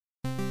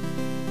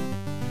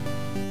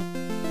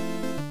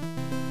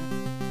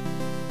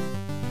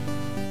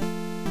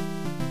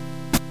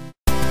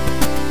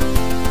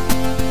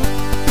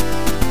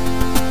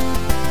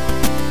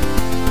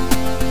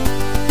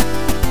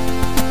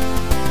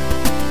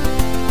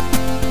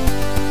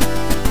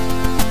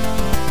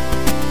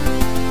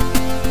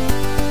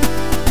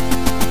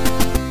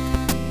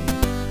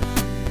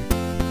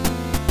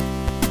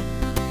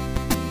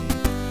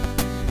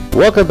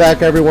Welcome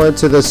back, everyone,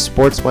 to the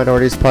Sports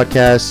Minorities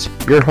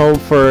Podcast, your home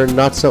for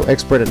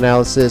not-so-expert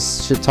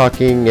analysis,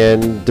 shit-talking,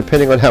 and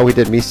depending on how we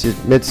did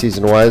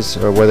mid-season-wise,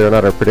 or whether or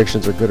not our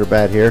predictions are good or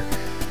bad here.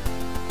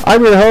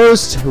 I'm your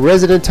host,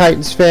 resident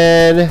Titans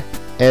fan,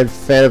 and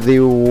fan of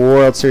the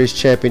World Series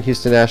champion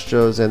Houston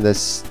Astros and the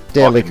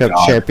Stanley Cup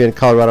champion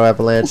Colorado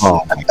Avalanche.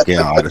 Oh, my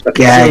God.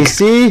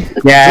 JC,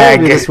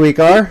 joining me this week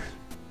are...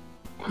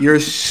 Your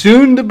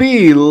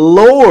soon-to-be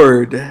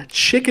Lord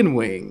Chicken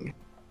Wing.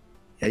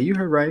 Yeah, you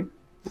heard right.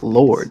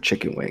 Lord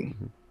Chicken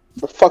Wing.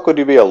 The fuck would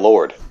you be a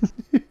lord?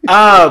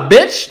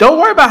 Bitch, don't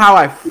worry about how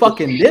I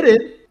fucking did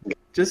it.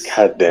 Just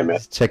God damn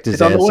it. Checked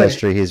his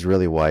ancestry. He's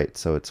really white,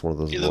 so it's one of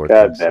those lord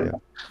God things. damn it.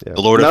 Yeah.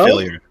 The Lord of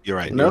Failure. You're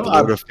right. No, You're the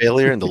Lord of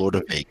Failure and the Lord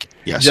of Fake.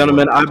 Yes,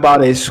 gentlemen, I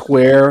bought a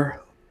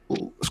square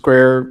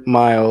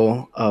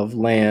mile of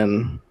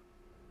land.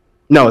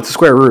 No, it's a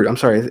square root. I'm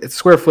sorry. It's a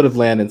square foot of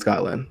land in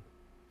Scotland.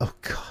 Oh,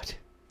 God.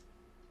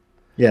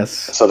 Yes.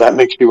 So that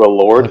makes you a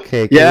lord?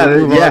 Okay, can we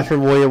move on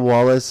from William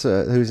Wallace?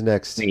 Who's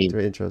next?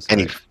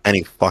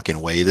 Any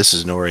fucking way. This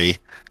is Nori.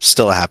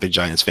 Still a happy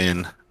Giants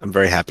fan. I'm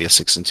very happy at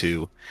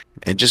 6-2.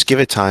 And just give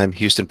it time.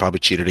 Houston probably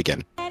cheated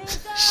again.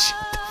 Shut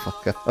the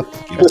fuck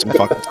up. Give it some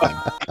fucking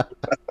time.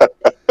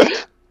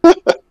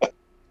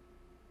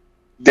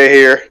 Day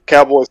here,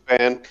 Cowboys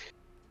fan.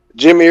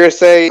 Jim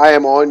Irsay, I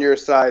am on your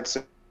side,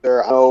 sir.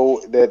 I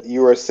know that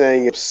you are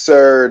saying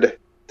absurd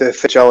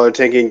that y'all are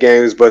tanking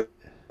games, but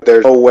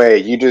there's no way.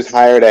 You just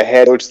hired a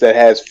head coach that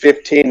has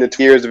 15 to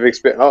 2 years of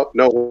experience. Oh,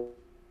 no.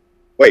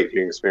 Wait,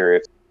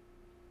 experience.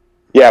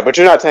 Yeah, but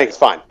you're not tanking. It's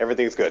fine.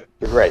 Everything's good.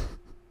 You're great.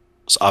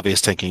 Most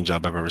obvious tanking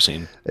job I've ever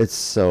seen. It's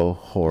so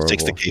horrible.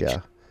 Takes the cake.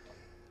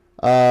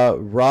 Yeah.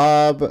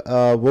 Rob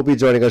will be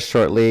joining us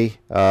shortly.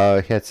 He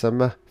had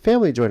some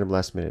family join him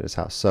last minute at his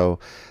house. So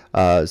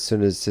as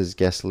soon as his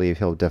guests leave,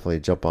 he'll definitely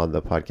jump on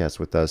the podcast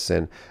with us.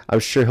 And I'm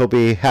sure he'll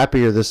be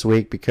happier this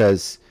week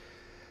because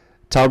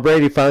Tom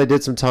Brady finally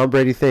did some Tom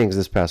Brady things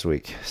this past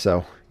week.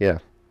 So, yeah,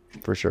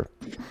 for sure.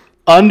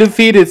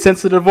 Undefeated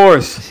since the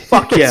divorce.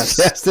 Fuck yes.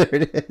 Yes, there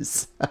it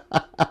is.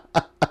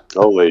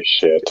 Holy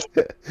shit.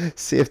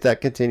 See if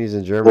that continues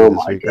in Germany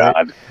this week. God.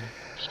 Right?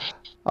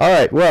 All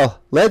right, well,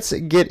 let's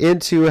get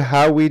into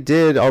how we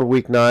did on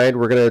Week 9.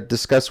 We're going to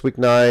discuss Week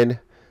 9,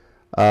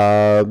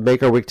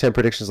 make our Week 10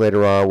 predictions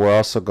later on. We're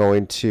also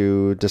going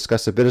to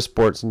discuss a bit of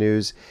sports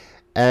news.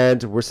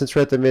 And since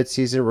we're at the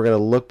midseason, we're going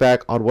to look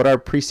back on what our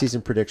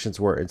preseason predictions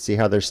were and see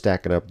how they're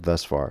stacking up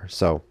thus far.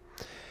 So,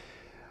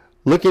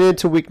 looking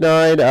into Week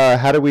 9,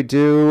 how did we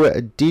do?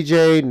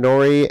 DJ,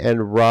 Nori,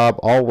 and Rob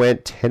all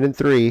went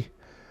 10-3,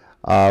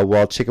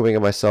 while Chicken Wing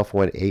and myself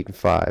went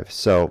 8-5.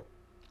 So,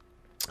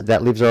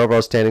 that leaves our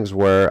overall standings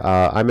where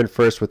I'm in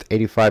first with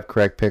 85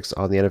 correct picks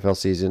on the NFL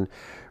season.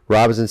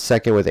 Rob is in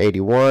second with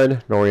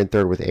 81, Nori in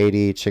third with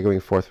 80, Chicken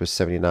Wing fourth with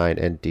 79,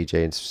 and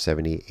DJ in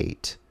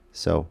 78.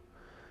 So,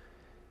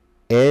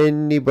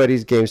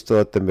 anybody's game still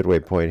at the midway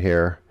point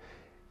here.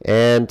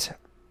 And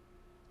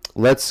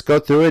let's go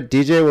through it.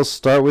 DJ, we'll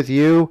start with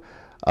you.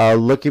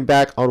 Looking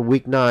back on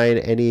Week 9,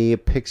 any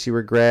picks you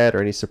regret or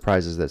any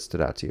surprises that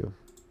stood out to you?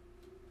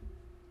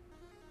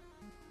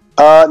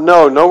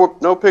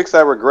 No picks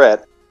I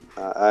regret.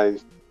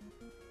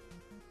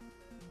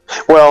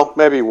 Well,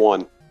 maybe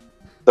one.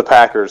 The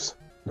Packers.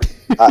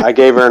 I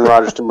gave Aaron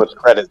Rodgers too much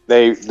credit.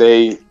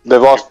 They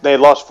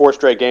lost 4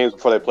 straight games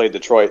before they played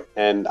Detroit,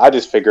 and I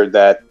just figured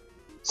that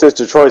since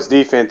Detroit's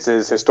defense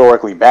is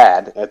historically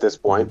bad at this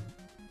point,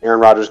 Aaron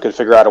Rodgers could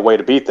figure out a way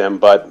to beat them,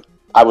 but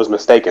I was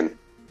mistaken.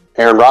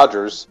 Aaron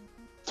Rodgers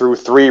threw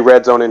 3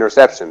 red zone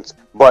interceptions,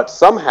 but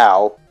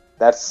somehow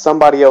that's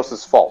somebody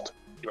else's fault.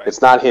 Right. It's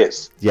not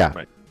his. Yeah.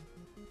 Right.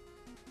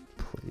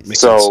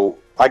 So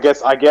I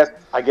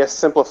guess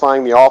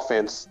simplifying the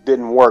offense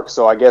didn't work.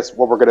 So I guess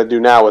what we're going to do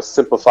now is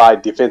simplify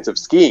defensive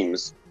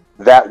schemes.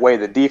 That way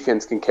the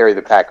defense can carry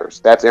the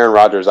Packers. That's Aaron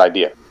Rodgers'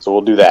 idea. So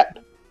we'll do that.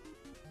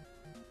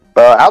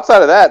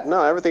 Outside of that,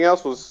 no, everything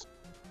else was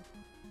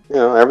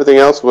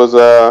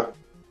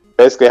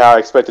basically how I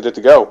expected it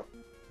to go.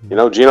 You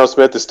know, Geno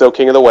Smith is still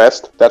king of the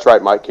West. That's right,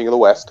 Mike, king of the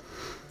West.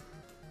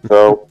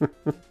 So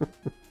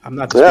I'm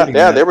not disputing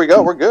that. There we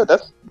go. We're good.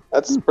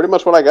 That's pretty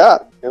much what I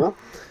got. You know,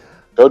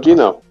 go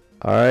Geno.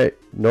 All right,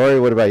 Nori,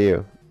 what about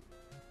you?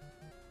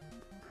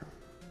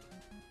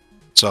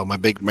 So my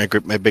big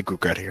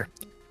regret here.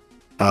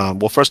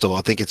 Well, first of all,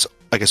 I think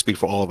I can speak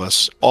for all of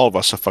us. All of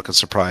us are fucking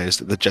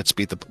surprised the Jets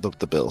beat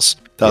the Bills.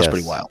 That was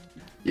pretty wild.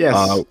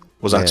 Yes.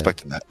 Was not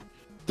expecting that.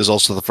 There's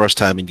also the first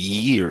time in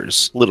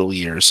little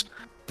years,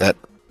 that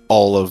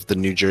all of the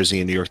New Jersey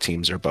and New York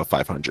teams are above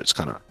 500. It's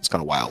kind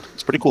of wild.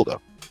 It's pretty cool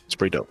though. It's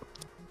pretty dope.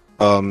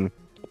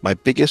 My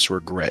biggest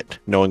regret,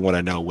 knowing what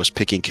I know, was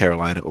picking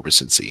Carolina over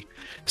Cincy.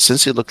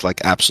 Cincy looked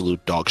like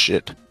absolute dog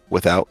shit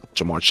without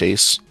Jamar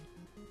Chase.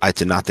 I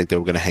did not think they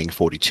were going to hang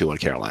 42 on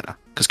Carolina,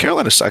 because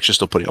Carolina's actually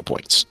still putting up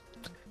points.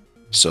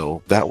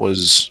 So that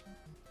was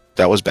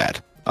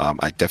bad.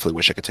 I definitely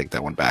wish I could take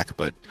that one back,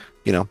 but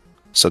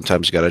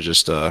sometimes you gotta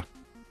just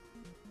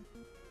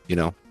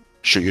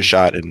shoot your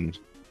shot and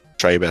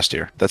try your best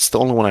here. That's the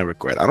only one I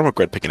regret. I don't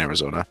regret picking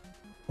Arizona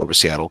over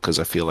Seattle because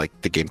I feel like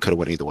the game could have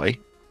went either way.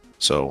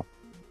 So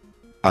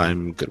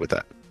I'm good with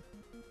that.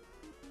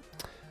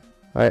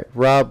 All right,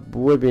 Rob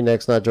would be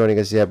next, not joining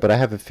us yet, but I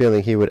have a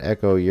feeling he would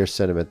echo your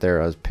sentiment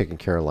there. I was picking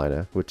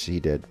Carolina, which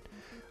he did.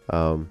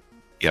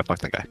 Yeah, fuck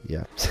that guy.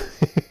 Yeah.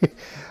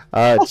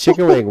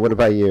 Chicken Wing, what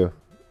about you?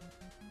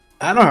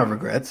 I don't have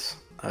regrets.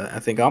 I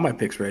think all my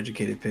picks were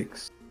educated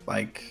picks.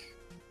 Like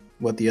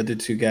what the other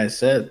two guys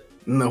said.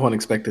 No one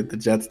expected the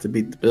Jets to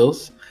beat the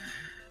Bills.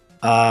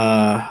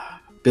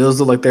 Bills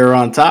look like they were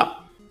on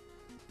top,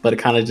 but it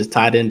kind of just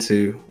tied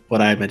into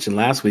what I mentioned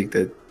last week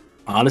that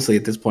honestly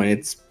at this point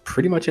it's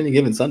pretty much any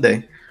given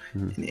Sunday.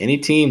 And any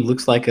team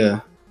looks like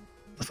a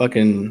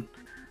fucking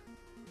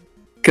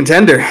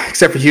contender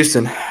except for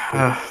Houston.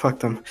 Fuck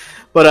them.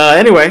 But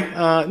anyway,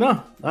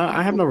 no,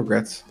 I have no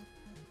regrets.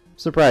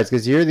 Surprised,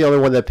 because you're the only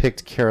one that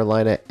picked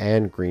Carolina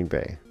and Green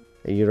Bay,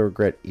 and you don't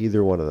regret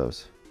either one of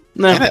those.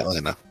 No, And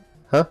Atlanta.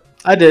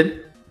 I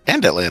did.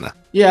 And Atlanta.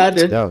 Yeah, I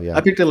did. Oh, yeah.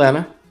 I picked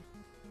Atlanta.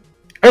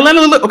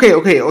 Atlanta look okay.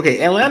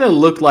 Atlanta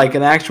looked like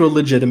an actual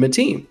legitimate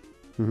team.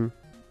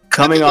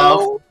 Coming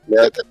off.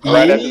 Yeah,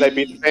 right after they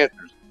beat the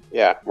Panthers.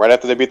 Yeah, right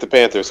after they beat the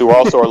Panthers, who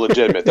also are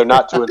legitimate. They're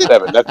not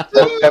 2-7. That's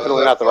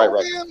definitely not the right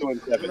record.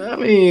 2-7. I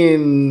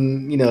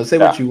mean, say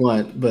what you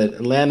want, but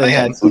Atlanta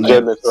had some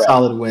Legitimate threat.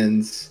 solid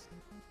wins,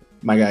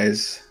 my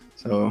guys.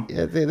 So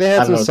Yeah, they had I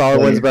don't some know, solid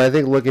player. ones, but I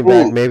think looking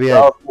back, maybe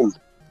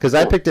because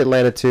I Ooh. picked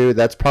Atlanta too.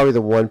 That's probably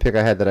the one pick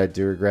I had that I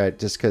do regret,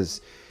 just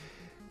because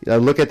I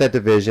look at that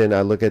division.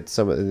 I look at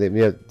some of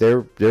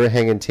the, they're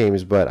hanging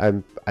teams, but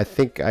I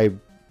think I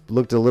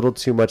looked a little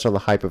too much on the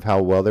hype of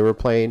how well they were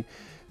playing,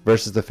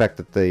 versus the fact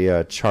that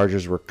the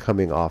Chargers were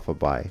coming off a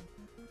bye.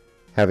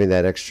 Having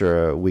that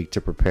extra week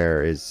to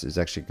prepare is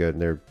actually good,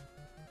 and they're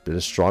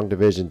a strong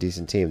division,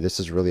 decent team. This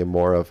is really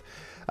more of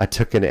I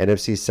took an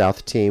NFC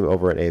South team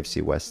over an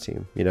AFC West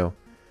team,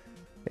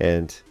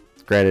 and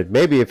granted,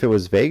 maybe if it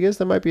was Vegas,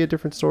 that might be a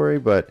different story,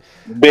 but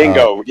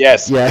Bingo.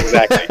 Yes. yeah,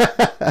 Exactly.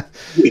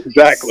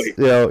 Exactly.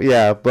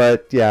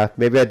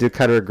 Maybe I do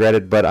kind of regret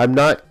it, but I'm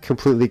not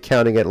completely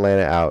counting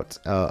Atlanta out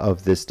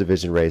of this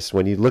division race.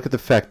 When you look at the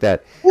fact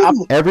that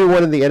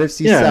everyone in the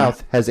NFC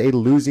South has a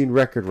losing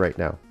record right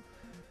now,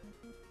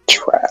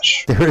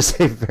 Trash. there is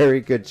a very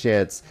good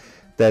chance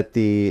that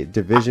the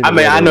division. I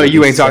mean, I winner know will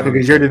you be ain't talking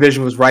because your 7-10.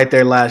 division was right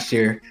there last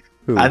year.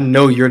 Who? I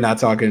know you're not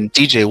talking,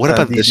 DJ, what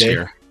about this DJ.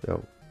 year?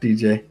 No.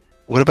 DJ.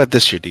 What about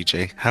this year,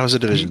 DJ? How is the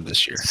division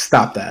this year?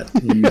 Stop that.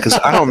 Because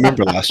I don't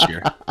remember last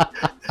year. I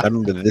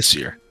remember this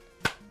year.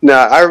 No,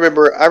 I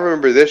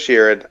remember this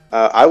year, and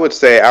I would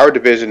say our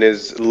division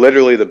is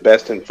literally the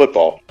best in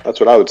football. That's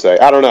what I would say.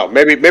 I don't know.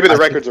 Maybe the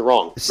records are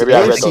wrong. Maybe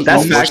I read AFC those.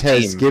 That's East facts.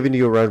 has given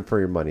you a run for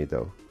your money,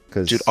 though.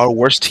 Because Dude, our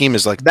worst team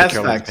is like the That's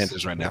Carolina facts.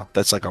 Panthers right now.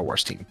 That's like our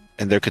worst team.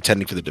 And they're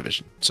contending for the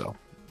division. So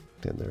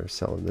and they're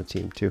selling the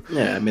team too.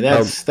 Yeah, I mean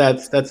that's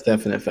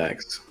definite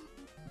facts.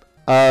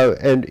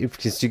 And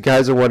if you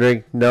guys are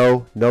wondering,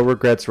 no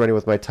regrets running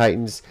with my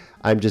Titans.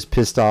 I'm just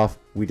pissed off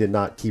we did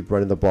not keep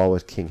running the ball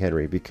with King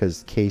Henry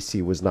because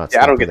Casey was not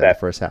Yeah, I don't stopping get that in that. the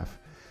first half.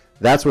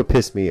 That's what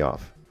pissed me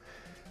off.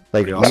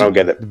 Like, Pretty I awesome. don't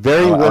get it.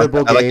 very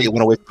winnable I like game. it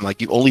went away from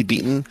like you've only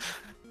beaten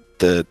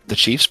the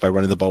Chiefs by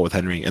running the ball with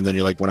Henry, and then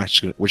you're like, we're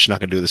just not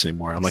gonna do this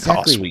anymore. I'm like,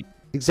 Exactly. oh sweet.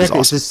 Exactly.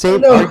 It's It's the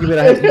same No. argument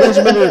I had. You guys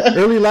remember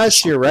early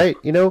last year, right?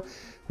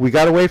 We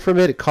got away from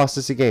it. It cost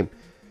us a game.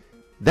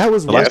 That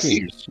was The last working.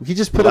 years. He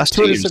just The put up last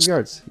 200 years. some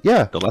yards.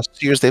 Yeah. The last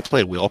 2 years they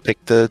played, we all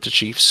picked the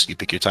Chiefs. You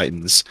pick your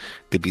Titans.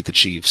 They beat the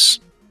Chiefs,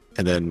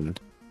 and then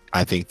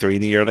I think 3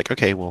 in the year, like,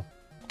 okay, well,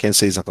 Kansas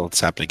City's not gonna let this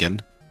happen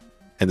again,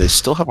 and they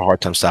still have a hard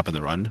time stopping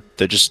the run.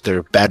 They're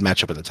a bad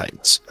matchup with the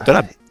Titans. They're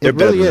not. They're It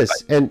better really than the is.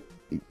 Titans,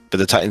 And but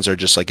the Titans are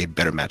just like a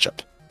better matchup.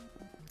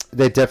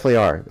 they definitely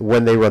are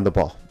when they run the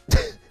ball.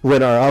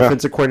 When our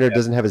offensive coordinator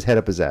doesn't have his head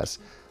up his ass.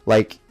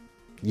 Like,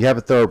 you have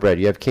a thoroughbred.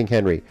 You have King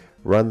Henry.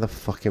 Run the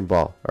fucking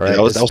ball. All right?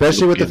 that was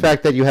Especially with the good.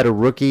 fact that you had a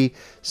rookie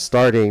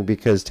starting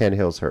because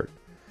Tannehill's hurt.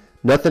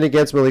 Nothing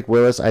against Malik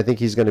Willis. I think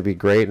he's going to be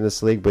great in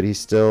this league, but he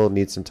still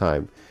needs some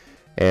time.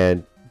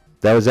 And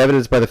that was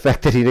evidenced by the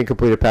fact that he didn't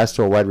complete a pass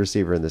to a wide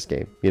receiver in this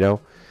game.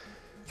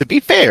 To be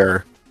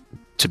fair,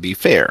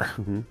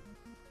 Mhm.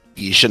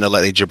 you shouldn't have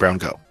let AJ Brown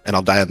go, and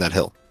I'll die on that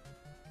hill.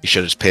 You should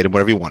have just paid him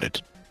whatever you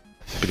wanted,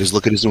 because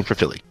look at his doing for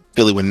Philly.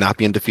 Philly would not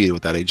be undefeated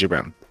without AJ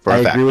Brown. For I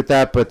a fact. agree with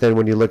that, but then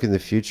when you look in the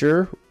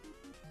future,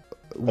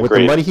 with the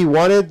Agreed. money he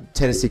wanted,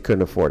 Tennessee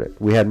couldn't afford it.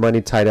 We had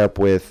money tied up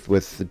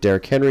with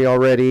Derrick Henry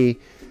already.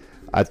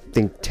 I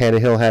think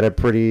Tannehill had a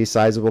pretty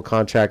sizable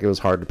contract. It was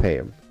hard to pay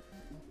him.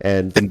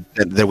 And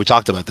Then we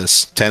talked about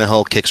this.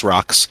 Tannehill kicks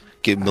rocks.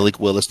 Give Malik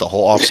Willis the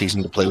whole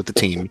offseason to play with the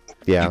team.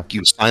 yeah,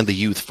 You signed the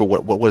youth for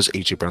what was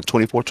AJ Brown,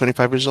 24,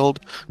 25 years old?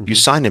 You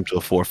signed him to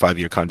a 4 or 5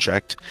 year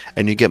contract,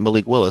 and you get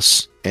Malik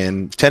Willis.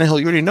 And Tannehill,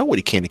 you already know what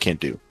he can and can't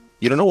do.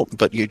 You don't know,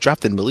 but you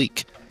drafted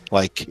Malik.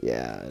 Like,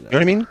 yeah, you know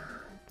what I mean?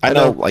 I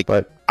know, like,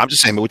 but I'm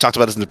just saying, but we talked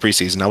about this in the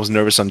preseason. I was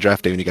nervous on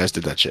draft day when you guys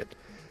did that shit.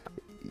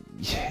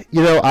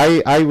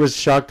 I was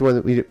shocked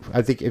when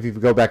I think if you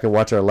go back and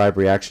watch our live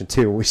reaction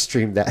too, when we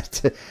streamed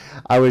that,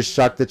 I was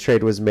shocked the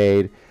trade was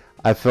made.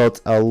 I felt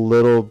a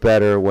little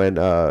better when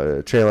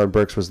Treylon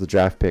Burks was the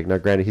draft pick. Now,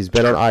 granted, he's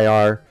been on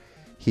IR.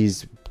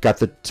 He's got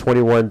the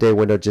 21-day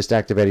window just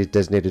activated. He's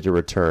designated to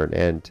return.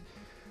 And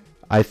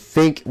I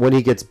think when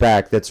he gets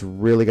back, that's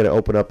really going to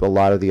open up a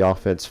lot of the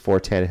offense for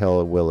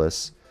Tannehill and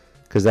Willis,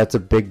 because that's a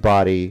big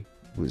body.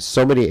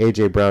 So many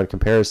A.J. Brown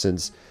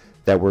comparisons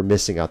that we're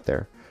missing out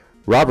there.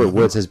 Robert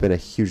Woods has been a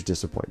huge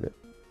disappointment.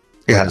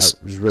 Yes.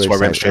 I was really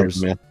excited.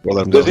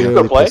 Does he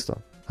still play?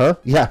 Huh?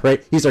 Yeah,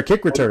 right. He's our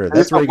kick returner.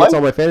 That's where he gets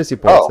all my fantasy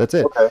points. That's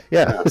it. Okay.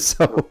 Yeah.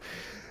 So,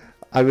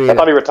 I mean, I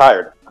thought he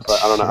retired,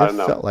 but I don't know. I don't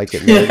know. Felt like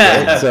it. Man,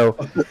 right? So,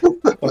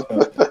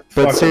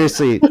 but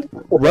seriously,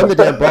 run the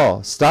damn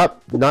ball.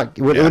 Stop not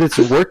when it's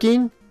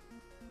working.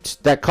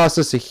 That cost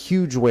us a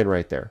huge win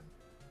right there.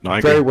 No, I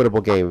agree. Very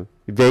winnable game.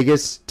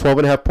 Vegas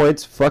 12.5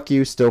 points. Fuck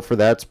you still for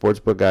that,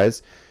 sportsbook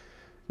guys.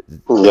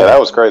 Yeah, that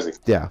was crazy.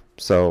 Yeah.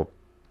 So,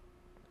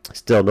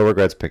 still no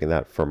regrets picking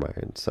that for my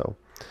end. So.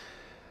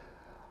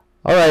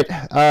 All right.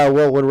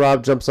 Well, when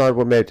Rob jumps on,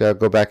 we'll maybe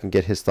go back and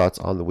get his thoughts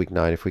on the Week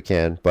 9 if we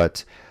can.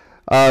 But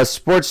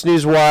sports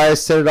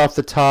news-wise, set it off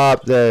the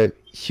top. The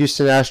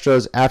Houston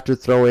Astros, after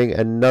throwing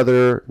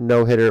another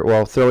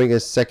no-hitter, throwing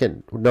his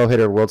second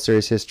no-hitter in World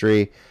Series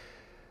history,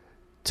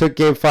 took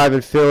Game 5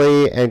 in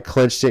Philly and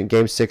clinched it in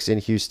Game 6 in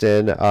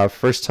Houston.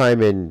 First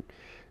time in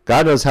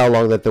God knows how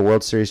long that the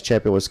World Series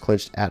champion was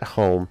clinched at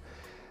home.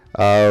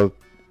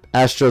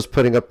 Astros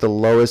putting up the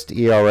lowest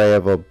ERA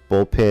of a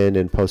bullpen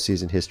in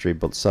postseason history,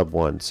 but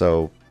sub-1.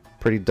 So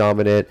pretty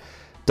dominant.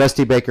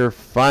 Dusty Baker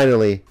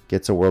finally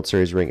gets a World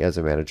Series ring as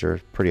a manager.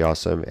 Pretty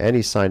awesome. And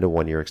he signed a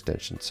 1-year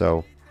extension.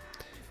 So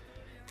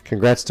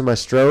congrats to my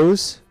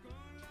Stros.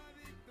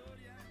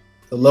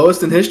 The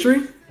lowest in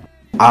history?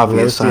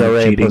 Obvious sign of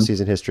ERA in cheating.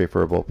 postseason history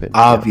for a bullpen.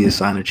 Obvious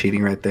sign of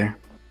cheating right there.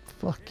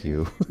 Fuck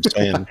you.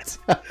 Saying.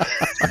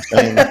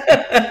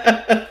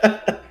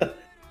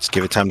 Just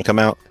give it time to come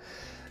out.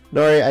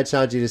 Nori, I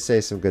challenge you to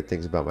say some good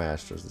things about my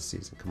Astros this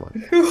season. Come on.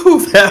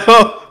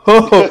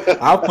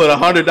 I'll put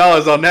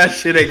 $100 on that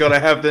shit. Ain't gonna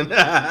happen.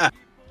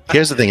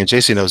 Here's the thing, and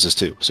JC knows this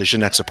too, so you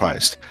shouldn't act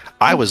surprised.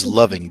 I was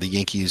loving the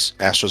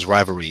Yankees-Astros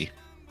rivalry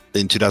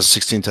in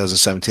 2016,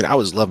 2017. I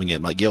was loving it.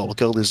 I'm like, yo,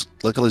 look at all these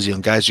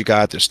young guys you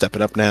got. They're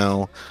stepping up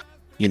now.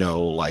 You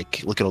know,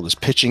 like, look at all this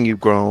pitching you've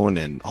grown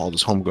and all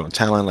this homegrown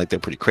talent. Like, they're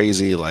pretty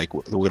crazy. Like,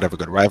 we're gonna have a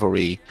good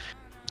rivalry.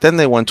 Then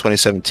they won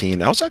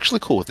 2017. I was actually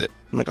cool with it.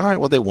 I'm like, all right,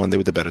 well, they won. They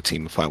were the better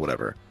team. Fine,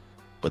 whatever.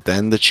 But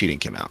then the cheating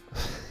came out.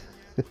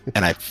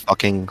 And I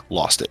fucking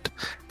lost it.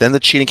 Then the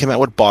cheating came out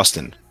with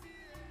Boston.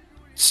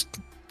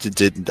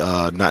 Did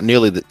not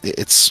nearly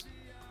it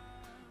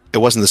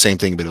wasn't the same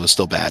thing, but it was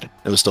still bad.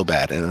 It was still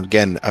bad. And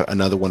again,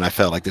 another one I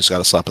felt like they just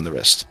got a slap on the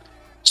wrist.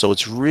 So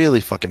it's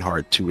really fucking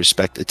hard to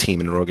respect a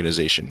team and an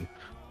organization,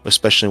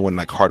 especially when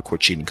like hardcore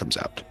cheating comes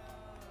out.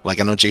 Like,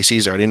 I know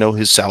JC's already know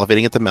he's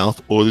salivating at the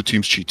mouth. Oh, the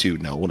teams cheat too.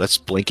 No, well, that's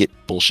blanket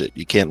bullshit.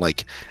 You can't,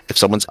 like, if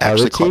someone's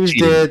actually The caught teams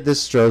cheating. did. The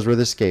Stros were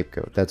the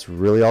scapegoat. That's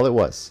really all it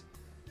was.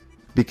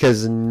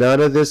 Because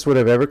none of this would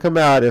have ever come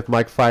out if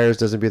Mike Fiers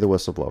doesn't be the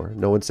whistleblower.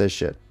 No one says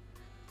shit.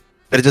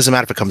 But it doesn't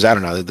matter if it comes out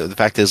or not. The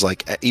fact is,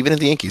 like, even in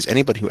the Yankees,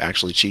 anybody who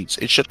actually cheats,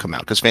 it should come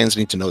out because fans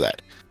need to know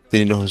that. They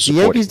need to know who's The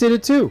supporting. Yankees did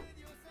it too.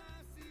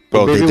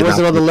 Bro, Maybe they it did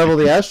wasn't not on the do level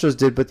what the Astros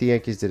did, but the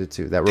Yankees did it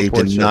too. That They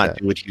report did showed not that.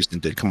 do what Houston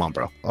did. Come on,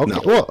 bro. Okay,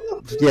 No. well,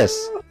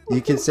 yes, you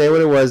can say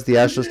what it was. The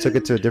Astros took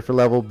it to a different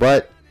level,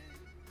 but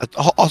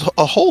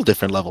A whole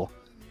different level.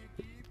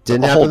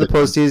 didn't A happen whole in the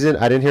different-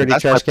 postseason. I didn't hear any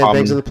That's my trash can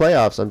bangs in problem. the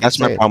playoffs. I'm That's just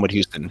my saying. problem with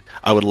Houston.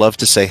 I would love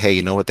to say, hey,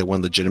 you know what? They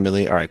won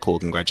legitimately. All right, cool.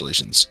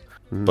 Congratulations.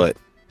 Mhm. But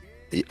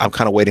I'm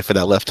kind of waiting for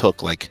that left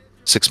hook. Like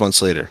 6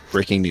 months later,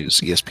 breaking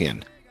news,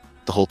 ESPN.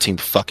 The whole team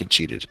fucking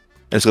cheated.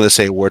 And it's going to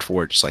say word for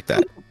word just like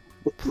that.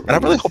 And I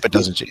really hope it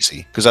doesn't,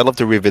 JC, because I'd love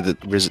to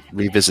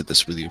revisit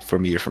this with you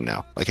from a year from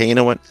now. Like, hey, you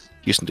know what?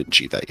 Houston didn't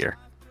cheat that year.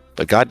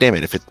 But god damn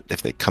it,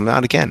 if they come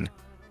out again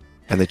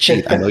and they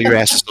cheat, I know your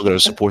ass is still going to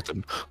support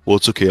them. Well,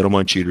 it's okay. I don't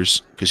mind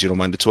cheaters because you don't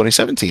mind the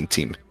 2017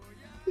 team.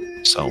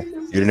 So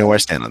you don't know where I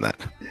stand on that.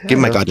 Give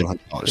me my goddamn You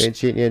 $100. ain't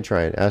cheating, you ain't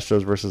trying.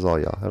 Astros versus all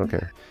y'all. I don't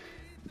care.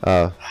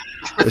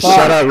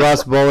 Shout out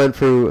Ross Bolin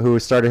who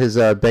started his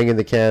Bang in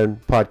the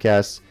Can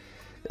podcast.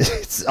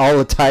 It's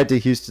all tied to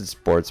Houston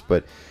sports,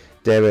 but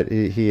damn it,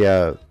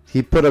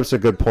 he put up some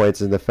good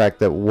points in the fact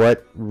that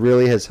what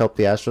really has helped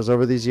the Astros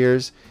over these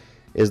years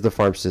is the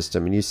farm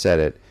system, and you said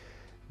it.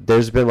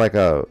 There's been like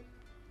a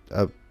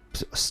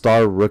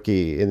star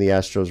rookie in the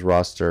Astros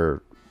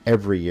roster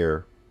every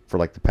year for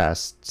like the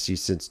past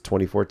since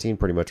 2014,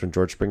 pretty much when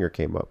George Springer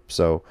came up.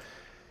 So,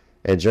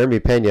 and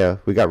Jeremy Pena,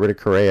 we got rid of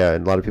Correa,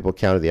 and a lot of people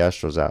counted the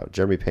Astros out.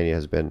 Jeremy Pena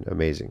has been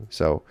amazing.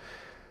 So,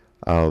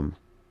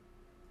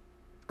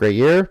 great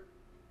year,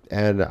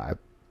 and I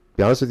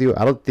be honest with you,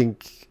 I don't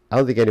think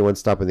anyone's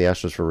stopping the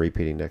Astros from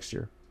repeating next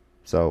year.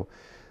 So,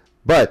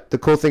 but the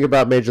cool thing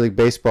about Major League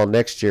Baseball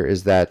next year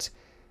is that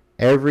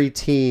every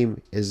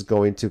team is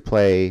going to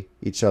play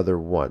each other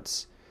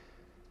once.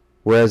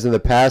 Whereas in the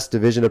past,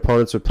 division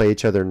opponents would play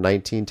each other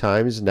 19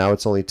 times. Now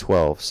it's only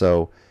 12.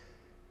 So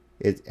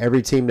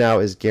every team now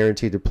is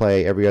guaranteed to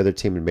play every other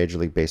team in Major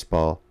League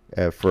Baseball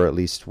for at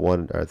least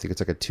one. Or I think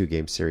it's like a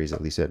 2-game series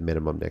at least at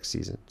minimum next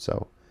season.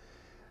 So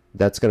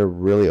that's going to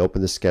really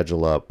open the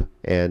schedule up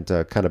and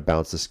kind of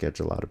bounce the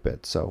schedule out a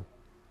bit. So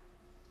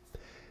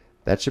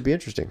that should be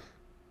interesting.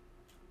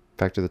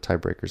 Factor the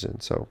tiebreakers in.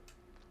 So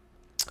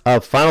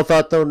final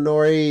thought though,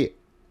 Nori,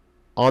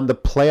 on the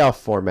playoff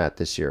format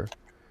this year.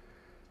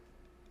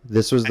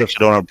 This was I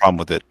don't have a problem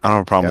with it. I don't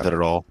have a problem with it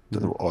at all.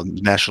 All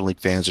National League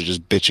fans are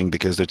just bitching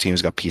because their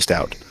teams got pieced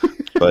out.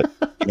 But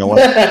you know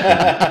what?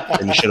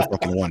 And you should have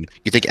fucking won.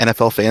 You think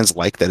NFL fans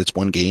like that it's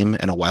one game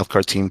and a wild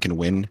card team can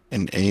win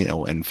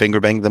and finger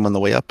bang them on the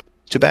way up?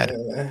 Too bad.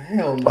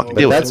 Hell no. But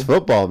that's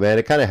football, man.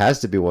 It kind of has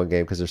to be one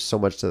game because there's so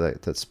much to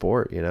that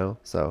sport, you know.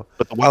 So.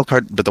 But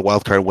the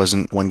wild card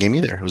wasn't one game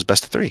either. It was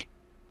best of 3.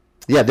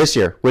 Yeah, this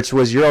year, which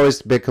was your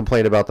always big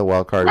complaint about the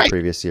wild card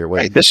previous year.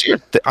 Right, this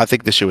year, I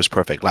think this year was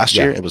perfect. Last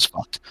year, it was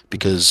fucked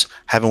because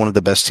having one of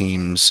the best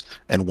teams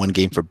and one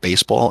game for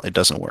baseball, it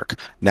doesn't work.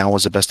 Now,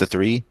 as a best of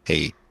 3,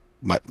 hey,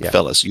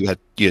 fellas, you had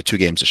 2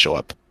 games to show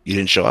up. You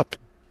didn't show up.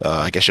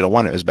 I guess you don't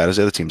want it as bad as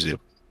the other teams do.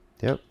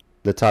 Yep,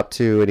 the top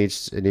 2 in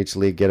each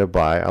league get a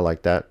bye. I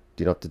like that.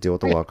 You don't have to deal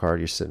with the wild card.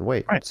 You sit and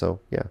wait. Right.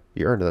 So yeah,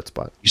 you earned that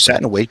spot. You sat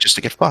and wait just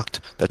to get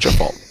fucked. That's your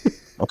fault.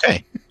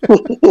 Okay.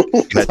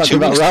 Talking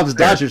about Rob's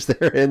Dodgers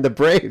there and the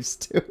Braves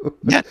too.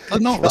 Yeah,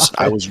 no, listen,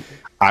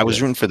 I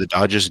was rooting for the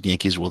Dodgers and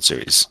Yankees World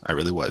Series. I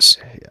really was.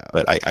 Yeah.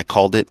 But I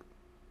called it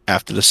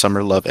after the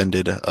summer love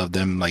ended of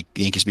them like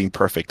the Yankees being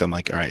perfect. I'm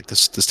like, all right,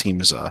 this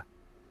team is not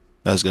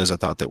as good as I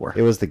thought they were.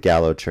 It was the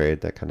Gallo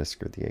trade that kind of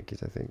screwed the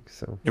Yankees, I think.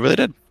 So it really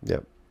did.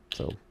 Yep.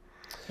 So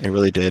it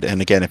really did.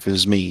 And again, if it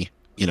was me,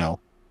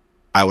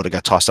 I would have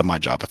got tossed on my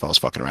job if I was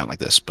fucking around like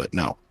this. But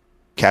no.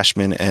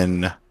 Cashman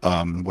and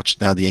which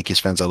now the Yankees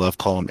fans I love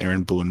call him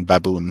Aaron Boone,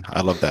 Baboon.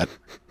 I love that.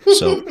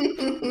 So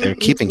they're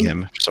keeping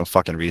him for some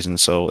fucking reason.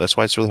 So that's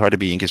why it's really hard to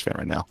be a Yankees fan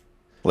right now.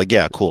 Like,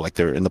 yeah, cool. Like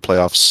they're in the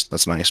playoffs.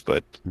 That's nice,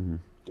 but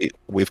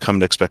we've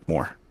come to expect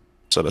more.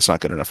 So that's not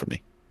good enough for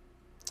me.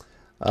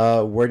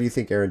 Where do you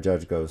think Aaron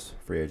Judge goes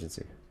free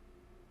agency?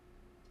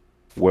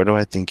 Where do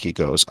I think he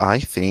goes? I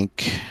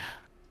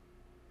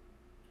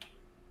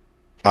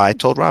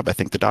told Rob, I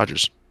think the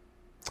Dodgers.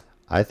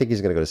 I think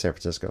he's going to go to San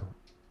Francisco.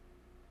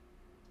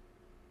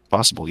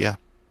 Possible, yeah.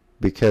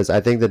 Because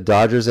I think the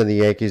Dodgers and the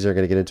Yankees are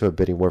going to get into a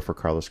bidding war for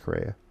Carlos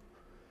Correa.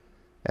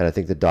 And I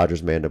think the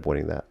Dodgers may end up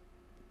winning that.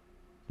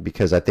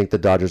 Because I think the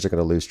Dodgers are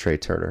going to lose Trey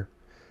Turner,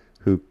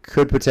 who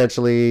could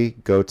potentially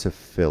go to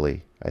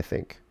Philly, I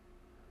think.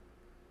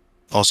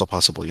 Also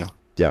possible, yeah.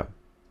 Yeah.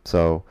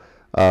 So,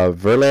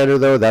 Verlander,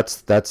 though,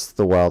 that's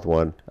the wild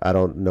one. I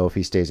don't know if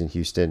he stays in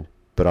Houston,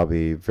 but I'll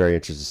be very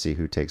interested to see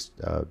who takes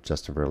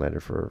Justin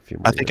Verlander for a few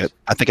more years.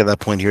 I think at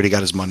that point, he already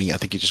got his money. I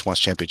think he just wants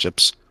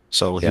championships.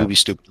 So he would be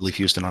stupid to leave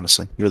Houston,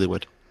 honestly. He really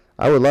would.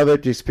 I would love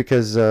it just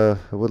because I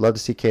would love to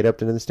see Kate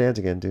Upton in the stands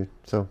again, dude.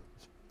 So,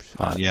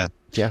 yeah.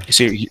 You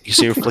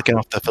see her flicking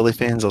off the Philly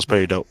fans? That was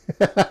pretty dope.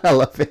 I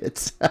love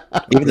it.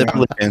 Even the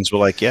Philly fans were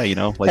like, yeah,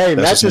 like. Hey,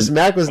 Mattress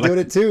Mac was doing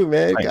it too,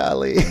 man. Right.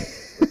 Golly.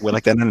 We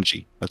like that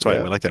energy. That's right.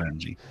 Yeah. We like that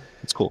energy.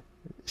 It's cool.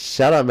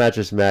 Shout out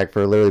Mattress Mac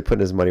for literally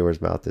putting his money where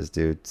his mouth is,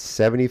 dude.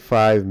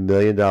 $75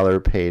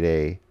 million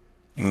payday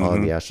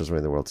on the Astros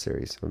winning the World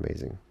Series.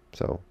 Amazing.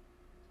 So.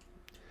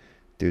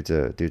 Dude's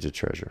a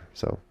treasure.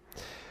 So,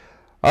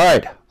 all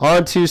right,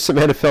 on to some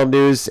NFL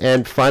news,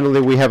 and finally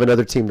we have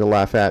another team to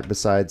laugh at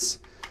besides,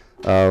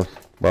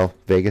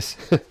 Vegas.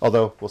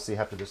 Although we'll see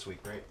after this week,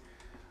 right?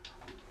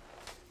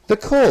 The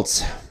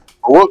Colts.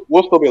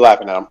 We'll still be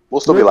laughing at them. We'll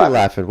be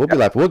laughing. We'll be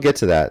laughing. We'll get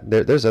to that.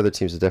 There's other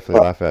teams to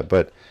definitely laugh at,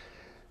 but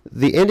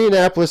the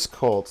Indianapolis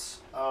Colts.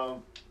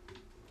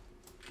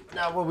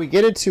 Now, when we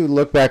get into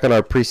look back on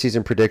our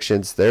preseason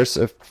predictions, there's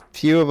a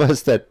few of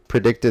us that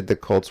predicted the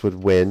Colts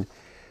would win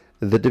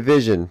the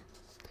division.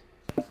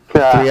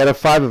 3 out of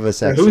 5 of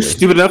us, actually. Who's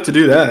stupid enough to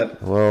do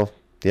that? Well,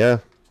 yeah.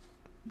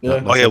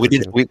 Oh, yeah, we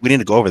need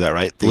to go over that,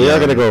 right? We are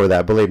going to go over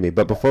that, believe me.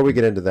 But before we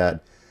get into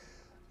that,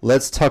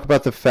 let's talk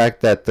about the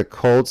fact that the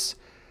Colts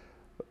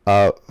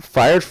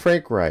fired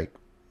Frank Reich.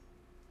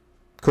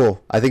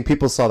 Cool. I think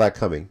people saw that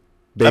coming.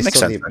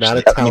 Based on the amount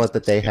of talent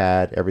that they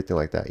had, everything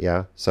like that,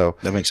 yeah? So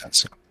that makes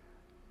sense.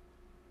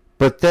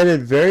 But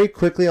then very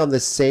quickly on the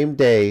same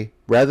day,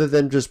 rather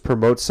than just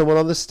promote someone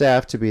on the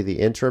staff to be the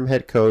interim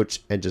head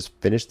coach and just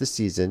finish the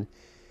season,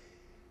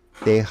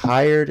 they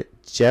hired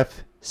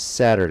Jeff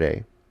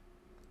Saturday.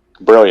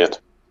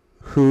 Brilliant.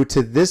 Who,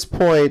 to this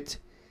point,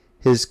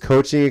 his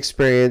coaching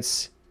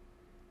experience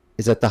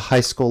is at the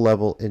high school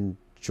level in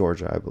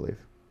Georgia, I believe.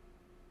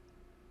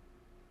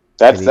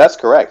 That's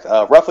correct.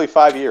 Roughly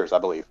 5 years, I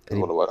believe, is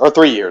what it was. Or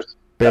 3 years.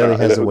 Barely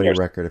has a winning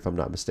record, if I'm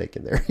not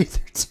mistaken, there either,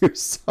 too.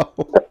 So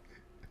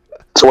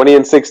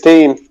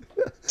 20-16.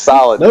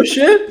 Solid. No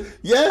shit?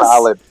 Yes.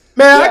 Solid.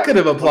 Man, yeah. I could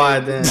have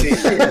applied then.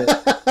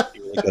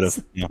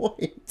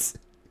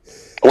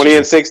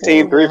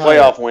 20-16, 3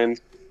 playoff wins.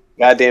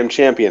 Goddamn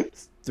champion.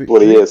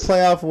 What he is.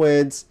 Playoff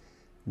wins.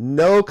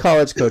 No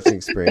college coaching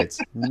experience.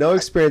 No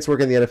experience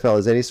working in the NFL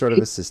as any sort of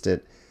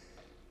assistant.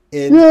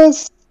 And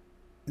yes.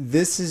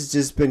 This has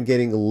just been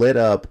getting lit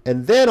up.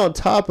 And then on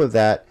top of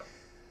that,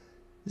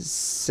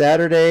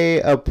 Saturday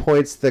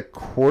appoints the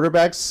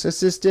quarterback's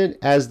assistant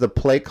as the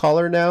play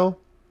caller now,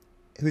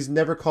 who's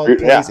never called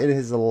plays in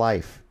his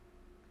life.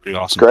 Pretty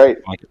awesome. Great.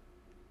 I like it.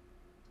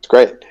 It's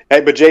great.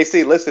 Hey, but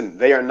JC, listen,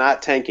 they are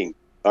not tanking.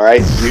 All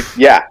right?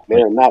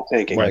 they are not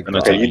tanking. Right, they're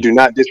not Okay, tanking. you do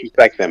not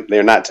disrespect them. They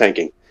are not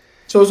tanking.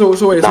 So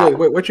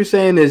wait. What you're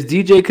saying is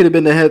DJ could have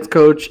been the head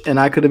coach and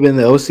I could have been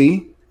the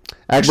OC?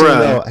 Actually,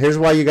 Bruh. no. Here's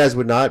why you guys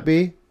would not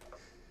be.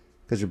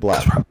 Because you're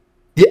black.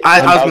 Yeah,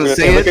 I was I going was to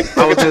say gonna it.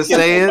 say, I was look going at to say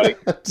skin tone,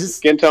 it. buddy. Just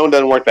Skin tone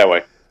doesn't work that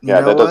way. You Yeah,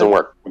 know that doesn't what?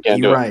 work. We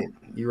can't do You're it. right.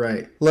 You're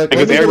right. look.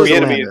 Because let me Eric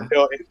get Bieniemy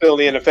Bieniemy is still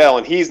in the NFL,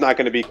 and he's not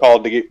going to be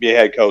called to be a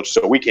head coach,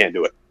 so we can't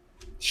do it.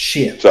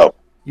 Shit. So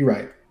You're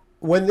right.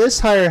 when this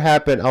hire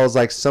happened, I was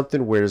like,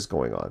 something weird is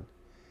going on.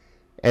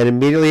 And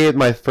immediately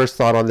my first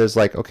thought on this,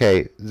 like,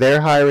 okay,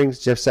 they're hiring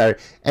Jeff Saturday.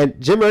 And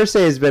Jim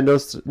Irsay has been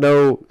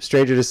no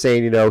stranger to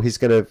saying, he's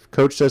going to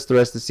coach us the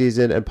rest of the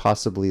season and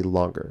possibly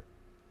longer.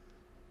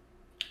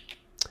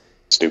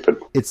 stupid.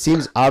 It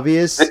seems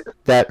obvious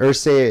that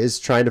Irsay is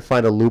trying to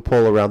find a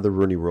loophole around the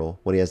Rooney Rule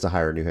when he has to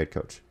hire a new head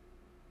coach.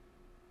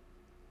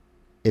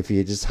 If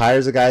he just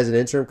hires a guy as an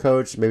interim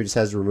coach, maybe just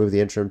has to remove the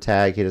interim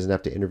tag, he doesn't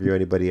have to interview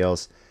anybody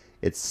else.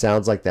 It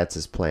sounds like that's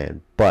his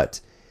plan. But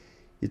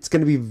it's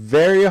going to be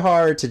very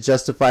hard to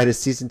justify to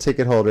season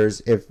ticket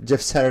holders if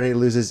Jeff Saturday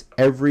loses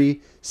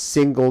every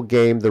single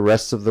game the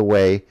rest of the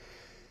way,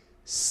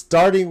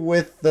 starting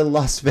with the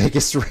Las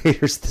Vegas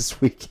Raiders this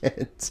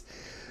weekend.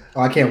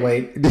 Oh, I can't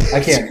wait.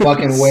 I can't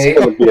fucking wait.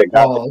 That would be a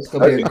Oh, it's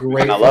going to be a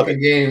great I love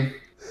fucking game.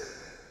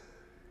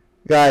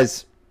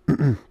 Guys,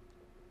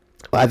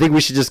 I think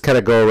we should just kind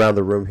of go around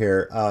the room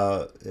here.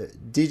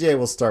 DJ,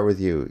 we'll start with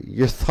you.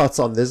 Your thoughts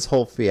on this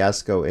whole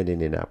fiasco in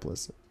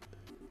Indianapolis?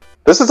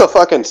 This is a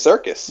fucking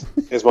circus.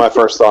 Is my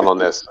first thought on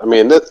this. I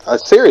mean,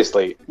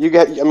 seriously,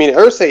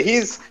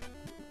 Irsay,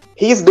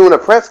 he's doing a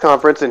press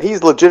conference and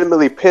he's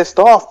legitimately pissed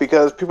off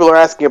because people are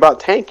asking about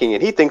tanking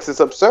and he thinks it's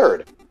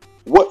absurd.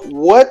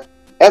 What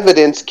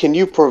evidence can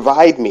you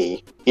provide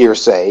me,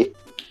 Irsay,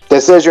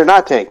 that says you're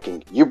not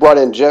tanking? You brought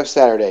in Jeff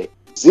Saturday,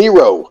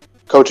 0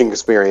 coaching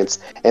experience,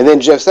 and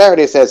then Jeff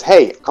Saturday says,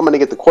 "Hey, I'm going to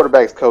get the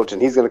quarterback's coach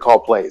and he's going to call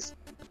plays."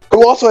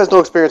 Who also has no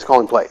experience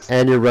calling plays.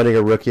 And you're running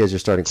a rookie as your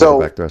starting So-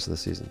 quarterback the rest of the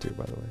season, too,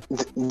 by the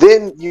way.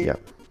 Then you. Yeah.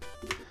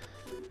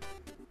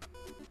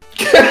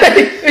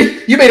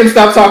 You made him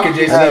stop talking,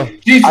 Jason. I know.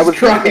 Jesus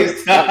Christ.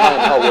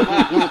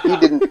 He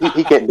didn't.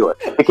 He can't do it.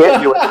 He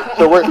can't do it.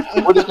 So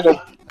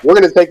we're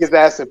gonna take his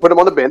ass and put him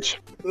on the bench.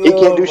 He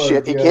can't do Oh my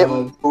shit. He God.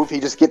 can't move. He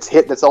just gets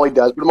hit. That's all he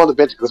does. Put him on the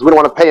bench because we don't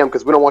want to pay him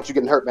because we don't want you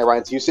getting hurt, Matt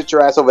Ryan. So you sit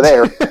your ass over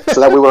there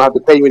so that we won't have to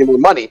pay you any more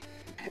money.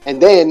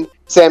 And then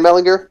Sam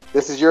Ellinger,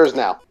 this is yours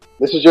now.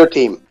 This is your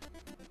team.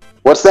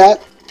 What's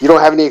that? You don't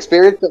have any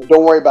experience?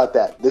 Don't worry about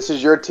that. This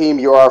is your team.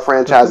 You're our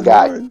franchise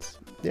guy.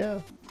 Yeah.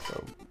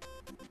 So,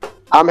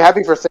 I'm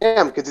happy for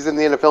Sam because he's in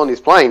the NFL and he's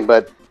playing,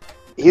 but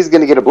he's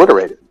going to get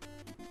obliterated.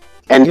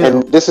 And You know-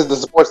 and this is the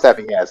support staff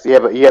he has. You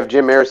have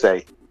Jim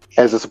Irsay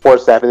as the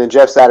support staff, and then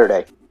Jeff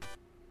Saturday,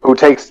 who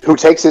takes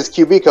his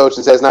QB coach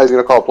and says now he's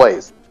going to call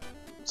plays.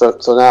 So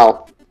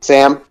now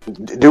Sam,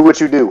 do what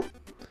you do,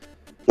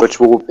 which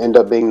will end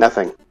up being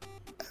nothing.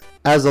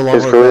 as a His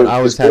Longhorn career- fan,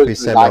 I was his career happy is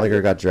Sam divided.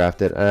 Ellinger got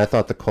drafted, and I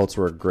thought the Colts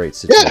were a great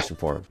situation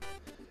for him.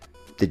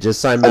 They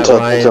just signed Matt Until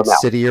Ryan, now.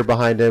 sit a year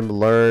behind him,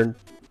 learn.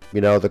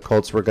 The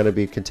Colts were going to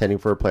be contending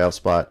for a playoff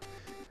spot.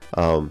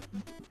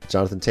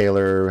 Jonathan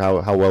Taylor,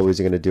 how well was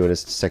he going to do in his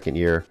second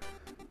year?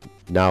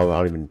 Now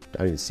I don't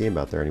even see him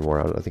out there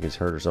anymore. I think he's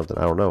hurt or something.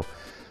 I don't know.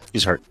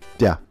 He's hurt.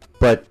 Yeah,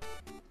 but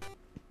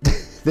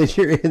then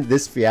you're in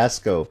this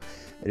fiasco,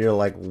 and you're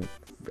like,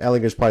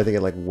 Ellinger's probably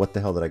thinking like, what the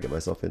hell did I get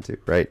myself into,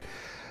 right?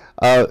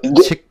 Yeah,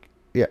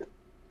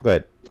 go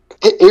ahead.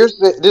 Here's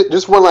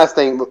just one last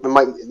thing,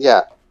 Mike.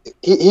 Yeah,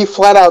 he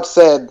flat out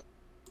said,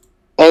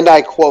 and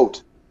I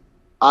quote,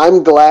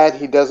 "I'm glad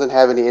he doesn't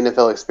have any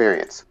NFL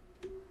experience."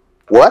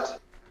 What?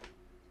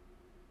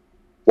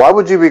 Why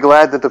would you be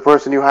glad that the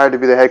person you hired to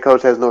be the head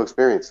coach has no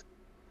experience?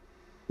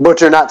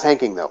 But you're not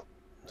tanking, though.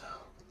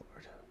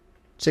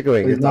 Chicken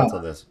Wing, your He's thoughts not.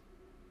 on this?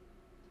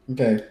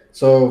 Okay,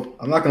 so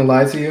I'm not gonna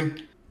lie to you.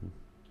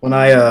 When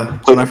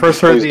I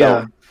first heard Please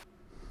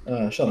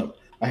shut up,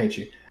 I hate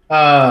you.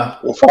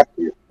 Well, fuck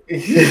you.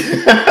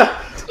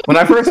 When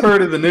I first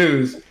heard of the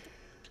news,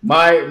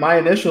 my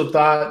initial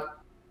thought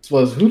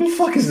was, "Who the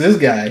fuck is this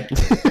guy?"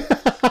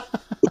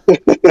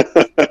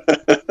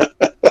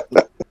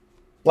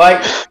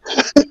 Like,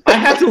 I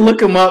had to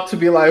look him up to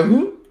be like,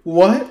 "Who?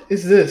 What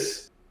is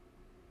this?"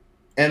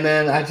 And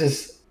then I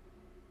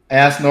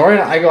asked Nora,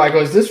 and I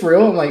go, "Is this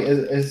real?" I'm like,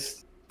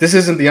 "Is this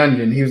isn't the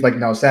Onion?" He was like,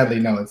 "No, sadly,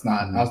 no, it's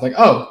not." And I was like,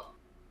 "Oh,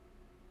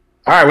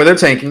 all right, well, they're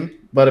tanking,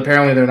 but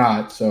apparently they're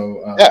not."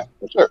 So Yeah,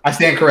 for sure. I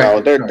stand No,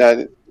 corrected. they're Sorry.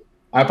 done.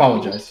 I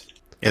apologize.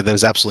 Yeah, that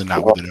is absolutely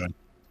not what they're doing.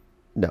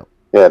 No.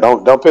 Yeah,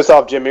 don't piss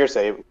off Jim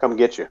Irsay. Come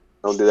get you.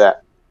 Don't do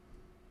that.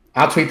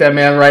 I'll tweet that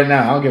man right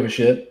now. I don't give a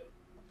shit.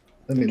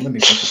 Let me fucking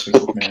tweet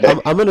this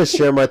man. I'm going to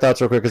share my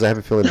thoughts real quick because I have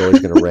a feeling Noah's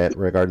going to rant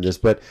regarding this.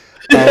 But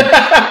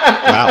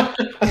Wow.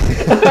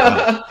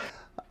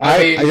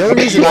 The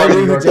only reason I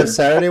knew who Jeff Yorker.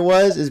 Saturday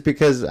was is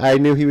because I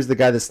knew he was the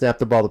guy that snapped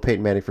the ball to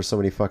Peyton Manning for so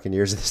many fucking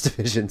years in this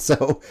division.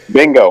 So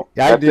Bingo.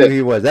 I That's knew it.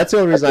 he was. That's the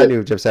only reason That's I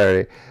knew Jeff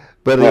Saturday.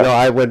 But Yeah. you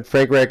know, when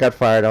Frank Reich got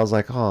fired, I was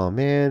like, oh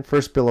man,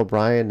 first Bill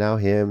O'Brien, now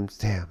him.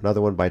 Damn,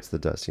 another one bites the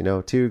dust. You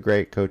know, two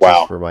great coaches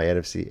Wow. for my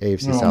AFC Oh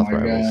South my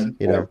rivals. God.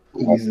 You know,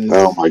 Jesus.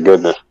 Oh my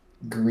goodness.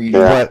 Greedy.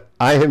 Yeah. but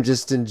I am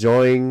just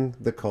enjoying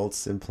the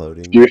Colts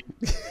imploding. You-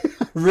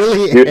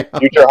 really Future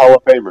am. Hall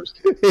of Famers.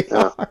 They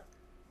Yeah. are.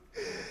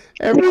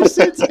 Ever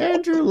since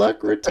Andrew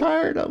Luck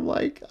retired, I'm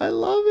like, I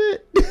love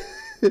it.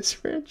 This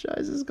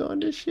franchise has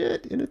gone to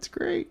shit, and it's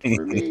great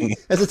for me.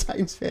 As a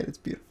Titans fan, it's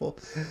beautiful.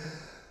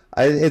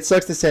 It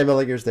sucks that Sam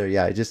Ellinger's there.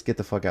 Yeah, just get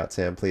the fuck out,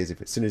 Sam, please.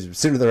 If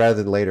sooner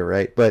rather than later,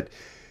 right? But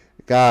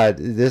God,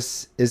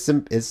 this is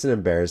it's an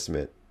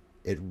embarrassment.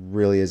 It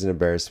really is an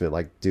embarrassment.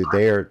 Like, dude,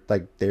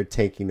 they're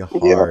taking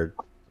hard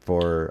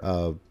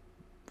for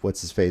what's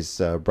his face,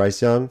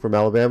 Bryce Young from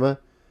Alabama.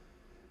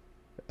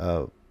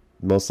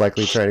 Most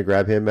likely trying to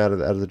grab him out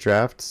of the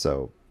draft.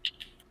 So,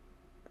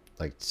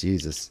 like,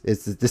 Jesus,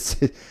 it's this.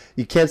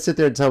 You can't sit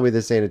there and tell me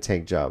this ain't a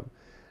tank job.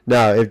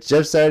 Now, if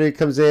Jeff Saturday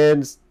comes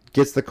in,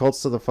 gets the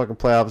Colts to the fucking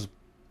playoffs,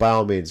 by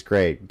all means,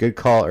 great, good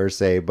call,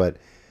 Irsay. But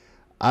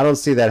I don't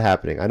see that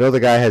happening. I know the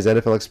guy has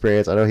NFL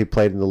experience. I know he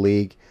played in the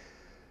league.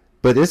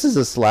 But this is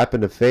a slap in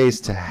the face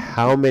to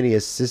how many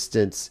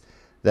assistants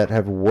that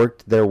have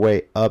worked their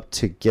way up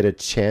to get a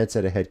chance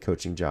at a head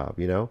coaching job.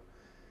 You know,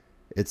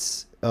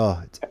 it's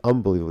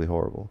unbelievably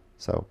horrible.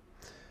 So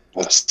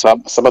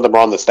Some of them are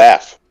on the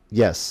staff.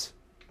 yes,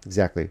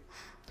 exactly.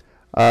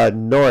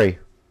 Nori,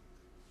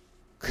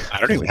 I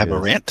don't even have a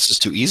rant. This is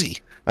too easy.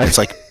 It's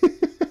like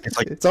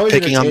it's always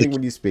picking on entertaining the.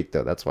 when you speak,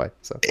 though. That's why.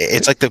 So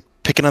It's like the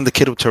picking on the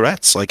kid with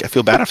Tourette's. Like I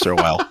feel bad after a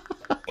while.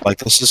 Like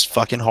this is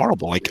fucking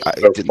horrible. Like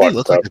So didn't they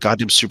look fucked like up. a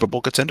goddamn Super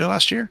Bowl contender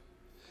last year?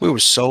 We were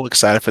so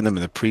excited for them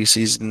in the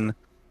preseason.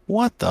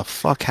 What the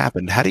fuck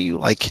happened? How do you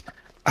like?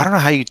 I don't know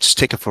how you just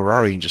take a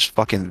Ferrari and just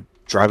fucking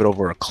drive it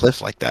over a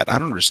cliff like that. I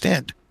don't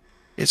understand.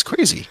 It's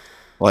crazy.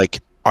 Like,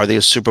 are they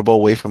a Super Bowl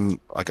away from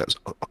like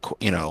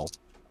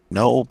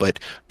no, but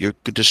you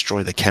could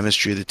destroy the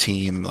chemistry of the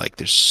team. Like,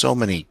 there's so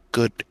many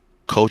good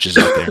coaches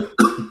out there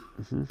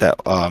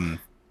that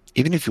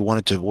even if you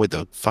wanted to avoid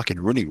the fucking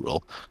Rooney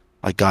Rule,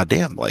 like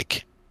goddamn,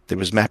 like there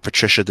was Matt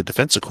Patricia, the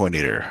defensive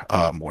coordinator,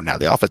 or now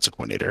the offensive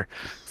coordinator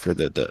for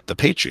the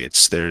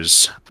Patriots.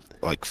 There's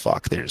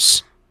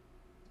there's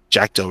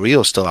Jack Del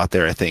Rio still out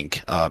there, I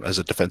think, as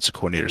a defensive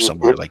coordinator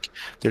somewhere. Like,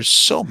 there's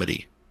so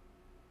many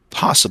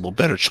possible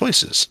better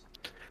choices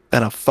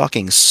than a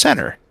fucking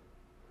center.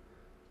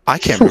 I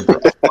can't remember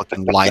a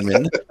fucking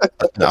lineman,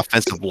 an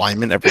offensive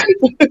lineman, ever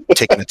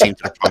taking a team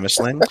to the promised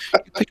land.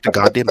 You picked a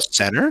goddamn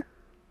center?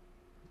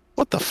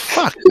 What the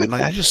fuck, dude?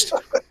 Like, did you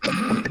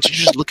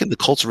just look at the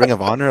Colts Ring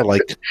of Honor,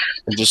 like,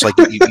 and just like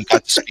you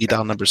got the speed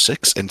down number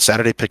 6, and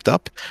Saturday picked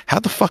up? How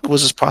the fuck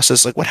was this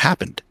process? Like, what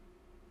happened?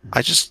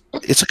 It's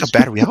like a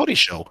bad reality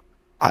show.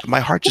 My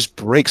heart just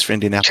breaks for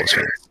Indianapolis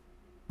fans.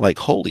 Like,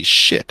 holy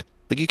shit!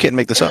 Like, you can't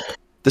make this up.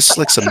 This is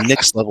like some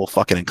Knicks level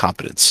fucking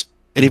incompetence,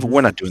 and even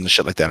we're not doing the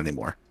shit like that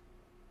anymore.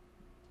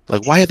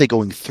 Like, why are they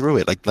going through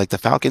it? Like the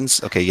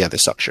Falcons, okay, yeah, they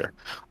suck, sure,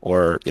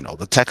 or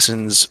the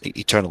Texans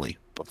eternally,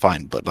 but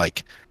fine. But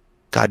like,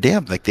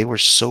 goddamn, like they were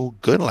so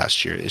good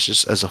last year. It's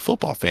just, as a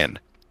football fan,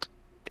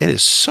 it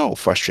is so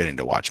frustrating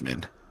to watch,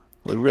 man.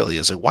 It really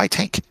is. Like, why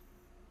tank?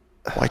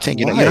 Why tank?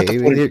 You're not the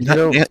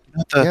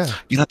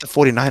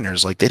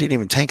 49ers. Like, they didn't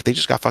even tank. They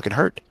just got fucking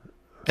hurt,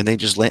 and they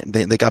just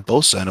they got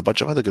Bosa and a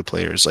bunch of other good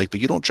players. Like, but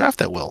you don't draft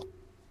that well.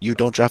 You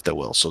don't draft that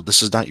well. So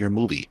this is not your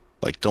movie.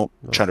 Like, don't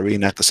try to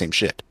reenact the same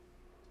shit.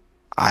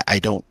 I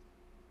don't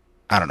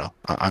know.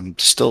 I'm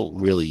still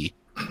really,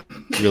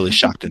 really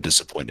shocked and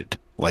disappointed.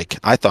 Like,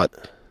 I thought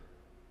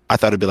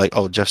it'd be like,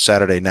 oh, Jeff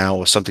Saturday now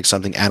was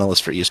something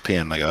analyst for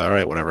ESPN. Like, all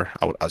right, whatever.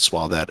 I'd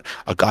swallow that.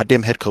 A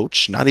goddamn head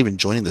coach, not even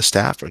joining the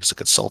staff or as a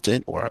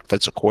consultant or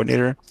offensive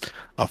coordinator,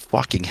 a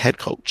fucking head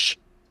coach,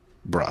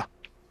 bruh.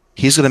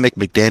 He's gonna make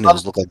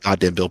McDaniels look like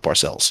goddamn Bill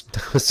Parcells.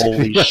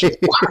 Holy shit!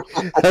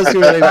 That's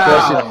your next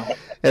question. Wow.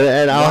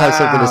 And I'll have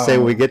something to say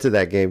when we Wow. get to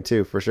that game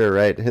too, for sure,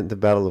 right? The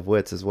Battle of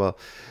Wits as well.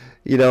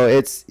 You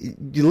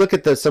look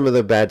at some of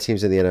the bad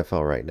teams in the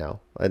NFL right now,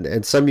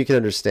 and some you can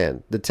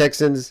understand. The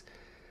Texans,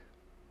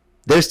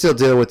 they're still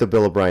dealing with the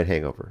Bill O'Brien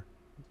hangover.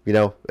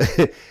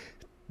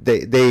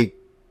 They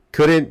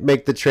couldn't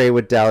make the trade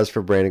with Dallas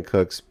for Brandon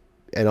Cooks,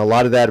 and a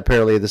lot of that,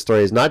 apparently, the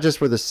story is not just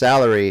for the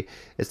salary.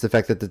 It's the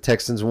fact that the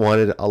Texans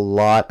wanted a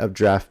lot of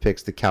draft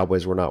picks the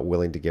Cowboys were not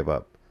willing to give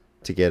up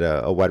to get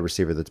a wide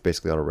receiver that's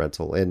basically on a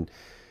rental. And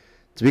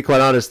to be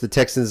quite honest, the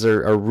Texans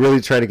are really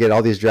trying to get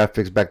all these draft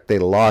picks back they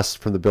lost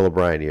from the Bill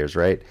O'Brien years,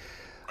 right?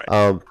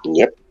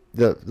 Yep.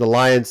 The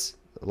Lions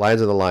are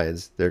the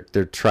Lions. They're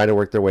trying to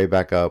work their way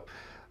back up.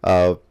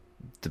 The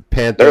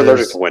Panthers, They're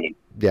allergic to winning.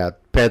 yeah,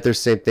 Panthers,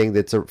 same thing.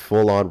 That's a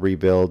full-on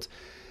rebuild.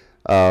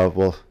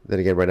 Well, then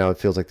again, right now it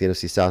feels like the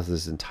NFC South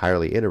is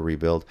entirely in a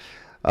rebuild.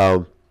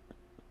 The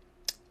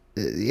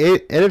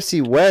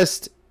NFC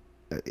West,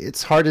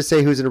 it's hard to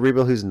say who's in a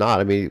rebuild, who's not.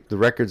 I mean, the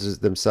records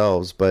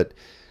themselves, but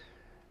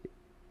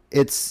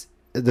it's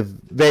the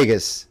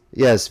Vegas.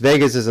 Yes,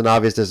 Vegas is an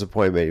obvious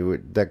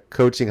disappointment. The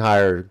coaching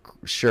hire,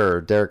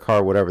 sure, Derek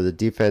Carr, whatever. The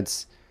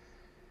defense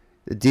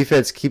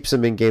keeps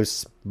them in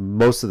games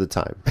most of the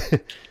time.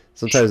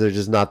 Sometimes they're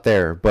just not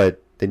there,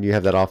 but then you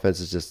have that offense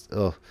is just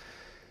ugh.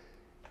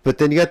 But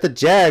then you got the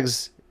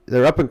Jags.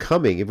 They're up and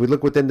coming. If we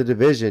look within the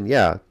division,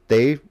 yeah,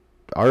 they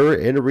are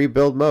in a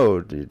rebuild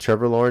mode.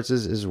 Trevor Lawrence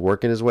is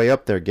working his way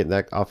up there, getting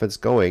that offense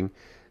going.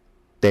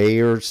 They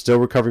are still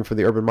recovering from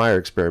the Urban Meyer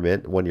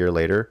experiment 1 year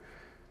later.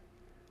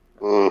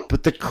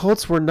 But the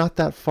Colts were not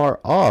that far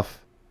off.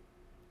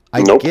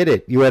 I get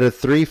it. You had a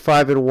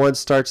 3-5-1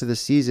 start to the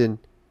season.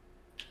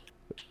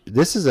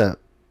 This is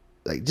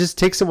just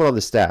take someone on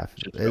the staff.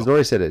 As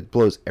Nori said, it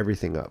blows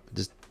everything up. It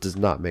just does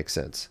not make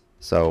sense.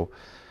 So,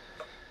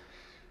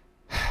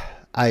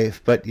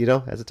 but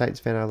as a Titans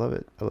fan, I love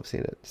it. I love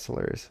seeing it. It's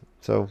hilarious.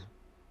 So,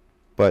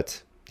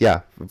 but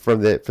yeah,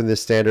 from the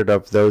standard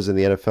of those in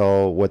the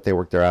NFL, what they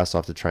work their ass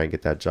off to try and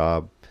get that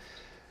job.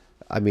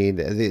 I mean,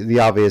 the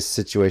obvious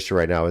situation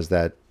right now is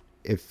that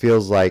it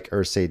feels like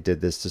Irsay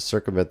did this to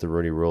circumvent the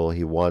Rooney Rule.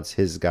 He wants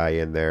his guy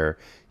in there.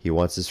 He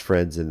wants his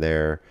friends in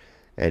there.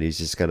 And he's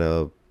just going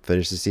to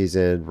finish the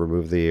season,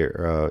 remove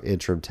the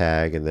interim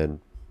tag, and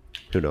then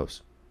who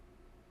knows?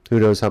 Who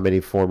knows how many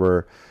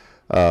former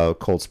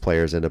Colts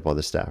players end up on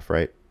the staff,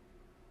 right?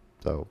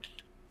 So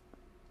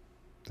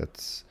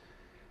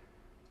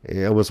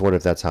I almost wonder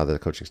if that's how the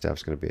coaching staff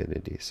is going to be in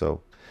Indy.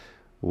 So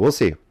we'll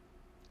see.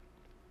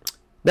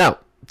 Now,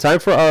 time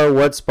for our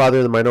What's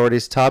Bothering the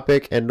Minorities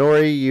topic. And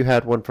Nori, you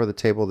had one for the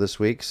table this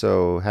week,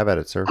 so have at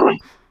it, sir.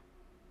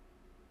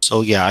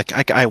 So yeah,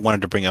 I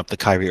wanted to bring up the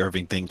Kyrie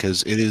Irving thing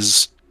because it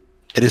is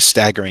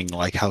staggering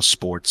like how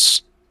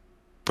sports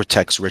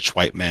protects rich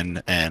white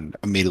men and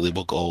immediately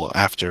will go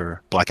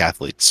after black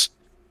athletes.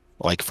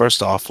 Like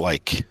first off,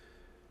 like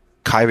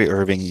Kyrie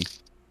Irving,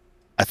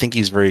 I think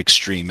he's very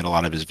extreme in a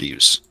lot of his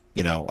views.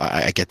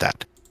 I get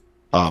that.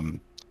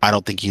 I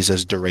don't think he's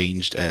as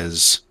deranged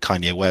as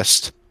Kanye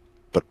West,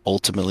 but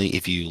ultimately,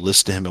 if you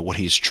listen to him and what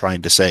he's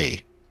trying to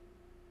say,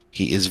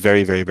 he is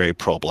very, very, very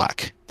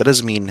pro-black. That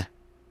doesn't mean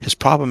his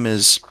problem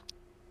is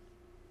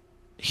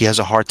he has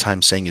a hard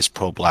time saying he's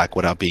pro-black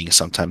without being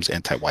sometimes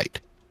anti-white,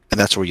 and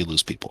that's where you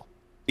lose people.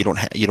 You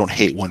don't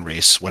hate one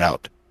race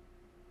without,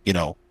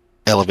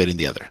 elevating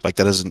the other. Like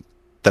that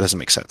doesn't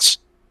make sense.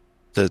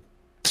 The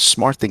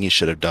smart thing he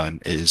should have done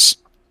is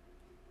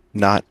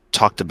not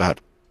talked about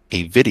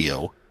a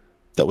video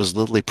that was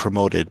literally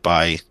promoted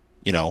by,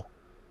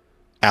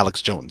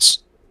 Alex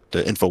Jones,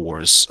 the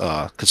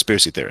InfoWars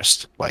conspiracy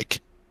theorist.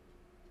 Like,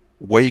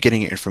 where you're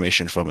getting your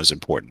information from is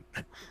important.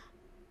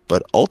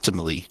 But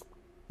ultimately,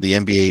 the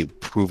NBA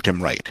proved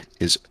him right.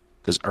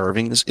 Because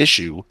Irving's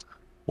issue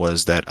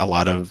was that a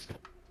lot of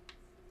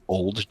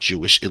old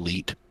Jewish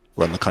elite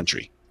run the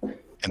country.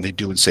 And they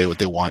do and say what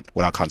they want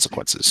without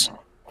consequences.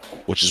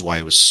 Which is why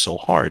it was so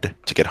hard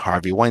to get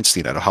Harvey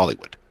Weinstein out of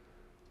Hollywood.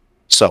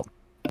 So,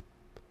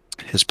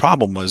 his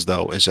problem was,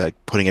 though, is that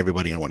putting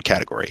everybody in one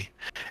category.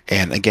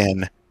 And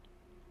again,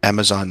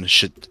 Amazon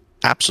should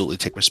absolutely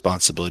take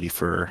responsibility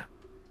for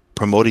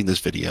promoting this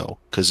video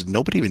because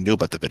nobody even knew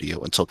about the video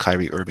until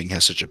Kyrie Irving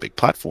has such a big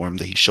platform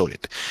that he showed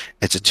it.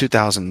 It's a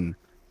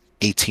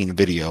 2018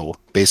 video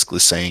basically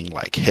saying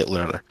like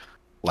Hitler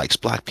likes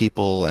black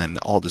people and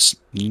all this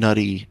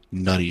nutty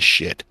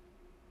shit.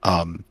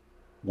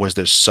 Was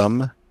there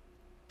some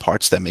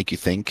parts that make you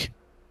think?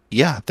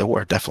 Yeah, there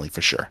were definitely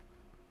for sure.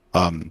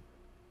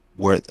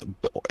 Where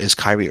is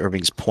Kyrie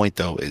Irving's point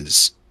though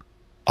is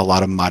a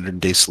lot of modern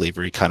day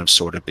slavery kind of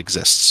sort of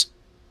exists.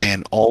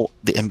 And all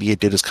the NBA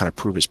did is kind of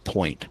prove his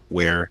point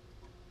where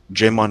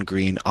Draymond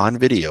Green on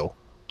video,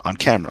 on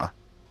camera,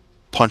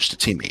 punched a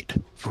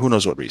teammate for who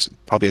knows what reason.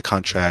 Probably a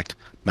contract,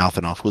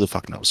 mouthing off, who the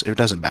fuck knows. It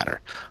doesn't matter.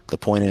 The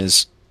point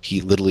is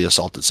he literally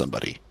assaulted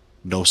somebody.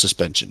 No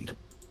suspension,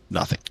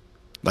 nothing.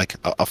 Like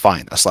a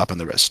fine, a slap on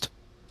the wrist.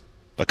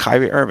 But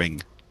Kyrie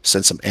Irving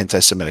said some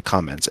anti-Semitic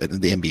comments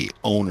and the NBA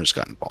owners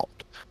got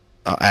involved.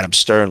 Adam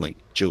Sterling,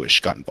 Jewish,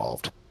 got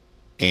involved.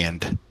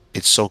 And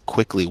it's so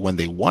quickly when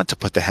they want to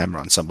put the hammer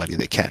on somebody,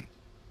 they can.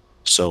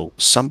 So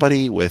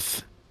somebody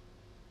with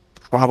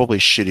probably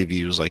shitty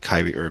views like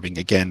Kyrie Irving,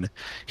 again,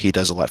 he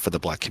does a lot for the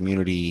black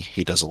community.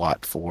 He does a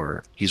lot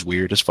he's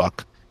weird as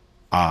fuck.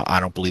 I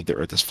don't believe the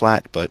earth is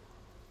flat, but,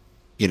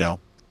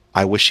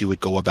 I wish he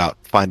would go about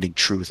finding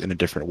truth in a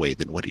different way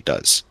than what he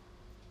does.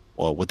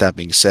 Well, with that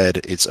being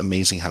said, it's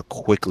amazing how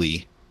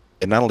quickly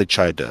it not only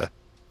tried to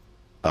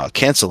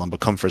cancel him, but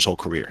come for his whole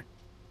career.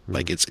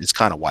 Like it's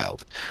kind of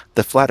wild.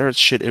 The flat Earth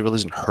shit, it really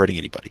isn't hurting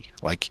anybody.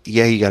 Like,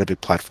 yeah, you got a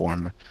big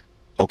platform.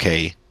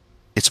 Okay,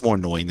 it's more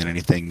annoying than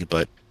anything.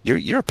 But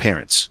you're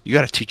parents. You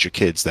got to teach your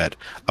kids that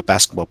a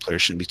basketball player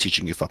shouldn't be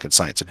teaching you fucking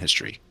science and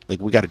history. Like,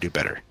 we got to do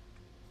better.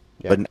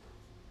 Yeah. But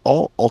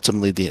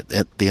ultimately,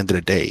 at the end of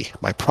the day,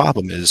 my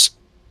problem is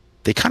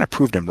they kind of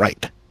proved him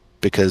right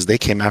because they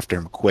came after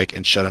him quick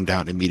and shut him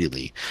down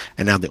immediately.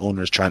 And now the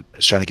owner is trying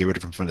to get rid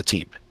of him from the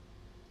team.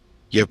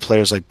 You have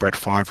players like Brett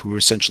Favre who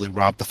essentially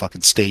robbed the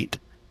fucking state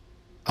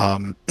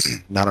Not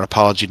an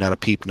apology, not a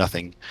peep,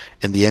 nothing.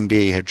 In the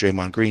NBA, you had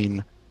Draymond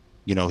Green.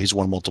 He's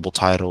won multiple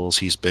titles.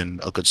 He's been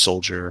a good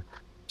soldier.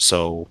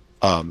 So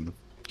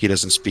he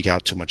doesn't speak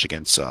out too much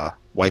against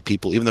white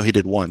people, even though he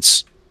did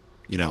once,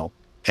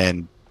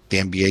 and the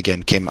NBA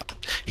again came up.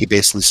 He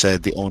basically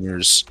said the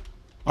owners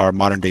are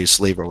modern day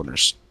slave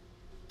owners.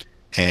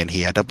 And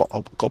he had to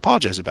go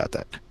apologize about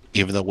that,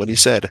 even though what he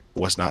said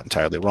was not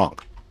entirely wrong.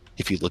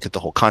 If you look at the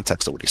whole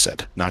context of what he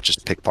said, not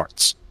just pick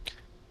parts.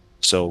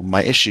 So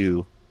my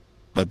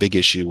big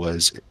issue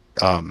was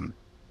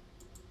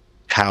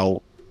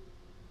how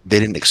they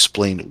didn't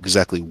explain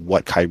exactly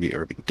what Kyrie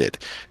Irving did.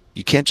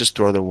 You can't just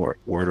throw the word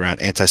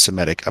around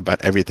anti-Semitic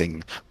about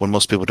everything when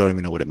most people don't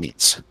even know what it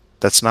means.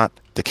 That's not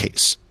the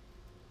case.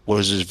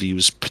 Was his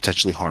views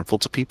potentially harmful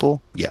to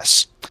people?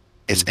 Yes.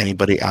 Is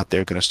anybody out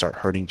there going to start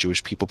hurting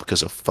Jewish people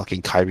because of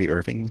fucking Kyrie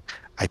Irving?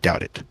 I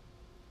doubt it.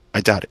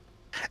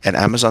 And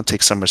Amazon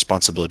takes some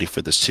responsibility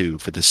for this too,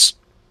 for this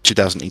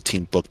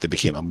 2018 book that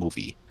became a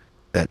movie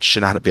that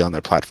should not be on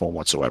their platform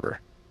whatsoever.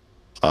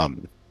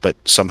 But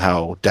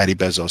somehow Daddy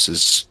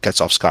Bezos gets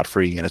off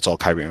scot-free and it's all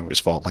Kyrie Irving's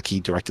fault, like he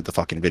directed the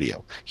fucking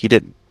video. He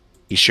didn't.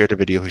 He shared a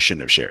video he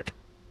shouldn't have shared.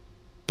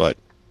 But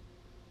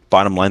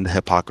bottom line, the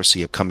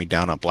hypocrisy of coming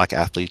down on black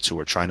athletes who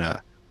are trying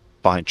to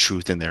find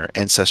truth in their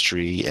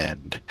ancestry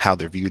and how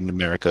they're viewed in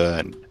America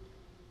and,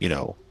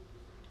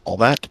 all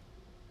that,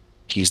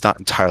 he's not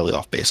entirely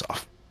off base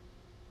off.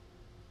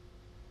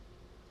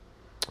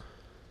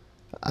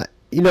 I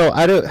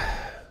don't.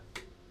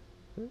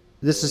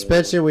 The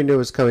suspension we knew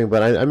was coming,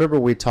 but I remember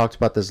we talked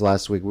about this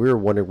last week. We were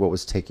wondering what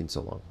was taking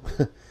so long.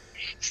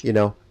 We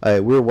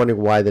were wondering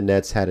why the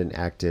Nets hadn't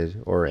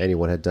acted or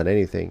anyone had done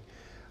anything.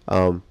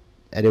 And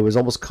it was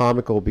almost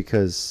comical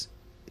because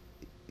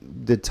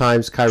the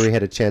times Kyrie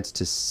had a chance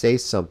to say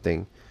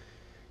something,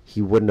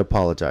 he wouldn't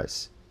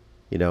apologize.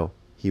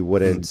 He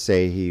wouldn't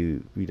say he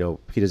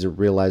doesn't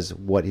realize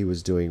what he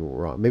was doing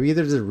wrong. Maybe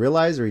either doesn't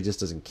realize or he just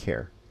doesn't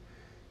care.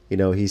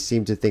 He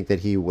seemed to think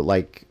that he,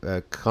 like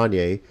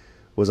Kanye,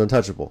 was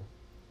untouchable,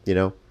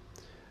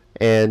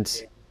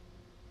 and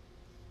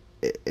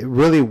it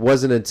really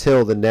wasn't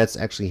until the Nets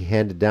actually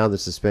handed down the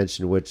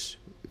suspension, which,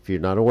 if you're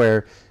not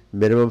aware,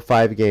 minimum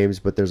 5 games,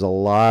 but there's a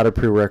lot of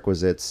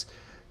prerequisites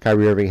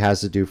Kyrie Irving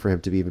has to do for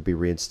him to even be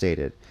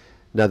reinstated.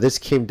 Now, this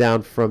came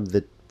down from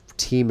the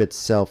team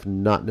itself,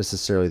 not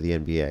necessarily the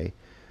NBA,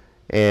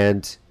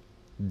 and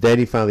then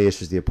he finally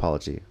issues the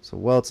apology.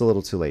 So, it's a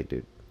little too late,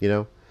 dude,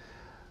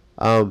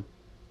 But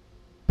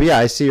yeah,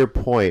 I see your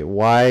point.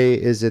 Why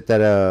is it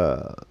that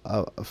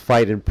a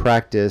fight in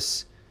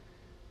practice?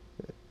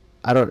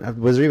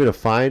 Was there even a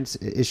fine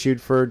issued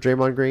for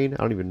Draymond Green? I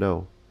don't even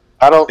know.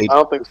 I don't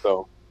think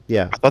so.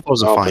 Yeah, I thought that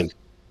was a fine.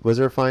 Was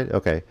there a fine?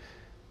 Okay,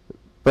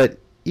 but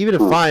even a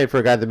fine for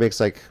a guy that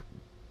makes like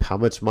how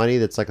much money?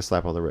 That's like a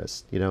slap on the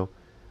wrist.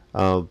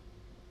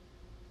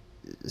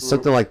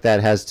 Something like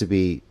that has to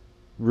be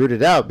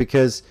rooted out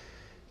because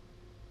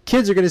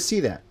kids are going to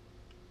see that.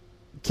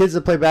 Kids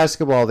that play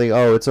basketball think,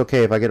 it's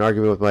okay if I get an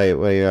argument with my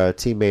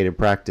teammate in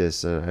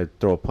practice and I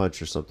throw a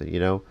punch or something,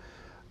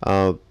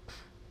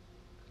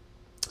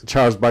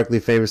 Charles Barkley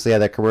famously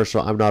had that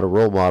commercial, "I'm not a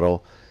role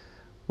model."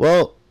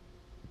 Well,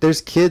 there's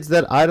kids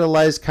that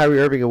idolize Kyrie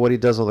Irving and what he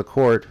does on the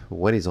court,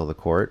 when he's on the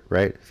court,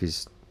 right? If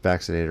he's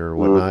vaccinated or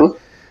whatnot. Mm-hmm.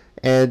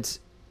 And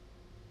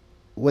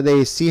when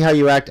they see how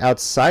you act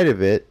outside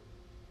of it,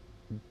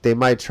 they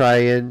might try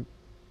and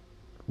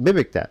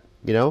mimic that,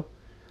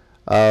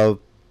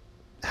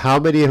 How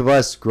many of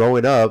us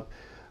growing up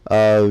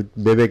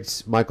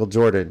mimicked Michael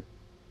Jordan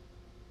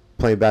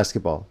playing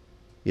basketball?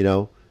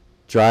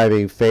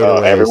 Driving,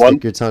 fadeaway,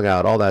 stick your tongue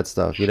out, all that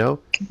stuff.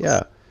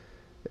 Yeah.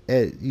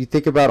 And you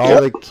think about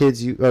all the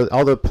kids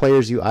all the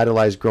players you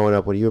idolized growing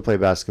up when you would play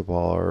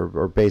basketball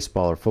or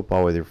baseball or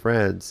football with your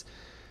friends.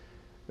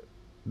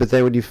 But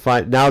then when you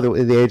find now that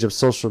in the age of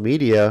social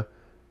media,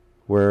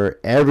 where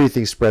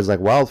everything spreads like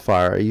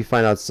wildfire, you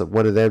find out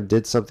one of them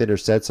did something or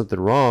said something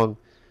wrong.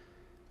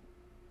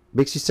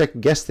 Makes you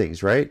second guess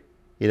things, right?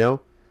 It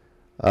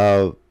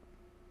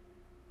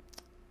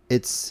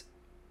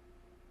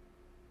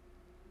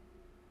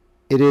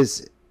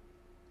is.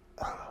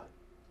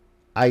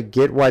 I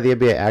get why the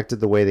NBA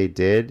acted the way they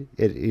did.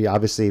 It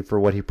obviously for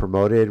what he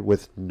promoted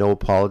with no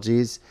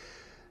apologies,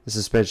 the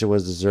suspension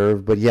was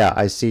deserved. But yeah,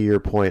 I see your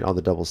point on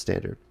the double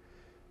standard.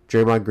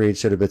 Draymond Green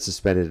should have been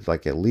suspended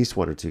like at least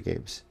 1 or 2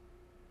 games.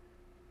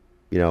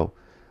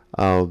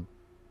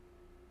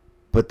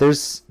 But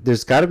there's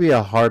got to be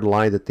a hard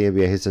line that the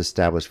NBA has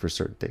established for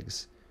certain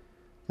things,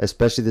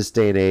 especially this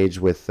day and age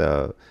with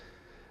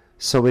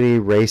so many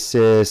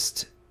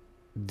racist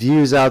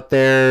views out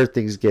there.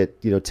 Things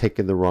get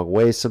taken the wrong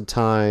way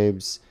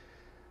sometimes.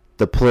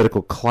 The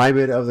political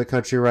climate of the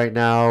country right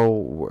now,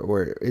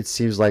 where it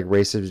seems like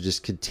racism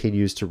just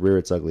continues to rear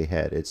its ugly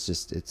head.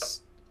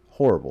 It's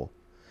horrible,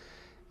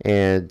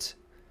 and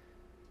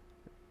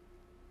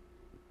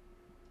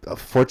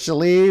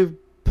unfortunately,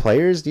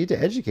 players need to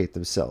educate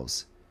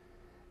themselves.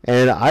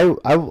 And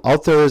I'll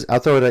throw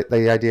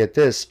the idea at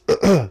this.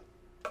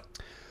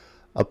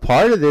 a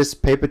part of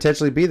this may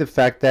potentially be the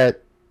fact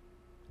that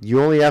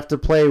you only have to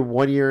play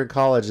 1 year in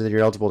college and then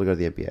you're eligible to go to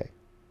the NBA.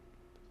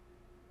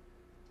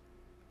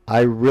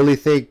 I really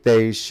think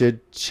they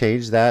should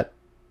change that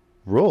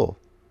rule.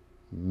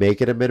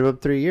 Make it a minimum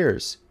 3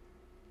 years.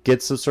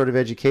 Get some sort of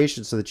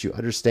education so that you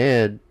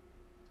understand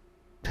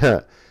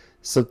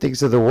some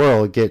things of the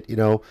world. Get,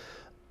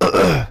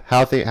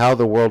 how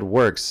the world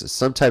works.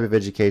 Some type of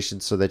education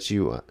so that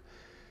you,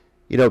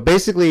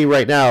 basically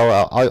right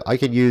now, I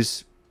can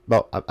use,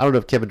 well, I don't know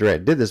if Kevin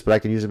Durant did this, but I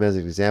can use him as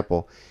an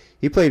example.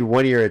 He played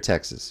 1 year at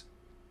Texas.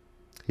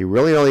 He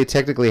really only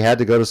technically had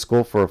to go to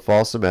school for a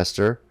fall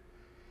semester.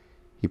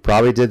 He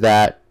probably did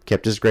that,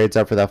 kept his grades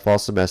up for that fall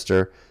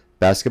semester.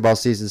 Basketball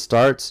season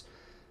starts.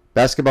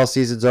 Basketball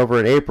season's over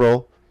in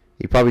April.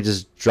 He'd probably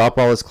just drop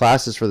all his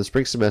classes for the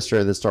spring semester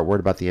and then start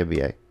worrying about the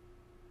NBA.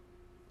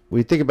 When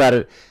you think about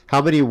it,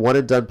 how many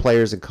one-and-done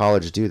players in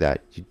college do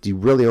that? You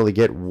really only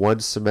get 1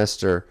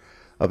 semester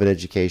of an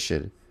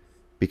education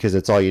because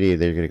that's all you need,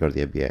 and then you're going to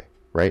go to the NBA,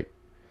 right?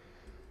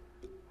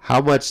 How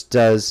much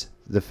does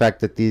the fact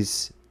that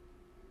these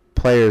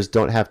players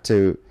don't have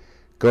to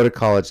go to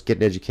college, get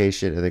an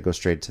education, and then go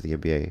straight to the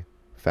NBA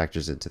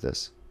factors into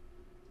this?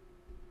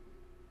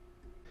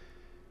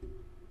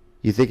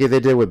 You think if they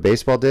did what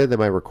baseball did, they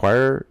might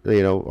require,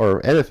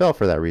 or NFL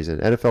for that reason.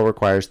 NFL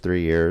requires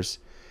 3 years.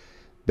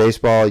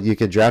 Baseball, you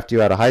can draft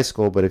you out of high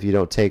school, but if you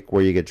don't take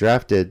where you get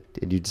drafted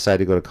and you decide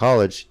to go to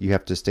college, you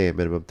have to stay a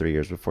minimum 3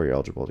 years before you're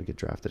eligible to get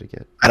drafted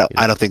again.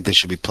 I don't think they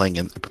should be playing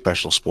in a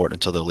professional sport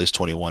until they're at least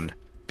 21,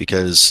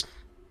 because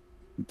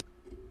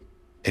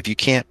if you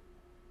can't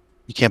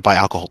buy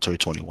alcohol till you're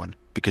 21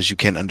 because you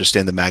can't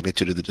understand the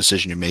magnitude of the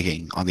decision you're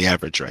making on the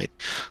average, right?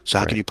 So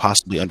how can you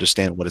possibly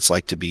understand what it's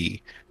like to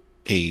be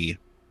a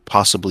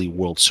possibly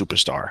world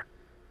superstar?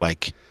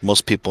 Like,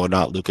 most people are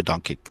not Luka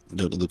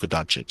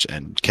Doncic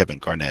and Kevin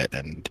Garnett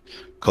and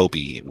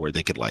Kobe, where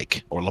they could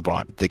or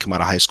LeBron. They come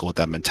out of high school with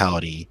that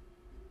mentality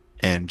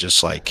and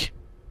just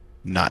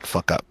not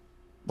fuck up.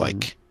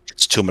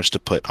 It's too much to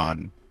put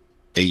on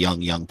a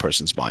young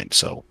person's mind.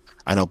 So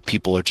I know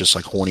people are just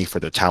horny for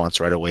their talents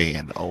right away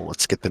and, oh,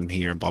 let's get them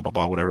here and blah, blah,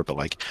 blah, whatever.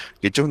 But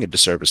you're doing a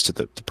disservice to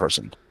the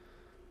person.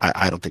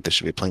 I don't think they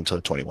should be playing until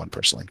they're 21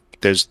 personally.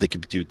 They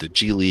could do the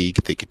G League,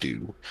 they could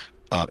do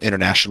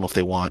international if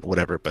they want,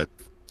 whatever. But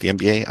the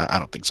NBA, I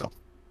don't think so.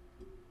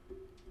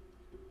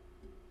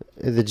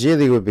 The G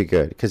League would be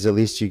good because at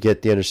least you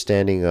get the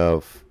understanding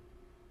of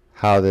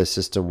how the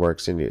system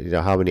works and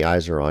how many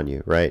eyes are on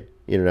you, right?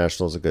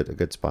 International is a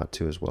good spot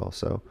too as well.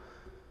 So,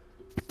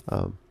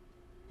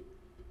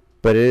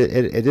 but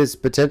it is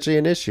potentially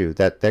an issue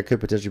that could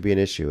potentially be an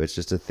issue. It's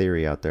just a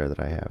theory out there that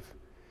I have,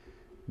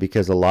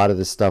 because a lot of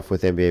the stuff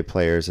with NBA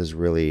players has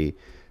really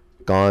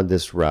gone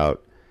this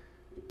route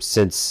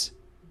since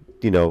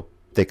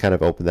they kind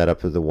of opened that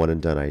up to the one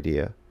and done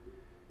idea.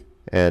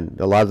 And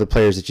a lot of the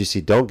players that you see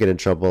don't get in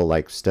trouble,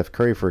 like Steph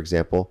Curry, for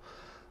example,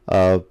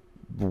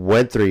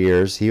 went 3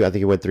 years. I think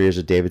he went 3 years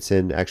at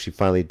Davidson, actually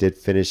finally did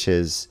finish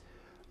his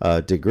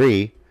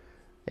degree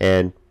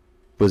and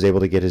was able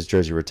to get his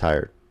jersey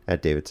retired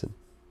at Davidson,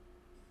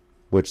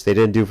 which they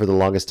didn't do for the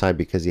longest time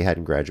because he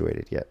hadn't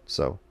graduated yet.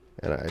 So,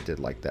 and I did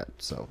like that.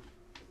 So,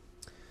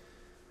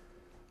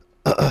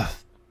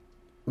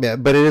 yeah,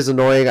 but it is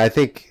annoying. I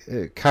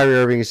think Kyrie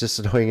Irving is just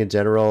annoying in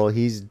general.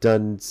 He's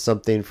done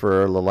something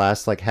for the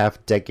last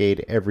half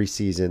decade every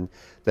season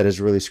that has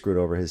really screwed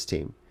over his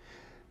team.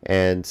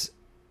 And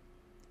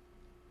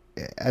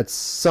at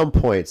some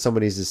point,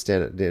 someone needs to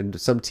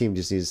stand. Some team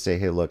just needs to say,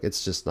 "Hey, look,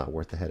 it's just not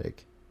worth the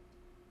headache."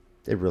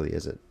 It really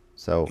isn't.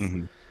 So,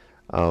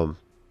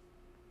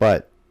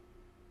 but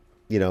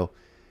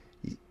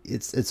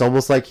it's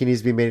almost like he needs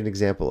to be made an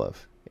example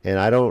of. And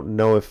I don't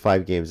know if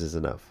 5 games is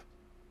enough.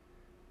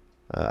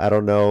 I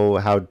don't know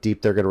how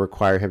deep they're going to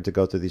require him to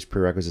go through these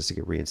prerequisites to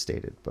get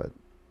reinstated, but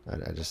I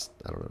don't know.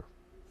 I don't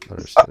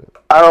understand it.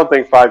 I don't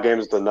think 5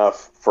 games is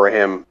enough for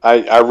him.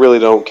 I really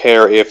don't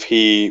care if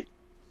he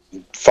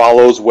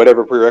follows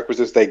whatever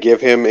prerequisites they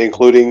give him,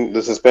 including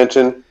the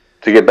suspension,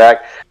 to get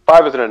back.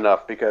 5 isn't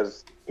enough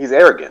because he's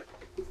arrogant.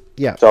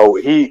 Yeah. So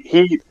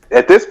he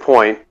at this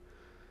point,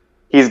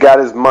 he's got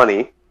his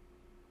money,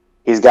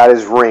 he's got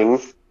his ring.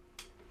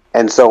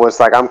 And so it's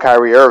I'm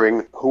Kyrie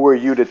Irving. Who are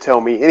you to tell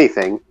me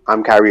anything?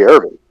 I'm Kyrie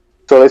Irving.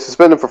 So they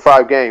suspend him for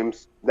 5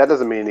 games. That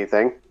doesn't mean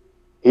anything.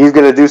 He's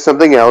going to do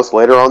something else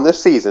later on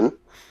this season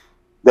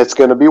that's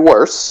going to be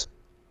worse.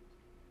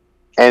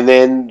 And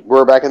then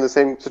we're back in the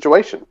same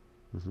situation.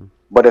 Mm-hmm.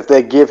 But if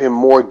they give him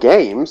more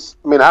games,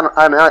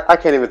 I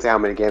can't even say how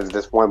many games at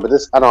this point. But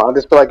I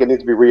just feel like it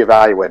needs to be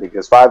reevaluated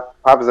because 5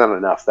 is not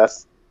enough.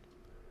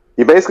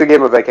 You basically gave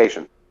him a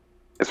vacation.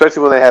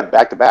 Especially when they have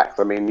back-to-backs.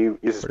 You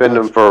suspend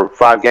him for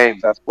 5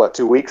 games. That's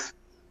 2 weeks,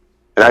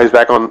 and now he's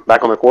back on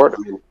the court.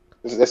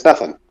 It's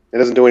nothing. It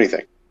doesn't do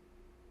anything.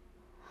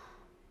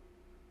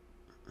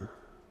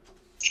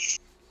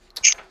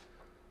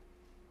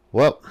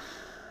 Well,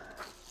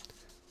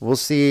 we'll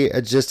see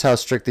just how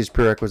strict these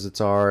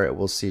prerequisites are.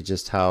 We'll see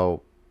just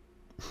how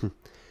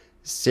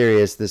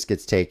serious this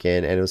gets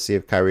taken, and we'll see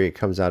if Kyrie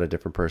comes out a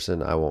different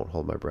person. I won't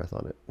hold my breath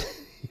on it.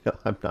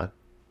 I'm not.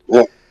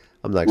 Yeah.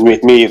 I'm not. Me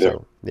either.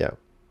 So, yeah.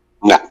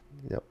 Nah.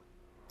 Yep.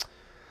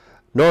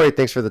 Nori,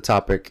 thanks for the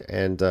topic,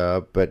 and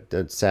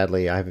but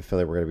sadly, I have a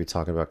feeling we're going to be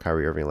talking about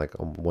Kyrie Irving like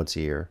once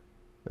a year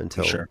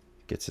until he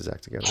gets his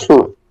act together.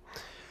 So.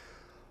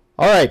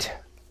 All right.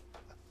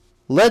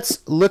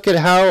 Let's look at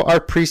how our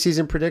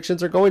preseason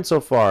predictions are going so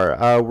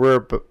far.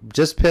 We're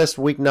just past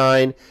week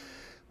 9,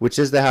 which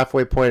is the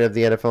halfway point of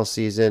the NFL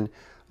season.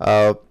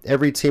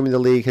 Every team in the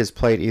league has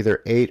played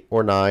either 8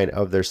 or 9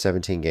 of their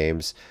 17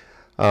 games.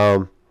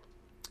 And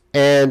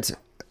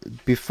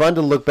it'd be fun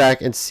to look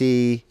back and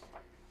see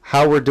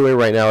how we're doing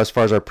right now as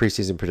far as our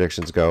preseason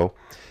predictions go.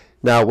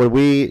 Now, when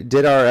we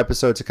did our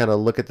episode to kind of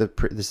look at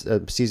this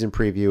season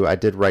preview, I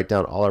did write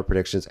down all our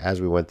predictions as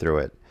we went through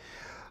it.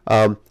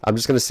 I'm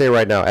just going to say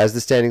right now, as the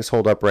standings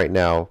hold up right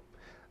now,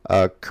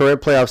 current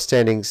playoff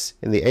standings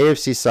in the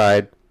AFC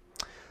side,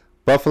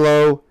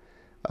 Buffalo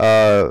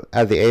out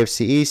of the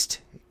AFC East,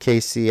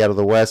 KC out of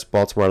the West,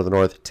 Baltimore out of the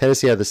North,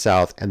 Tennessee out of the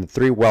South, and the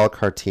 3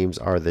 wildcard teams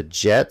are the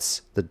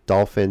Jets, the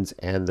Dolphins,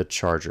 and the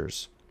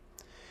Chargers.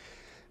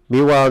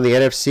 Meanwhile, in the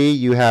NFC,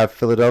 you have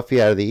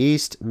Philadelphia out of the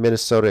East,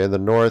 Minnesota in the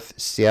North,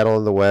 Seattle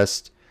in the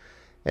West,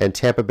 and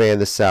Tampa Bay in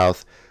the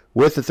South,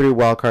 with the 3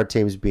 wildcard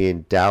teams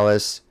being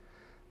Dallas,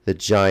 the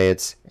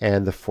Giants,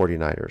 and the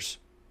 49ers.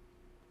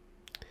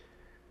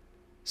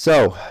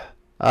 So,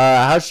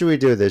 how should we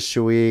do this?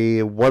 Should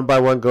we one by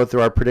one go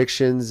through our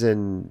predictions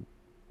and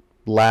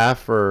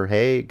laugh or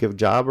hey, good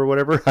job or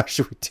whatever? How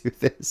should we do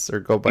this or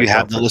go by? Do you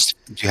have the list?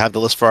 Do you have the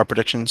list for our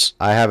predictions?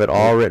 I have it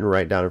all written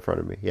right down in front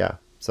of me. Yeah.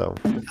 So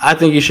I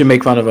think you should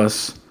make fun of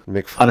us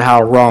on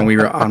how wrong we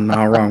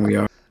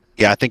are.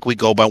 Yeah, I think we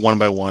go by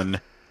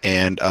one,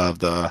 and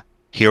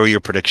here are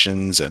your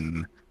predictions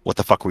and what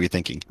the fuck were you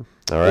thinking?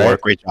 All right.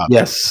 Great job.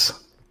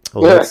 Yes.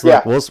 Well,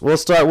 we'll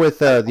start with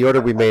the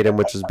order we made in,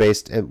 which is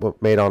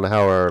made on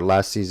how our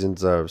last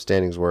season's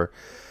standings were.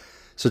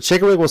 So,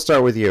 Chicken Wing, we'll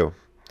start with you.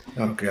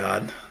 Oh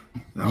God.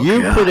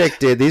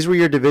 Predicted these were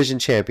your division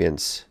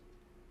champions: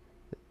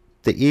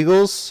 the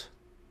Eagles,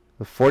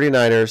 the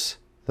 49ers,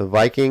 the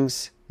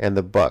Vikings, and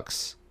the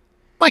Bucks.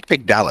 Mike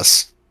picked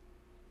Dallas.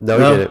 No,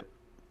 he didn't.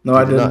 No,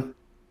 I didn't.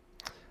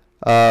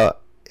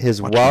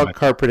 His wild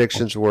card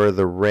predictions were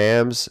the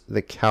Rams,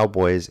 the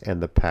Cowboys,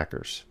 and the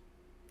Packers.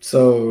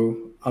 So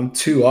I'm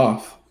 2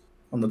 off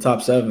on the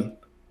top 7.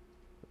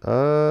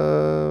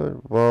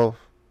 Well, I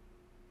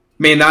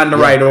mean, not in the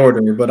right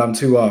order, but I'm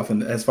 2 off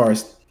as far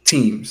as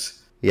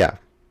teams. Yeah.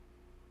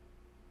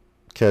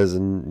 Because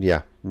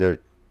the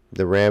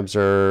Rams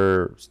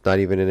are not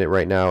even in it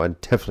right now, and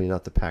definitely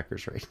not the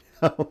Packers right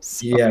now.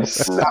 So.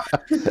 Yes.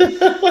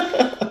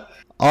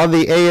 On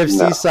the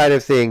AFC side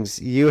of things,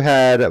 you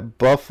had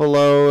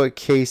Buffalo,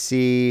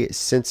 KC,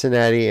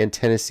 Cincinnati, and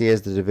Tennessee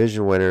as the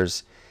division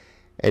winners,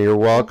 and your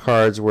wild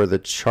cards were the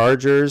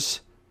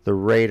Chargers, the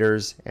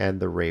Raiders, and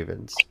the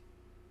Ravens.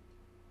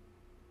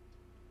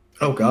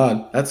 Oh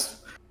God, that's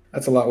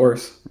a lot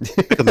worse.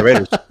 Picking the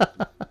Raiders.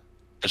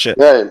 That's it.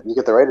 Yeah, you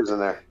get the Raiders in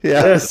there.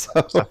 Yeah.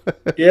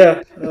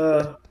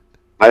 Yeah.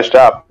 Nice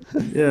job.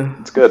 Yeah.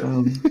 It's good.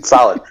 It's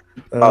solid.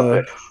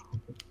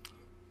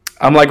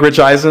 I'm like Rich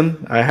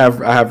Eisen. I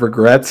have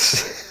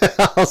regrets.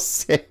 I'll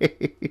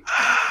say.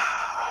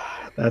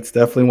 That's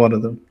definitely one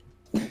of them.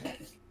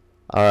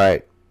 All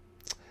right.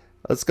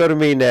 Let's go to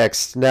me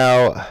next.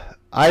 Now,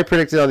 I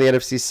predicted on the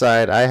NFC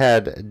side, I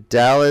had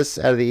Dallas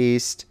out of the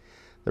East,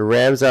 the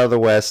Rams out of the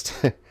West,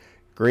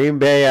 Green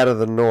Bay out of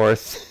the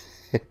North,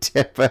 and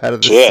Tampa out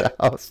of the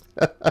South.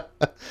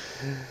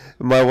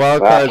 My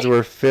wild cards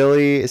were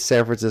Philly,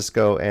 San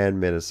Francisco, and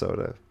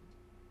Minnesota.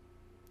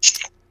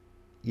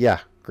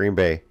 Yeah, Green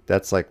Bay.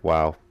 That's like,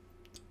 wow.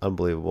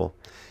 Unbelievable.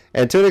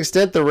 And to an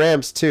extent, the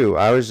Rams, too.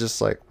 I was just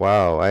like,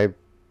 wow. I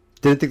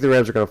didn't think the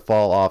Rams were going to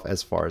fall off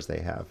as far as they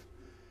have.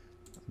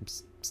 I'm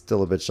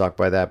still a bit shocked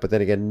by that. But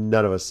then again,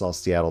 none of us saw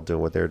Seattle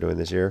doing what they were doing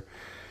this year.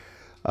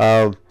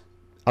 On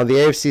the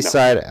AFC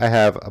side,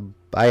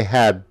 I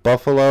had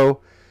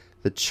Buffalo,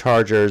 the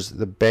Chargers,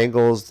 the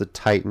Bengals, the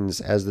Titans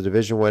as the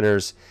division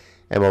winners.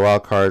 And my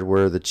wild card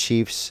were the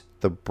Chiefs,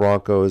 the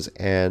Broncos,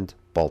 and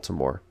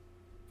Baltimore.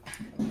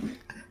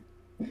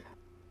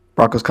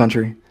 Broncos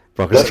country.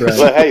 Broncos country.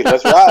 Hey,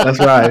 let's ride. That's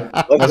right.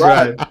 That's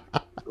right.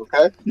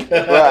 Okay.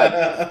 Let's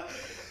ride.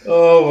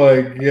 Oh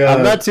my God.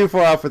 I'm not too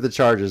far off with the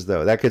Chargers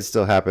though. That could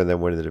still happen. Them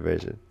winning the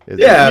division.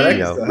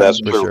 That's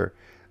for true. Sure.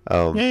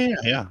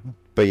 Yeah.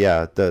 But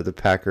yeah, the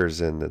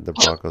Packers and the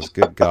Broncos.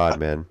 Good God,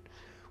 man,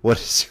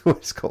 what's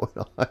going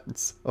on?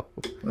 So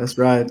that's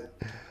right.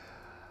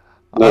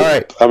 All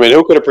right. I mean,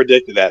 who could have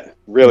predicted that?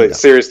 Really,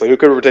 seriously, who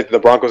could have predicted the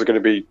Broncos are going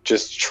to be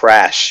just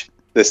trash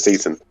this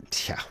season?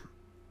 Yeah,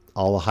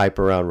 all the hype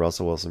around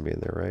Russell Wilson being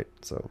there, right?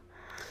 So,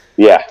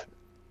 yeah.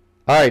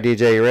 All right,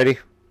 DJ, you ready?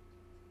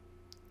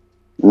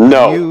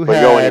 No, but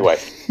go anyway.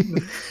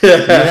 You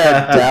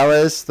had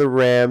Dallas, the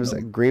Rams,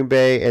 Green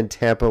Bay, and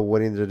Tampa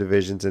winning the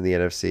divisions in the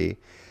NFC.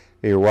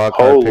 Your wild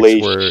card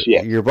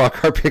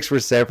picks were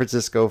San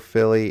Francisco,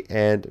 Philly,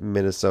 and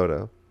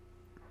Minnesota.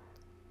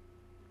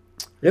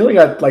 They only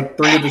got like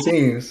 3 of the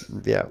teams.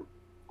 Yeah.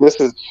 This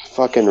is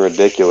fucking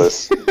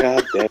ridiculous.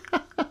 God damn.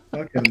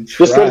 Fucking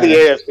Just go to the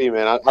trash. AFC,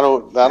 man. I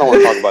don't want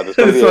to talk about this.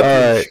 Go to the All All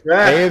AFC. right.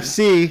 Trash.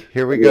 AFC.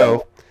 Here we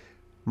go.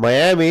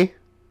 Miami.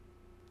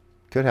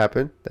 Could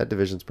happen. That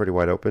division's pretty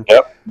wide open.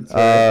 Yep.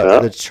 Yeah.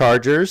 The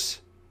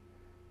Chargers,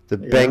 the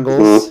Yeah.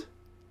 Bengals,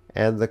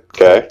 and the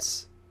Okay.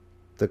 Colts.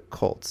 The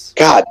Colts.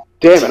 God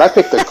damn it! I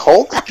picked the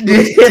Colts. God,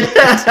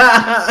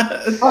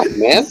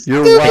 man.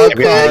 Your Stupid. wild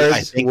I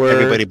cards think were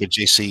everybody but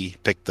JC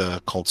picked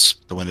the Colts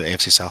to win the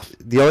AFC South.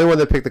 the only one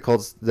that picked the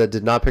Colts that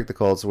did not pick the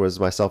Colts was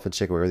myself and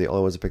Chicken. We were the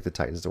only ones that picked the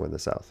Titans to win the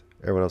South.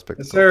 Everyone else picked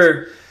Yes, the Colts.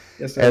 sir.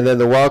 Yes, sir. And then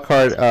the wild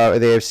card in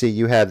the AFC,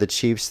 you had the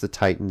Chiefs, the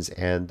Titans,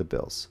 and the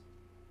Bills.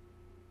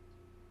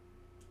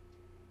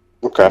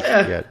 Okay.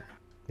 yeah. You had,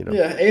 you know,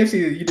 Yeah, AFC,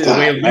 you did God,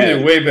 way, you man.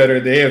 did way better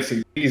than the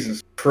AFC.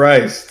 Jesus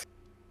Christ.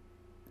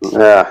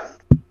 Yeah.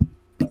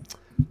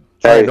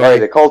 Alright, Hey,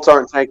 the Colts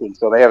aren't tanking,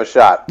 so they have a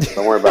shot.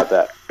 Don't worry about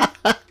that.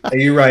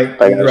 Hey, you're right.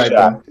 I You're got a right,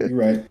 shot. though. You're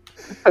right.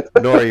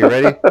 Nora, you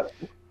ready?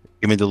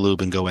 Give me the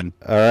lube and go in.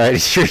 All right,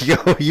 here you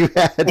go. You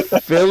had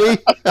Philly,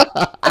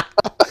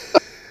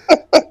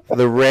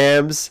 the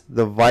Rams,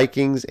 the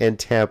Vikings, and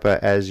Tampa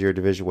as your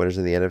division winners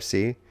in the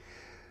NFC.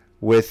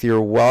 With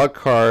your wild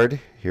card,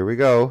 here we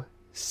go: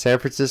 San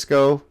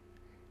Francisco,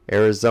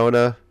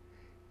 Arizona,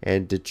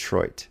 and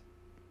Detroit.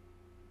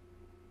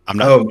 I'm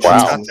not. Oh, That's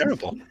wow. not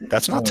terrible.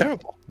 That's not Oh.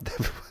 terrible.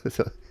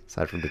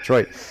 Aside from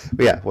Detroit,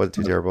 but yeah, wasn't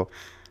too terrible.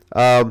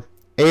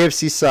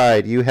 AFC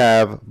side, you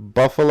have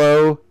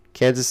Buffalo,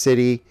 Kansas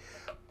City,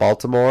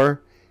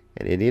 Baltimore,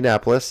 and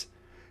Indianapolis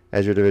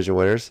as your division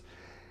winners.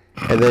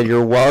 And then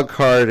your wild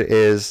card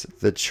is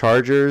the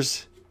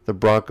Chargers, the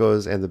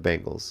Broncos, and the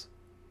Bengals.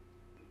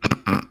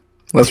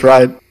 Let's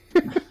ride.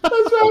 Let's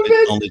ride,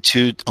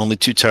 bitch. Only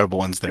two terrible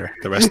ones there.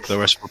 The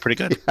rest were pretty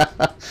good.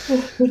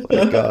 Oh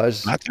my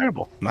gosh. Not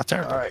terrible. Not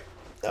terrible. All right.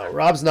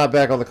 Rob's not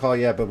back on the call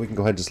yet, but we can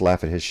go ahead and just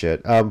laugh at his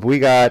shit. We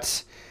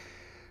got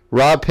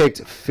Rob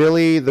picked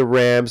Philly, the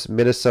Rams,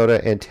 Minnesota,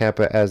 and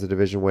Tampa as the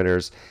division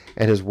winners,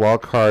 and his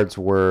wild cards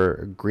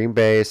were Green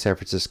Bay, San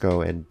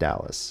Francisco, and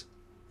Dallas.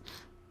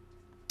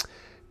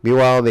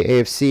 Meanwhile, in the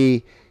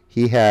AFC,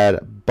 he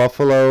had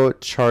Buffalo,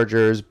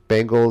 Chargers,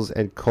 Bengals,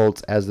 and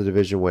Colts as the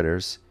division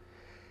winners.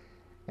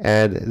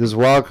 And this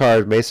wild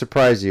card may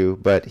surprise you,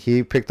 but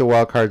he picked the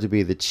wild card to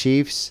be the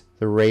Chiefs,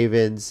 the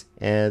Ravens,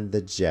 and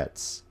the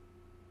Jets.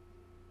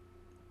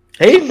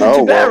 Hey, not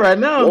too bad well. right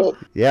now. Good.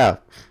 Yeah,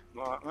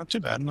 Not too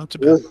bad. Not too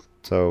bad.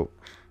 so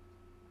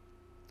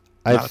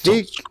I Not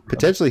think so-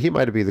 potentially he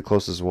might be the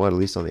closest one, at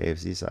least on the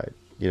AFC side.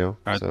 You know, All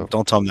right, so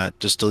don't tell him that.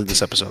 Just delete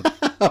this episode.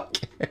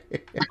 okay.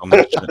 I'll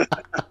mention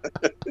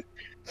it.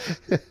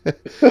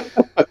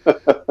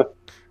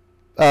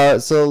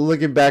 So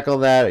looking back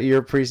on that,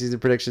 your preseason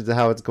predictions and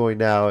how it's going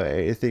now,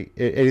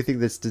 anything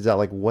that stands out,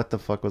 like what the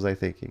fuck was I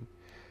thinking?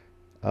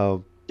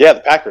 Yeah,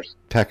 the Packers.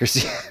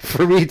 Packers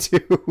for me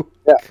too.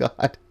 Yeah.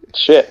 God,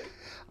 Shit.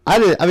 I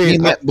didn't. I Me mean,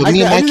 and Ma- I but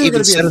me and Mike knew it even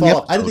was said gonna in be a the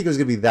fall off. I didn't episode. think it was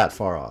gonna be that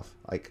far off.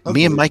 Like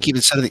Me and Mike unbelievable.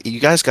 even said that you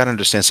guys got to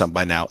understand something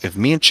by now. If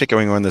me and Chick are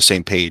on the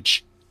same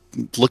page,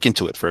 look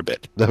into it for a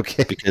bit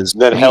Okay. because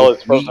Then hell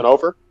is frozen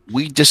over.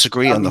 we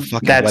disagree on the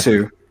fucking That weapon.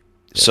 too.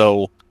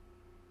 So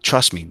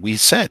trust me, we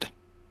said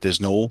there's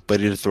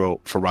nobody to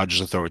throw for Rodgers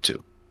to throw it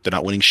to. They're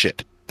not winning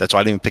shit. That's why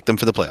I didn't even pick them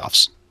for the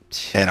playoffs,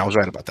 and I was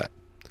right about that.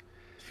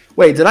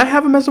 Wait, did I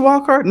have him as a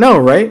wild card? No,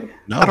 right?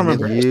 No, I don't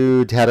remember.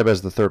 You had him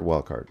as the third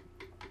wild card.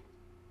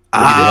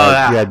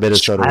 Ah, You had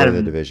Minnesota I had winning the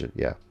him- division.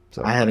 Yeah.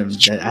 So I had him.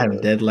 I had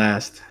him dead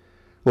last.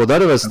 well,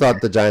 none of us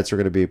thought the Giants were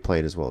going to be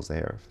playing as well as they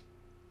have.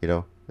 You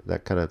know,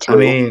 that kind of. I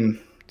mean,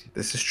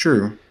 this is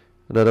true.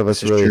 None of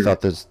us this is really true.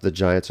 thought the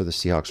Giants or the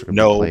Seahawks were going to be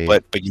no,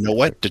 playing. but you know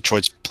what?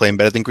 Detroit's playing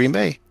better than Green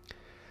Bay.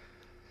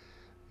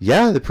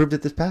 Yeah, they proved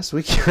it this past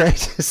week, right?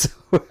 So,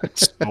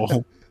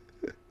 So,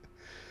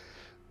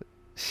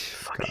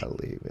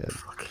 golly, man.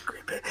 Fucking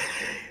Green Bay.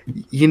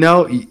 You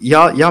know,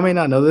 y'all may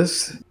not know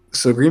this.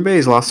 So Green Bay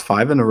has lost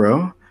 5 in a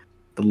row.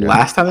 The Yeah.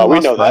 last time they Oh, we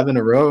lost know 5 that. in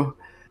a row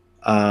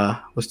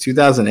was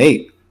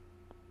 2008.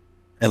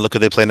 and look who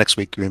they play next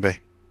week, Green Bay.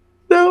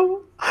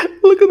 No,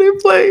 look who they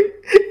play.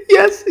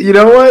 Yes, you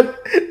know what?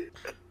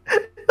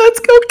 Let's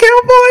go,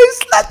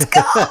 Cowboys. Let's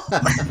go.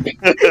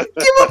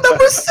 Give up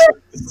number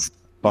 6.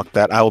 Fuck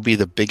that. I will be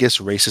the biggest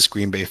racist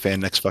Green Bay fan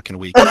next fucking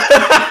week.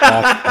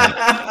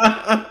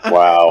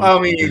 Wow.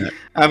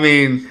 I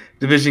mean,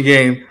 division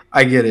game.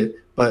 I get it,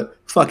 but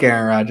fuck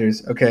Aaron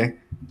Rodgers. Okay,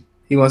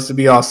 he wants to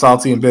be all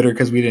salty and bitter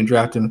because we didn't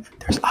draft him.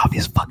 There's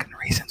obvious fucking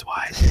reasons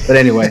why. But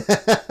anyway,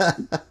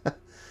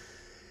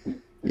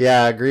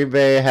 Yeah, Green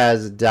Bay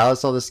has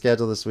Dallas on the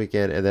schedule this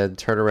weekend, and then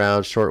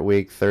turnaround short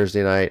week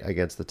Thursday night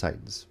against the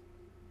Titans.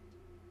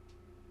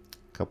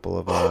 Couple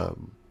of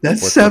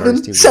that's What's on our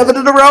team? 7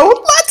 in a row.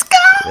 Let's go.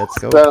 let's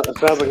go. It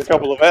sounds like a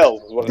couple of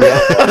L's. Is what it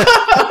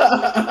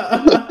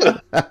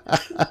sounds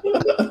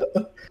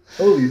like.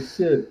 Holy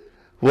shit.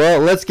 Well,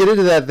 let's get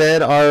into that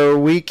then. Our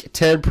Week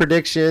 10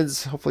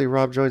 predictions. Hopefully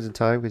Rob joins in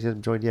time because he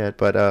hasn't joined yet.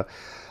 But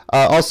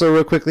Also,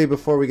 real quickly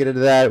before we get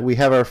into that, we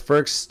have our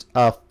first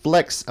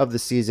flex of the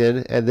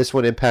season, and this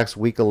one impacts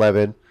Week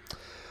 11.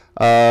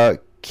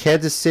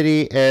 Kansas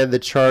City and the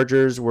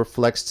Chargers were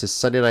flexed to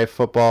Sunday Night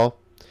Football,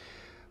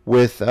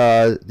 with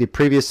the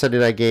previous Sunday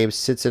night game,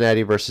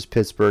 Cincinnati versus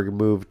Pittsburgh,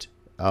 moved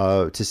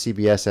to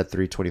CBS at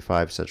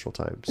 3:25 Central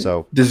Time.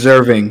 So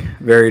Deserving,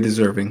 very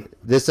deserving.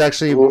 this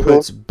actually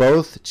puts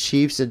both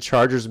Chiefs and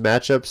Chargers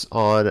matchups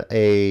on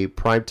a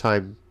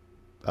primetime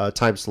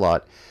time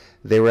slot.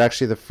 They were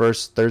actually the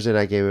first Thursday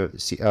night game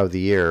of the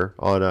year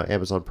on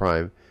Amazon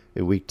Prime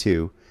in Week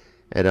 2,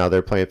 and now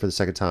they're playing for the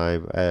second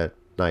time at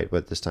night,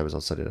 but this time is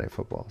on Sunday Night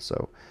Football.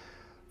 So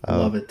I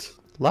love it.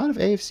 a lot of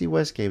AFC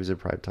West games in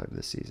primetime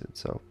this season.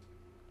 So,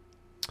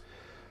 all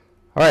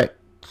right.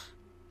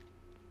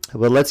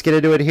 Well, let's get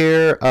into it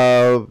here.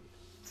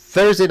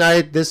 Thursday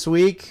night this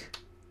week.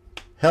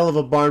 Hell of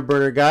a barn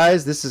burner,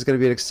 guys. This is going to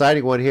be an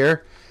exciting one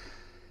here.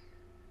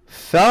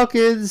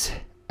 Falcons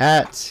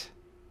at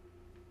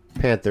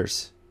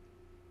Panthers.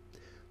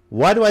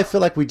 Why do I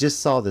feel like we just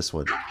saw this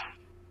one?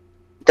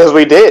 Because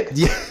we did.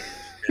 Yeah.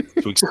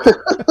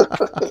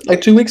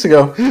 Like 2 weeks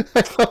ago. I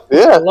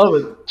Yeah. love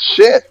it.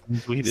 Shit.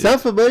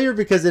 Sound familiar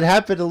because it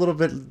happened a little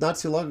bit not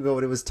too long ago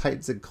when it was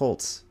Titans and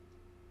Colts.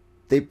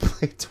 They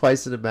played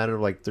twice in a matter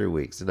of like 3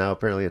 weeks, and now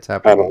apparently it's I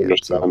happening don't again.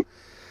 understand.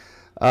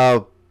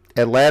 So,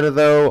 Atlanta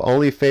though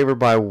only favored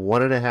by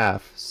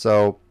 1.5.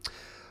 So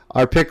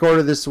our pick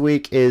order this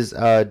week is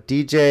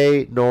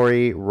DJ,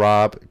 Nori,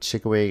 Rob,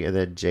 Chicken Wing, and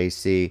then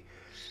JC.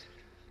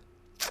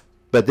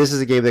 But this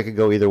is a game that could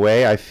go either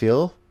way, I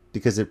feel,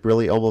 because it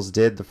really almost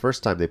did the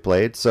first time they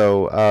played.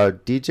 So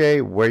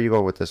DJ, where are you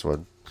going with this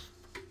one?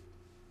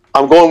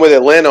 I'm going with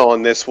Atlanta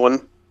on this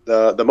one.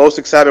 The most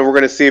excitement we're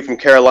going to see from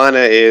Carolina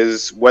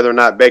is whether or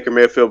not Baker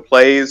Mayfield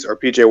plays or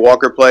PJ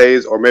Walker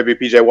plays, or maybe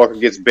PJ Walker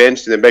gets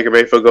benched and then Baker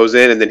Mayfield goes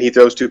in and then he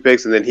throws 2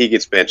 picks and then he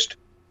gets benched.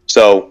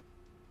 So,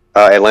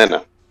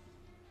 Atlanta.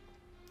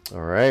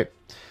 All right.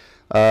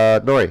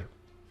 Nori.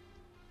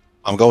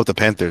 I'm going with the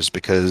Panthers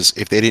because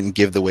if they didn't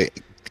give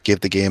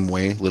the game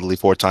away literally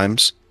 4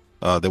 times,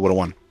 they would have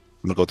won.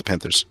 I'm gonna go with the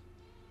Panthers.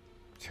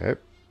 Okay.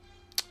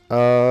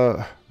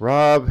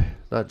 Rob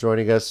not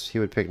joining us. He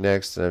would pick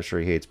next, and I'm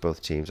sure he hates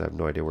both teams. I have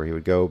no idea where he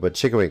would go. But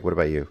Chicken Wing, what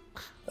about you?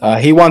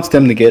 He wants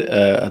them to get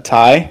a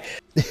tie,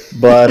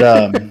 but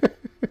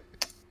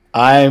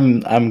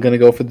I'm gonna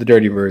go for the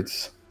Dirty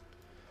Birds.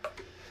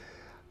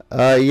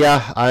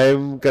 Yeah,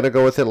 I'm gonna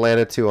go with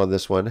Atlanta too on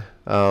this one.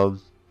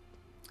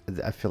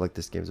 I feel like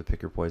this game's a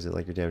pick your poison.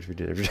 Like you're damned if you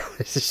did it.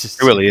 It's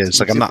just It really is.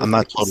 Like I'm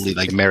not totally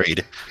like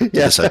married to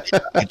Yeah. this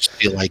idea. I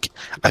feel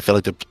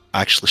like they're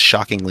actually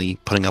shockingly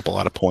putting up a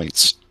lot of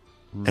points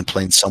and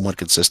playing somewhat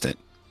consistent.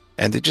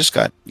 And they just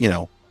got,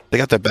 they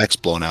got their backs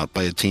blown out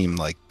by a team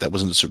like that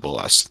was in the Super Bowl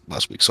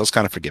last week. So it's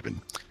kind of forgiven.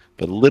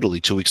 But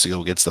literally 2 weeks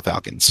ago against the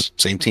Falcons,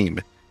 same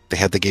team, they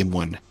had the game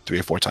won 3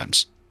 or 4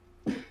 times.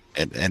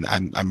 And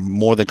I'm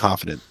more than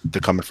confident they're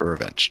coming for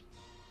revenge.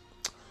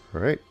 All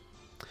right.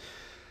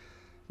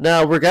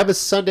 Now, we're going to have a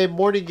Sunday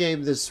morning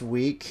game this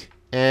week,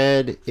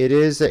 and it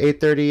is an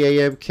 8:30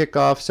 a.m.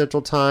 kickoff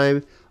Central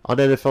Time on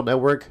NFL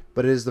Network,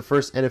 but it is the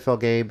first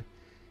NFL game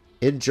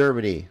in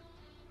Germany.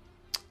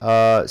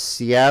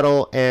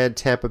 Seattle and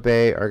Tampa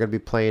Bay are going to be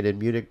playing in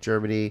Munich,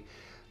 Germany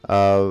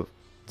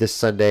this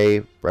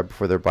Sunday, right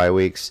before their bye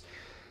weeks.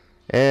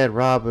 And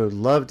Rob, would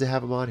love to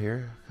have him on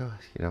here.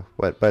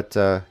 But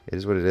it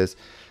is what it is.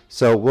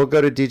 So we'll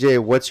go to DJ.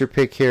 What's your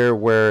pick here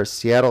where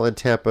Seattle and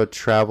Tampa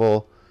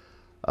travel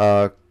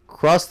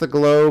across the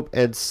globe,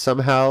 and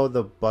somehow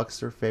the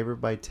Bucks are favored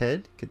by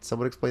 10? Could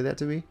someone explain that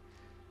to me?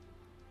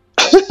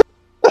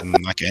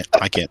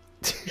 I can't.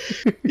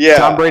 Yeah.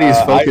 Tom Brady is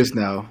focused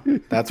now.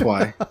 That's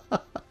why.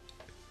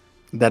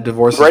 That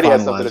divorce Brady is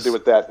has something to do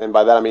with that, and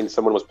by that I mean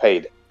someone was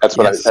paid. That's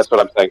what Yes. that's what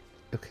I'm saying.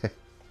 Okay.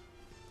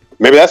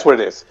 Maybe that's what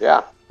it is.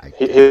 Yeah. I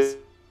His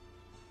guess.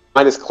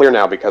 mind is clear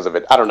now because of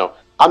it. I don't know.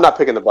 I'm not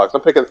picking the Bucks.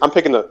 I'm picking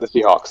the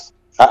Seahawks.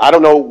 I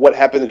don't know what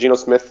happened to Geno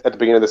Smith at the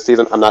beginning of the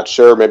season. I'm not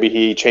sure. Maybe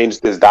he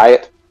changed his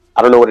diet.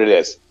 I don't know what it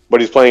is,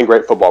 but he's playing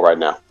great football right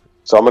now.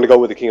 So I'm going to go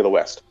with the King of the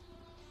West.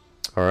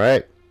 All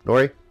right.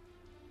 Nori?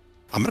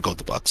 I'm gonna go with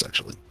the Bucks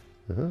actually.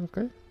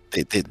 Okay.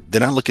 They're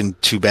not looking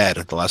too bad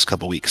the last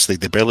couple of weeks. They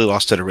barely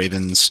lost to the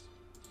Ravens.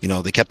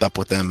 They kept up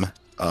with them.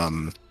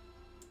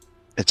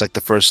 It's like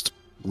the first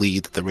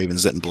lead that the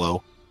Ravens didn't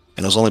blow,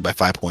 and it was only by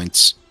 5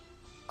 points.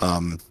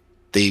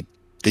 They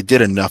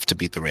did enough to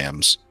beat the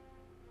Rams.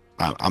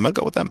 I'm gonna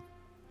go with them.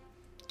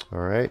 All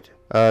right.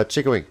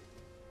 Chicken Wing.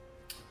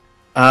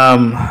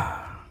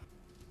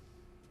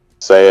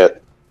 Say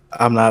it.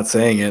 I'm not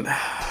saying it.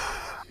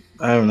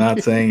 I'm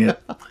not saying it.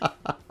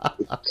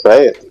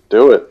 Say it.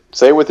 Do it.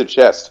 Say it with your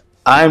chest.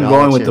 I'm going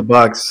Acknowledge with him. the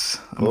Bucks.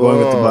 I'm going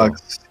with the Whoa.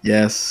 Bucks.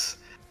 Yes.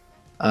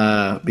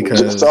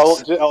 Because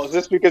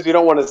Just because you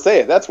don't want to say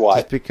it. That's why.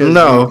 Just because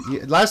No.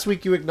 last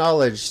week you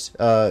acknowledged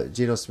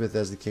Geno Smith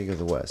as the King of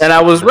the West. and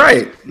I was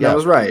right. Yeah. I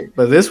was right.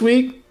 But this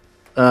week,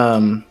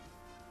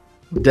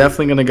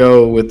 definitely going to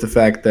go with the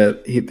fact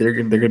that they're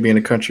going to be in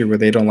a country where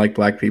they don't like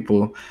black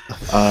people.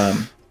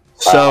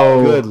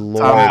 So Good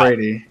Lord. Tom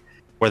Brady.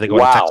 Where they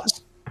going Wow. to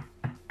Texas?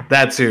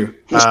 That too.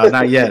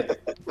 Not yet.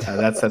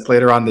 That's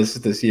later on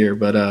this year.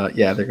 But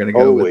yeah, they're gonna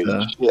go Holy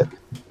with shit.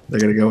 they're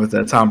gonna go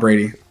with Tom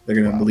Brady.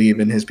 They're gonna believe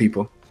in his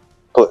people.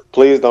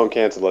 Please don't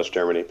cancel us,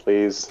 Germany.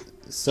 Please.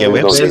 So Yeah, we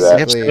have, don't do we that.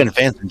 have 7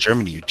 fans in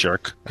Germany, you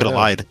jerk. Could have know.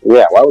 lied.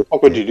 Yeah, why the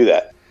fuck would you do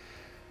that?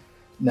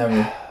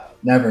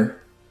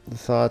 Never. the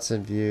thoughts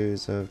and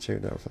views of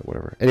Chick. No,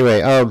 whatever.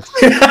 Anyway,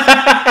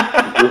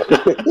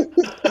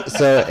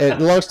 so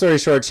and long story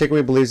short,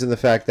 Chickaway believes in the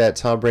fact that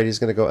Tom Brady is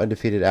going to go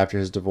undefeated after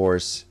his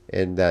divorce,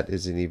 and that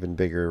is an even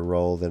bigger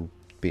role than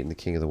beating the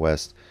King of the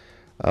West.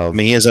 I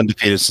mean, he is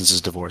undefeated since his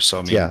divorce, so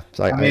I mean, Yeah,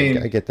 so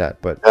I get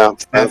that, but Yeah,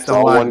 that's don't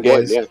all lie, one game.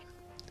 boys. Yeah.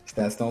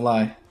 Stats don't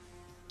lie.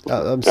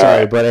 I'm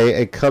sorry, right. but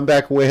a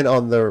comeback win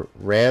on the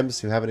Rams,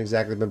 who haven't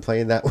exactly been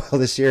playing that well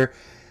this year,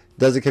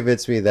 doesn't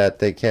convince me that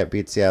they can't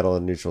beat Seattle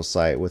in a neutral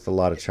site with a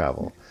lot of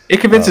travel. It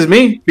convinces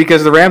me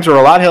because the Rams were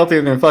a lot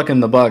healthier than fucking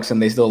the Bucks,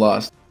 and they still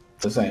lost.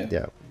 Just saying.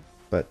 Yeah,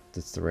 but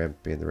it's the Rams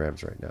being the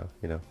Rams right now,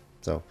 you know.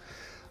 So,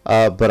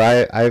 but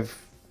I've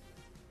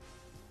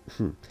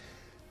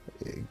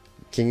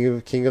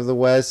King of the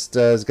West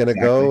is gonna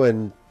go,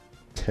 and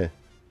I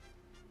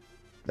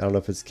don't know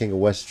if it's King of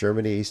West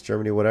Germany, East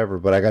Germany, whatever.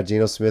 But I got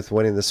Geno Smith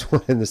winning this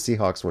one and the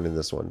Seahawks winning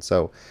this one.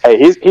 So Hey,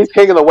 he's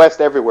king of the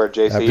West everywhere,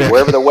 JC.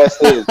 Wherever the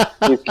West is,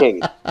 he's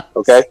king.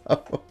 Okay,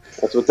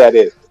 that's what that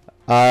is.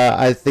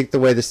 I think the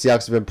way the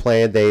Seahawks have been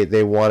playing,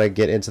 they want to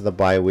get into the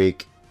bye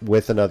week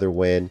with another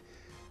win,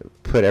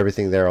 put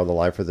everything there on the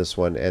line for this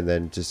one, and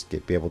then just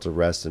be able to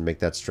rest and make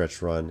that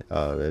stretch run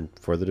and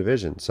for the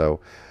division. So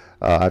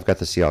I've got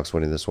the Seahawks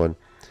winning this one.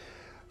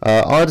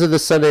 On to the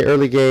Sunday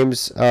early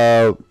games.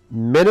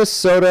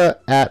 Minnesota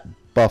at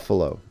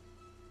Buffalo.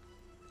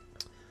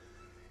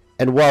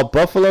 And while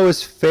Buffalo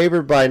is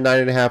favored by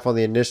 9.5 on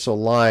the initial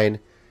line,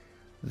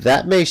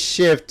 that may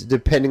shift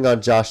depending on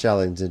Josh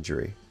Allen's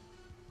injury.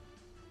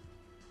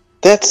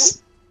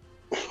 That's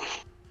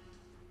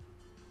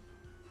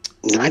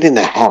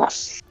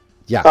 9.5.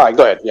 Yeah. All right,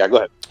 go ahead. Yeah, go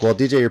ahead. Well,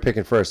 DJ, you're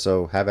picking first,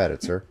 so have at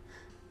it, sir.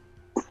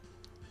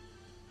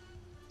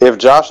 If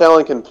Josh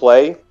Allen can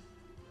play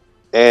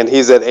and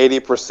he's at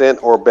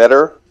 80% or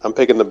better, I'm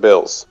picking the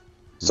Bills.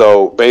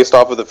 So based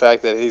off of the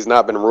fact that he's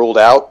not been ruled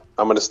out,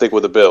 I'm going to stick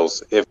with the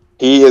Bills. If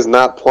he is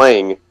not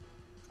playing,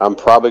 I'm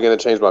probably going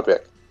to change my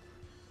pick.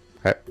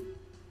 Okay.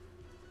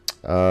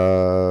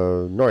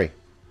 Nori.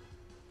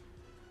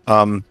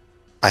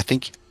 I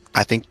think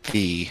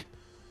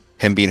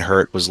him being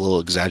hurt was a little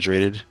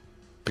exaggerated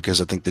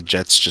because I think the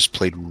Jets just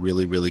played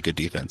really, really good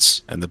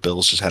defense and the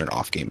Bills just had an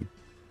off game.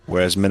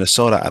 Whereas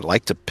Minnesota, I'd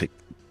like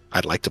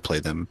to play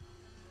them,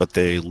 but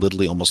they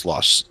literally almost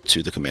lost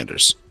to the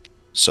Commanders.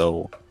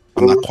 So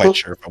I'm not quite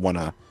sure if I want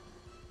to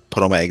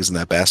put all my eggs in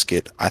that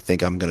basket. I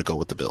think I'm going to go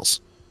with the Bills.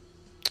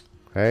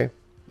 Okay.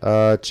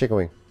 Chicken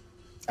wing.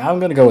 I'm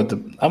gonna go with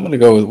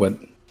what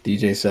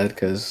DJ said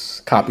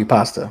because copy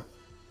pasta.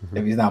 Mm-hmm.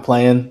 If he's not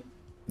playing,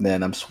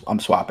 then I'm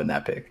swapping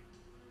that pick.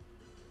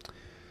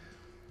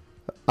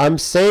 I'm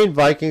saying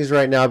Vikings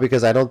right now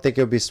because I don't think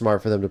it would be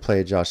smart for them to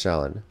play Josh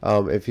Allen.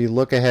 If you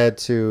look ahead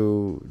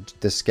to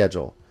the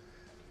schedule,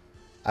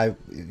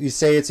 you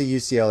say it's a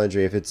UCL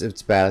injury. If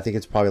it's bad, I think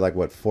it's probably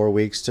like 4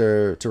 weeks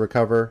to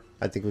recover.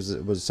 I think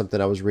it was something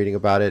I was reading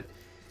about it.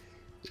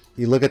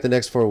 You look at the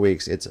next 4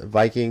 weeks. It's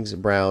Vikings,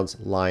 Browns,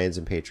 Lions,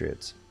 and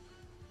Patriots.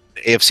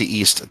 AFC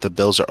East, the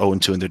Bills are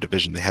 0-2 in their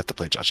division. They have to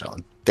play Josh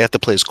Allen. They have to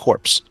play his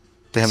corpse.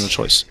 They have no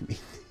choice.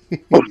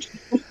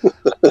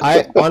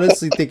 I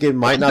honestly think it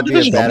might not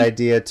be a bad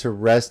idea to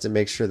rest and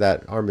make sure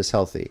that arm is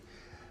healthy.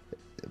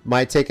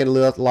 Might take a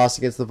loss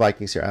against the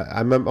Vikings here.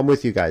 I'm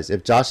with you guys.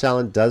 If Josh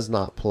Allen does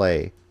not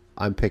play,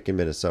 I'm picking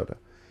Minnesota.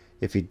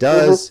 If he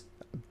does,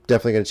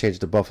 definitely going to change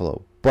to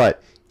Buffalo.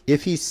 But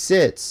if he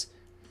sits,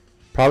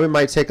 probably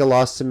might take a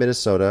loss to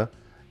Minnesota.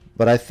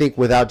 But I think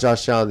without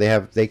Josh Allen,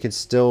 they can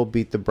still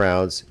beat the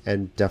Browns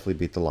and definitely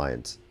beat the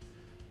Lions.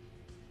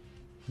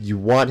 You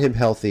want him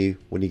healthy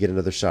when you get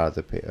another shot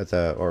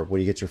or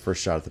when you get your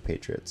first shot at the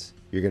Patriots.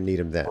 You're going to need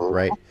him then,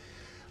 right?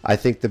 I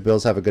think the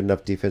Bills have a good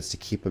enough defense to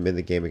keep him in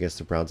the game against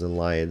the Browns and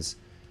Lions.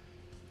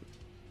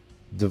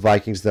 The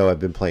Vikings, though, have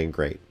been playing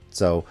great.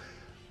 So,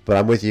 but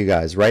I'm with you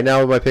guys. Right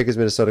now, my pick is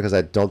Minnesota because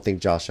I don't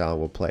think Josh Allen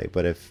will play.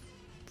 But if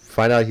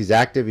find out he's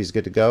active, he's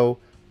good to go,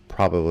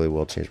 probably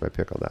will change my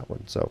pick on that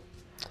one. So,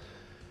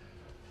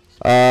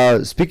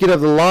 speaking of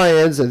the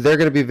Lions, they're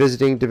going to be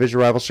visiting division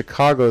rival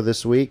Chicago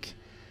this week.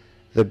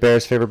 The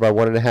Bears favored by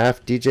 1.5.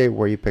 DJ,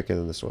 where are you picking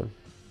in this one?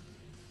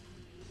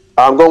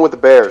 I'm going with the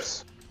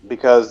Bears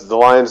because the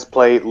Lions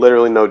play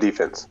literally no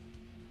defense.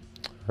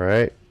 All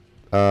right.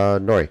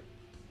 Nori.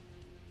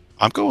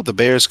 I'm going with the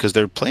Bears because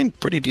they're playing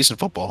pretty decent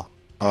football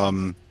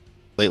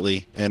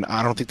lately, and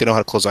I don't think they know how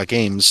to close out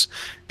games.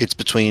 It's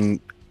between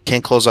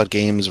can't close out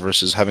games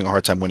versus having a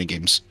hard time winning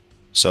games.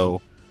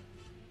 So,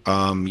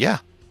 yeah,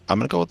 I'm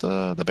going to go with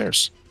the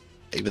Bears,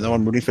 even though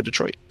I'm rooting for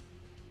Detroit.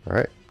 All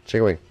right.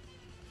 Chicken wing.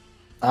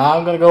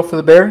 I'm gonna go for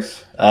the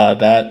Bears.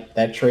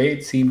 That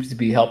trade seems to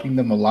be helping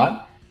them a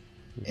lot.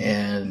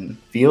 And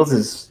Fields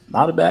is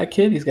not a bad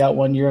kid. He's got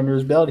 1 year under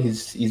his belt.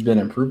 He's been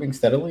improving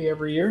steadily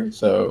every year.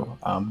 So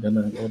I'm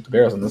gonna go with the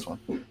Bears on this one.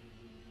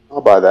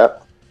 I'll buy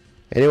that.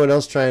 Anyone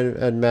else try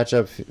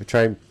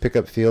and pick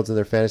up Fields in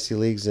their fantasy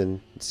leagues,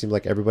 and it seemed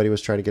like everybody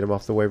was trying to get him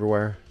off the waiver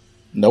wire?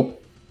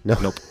 Nope. No.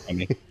 Nope. I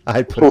mean,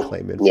 I'd put a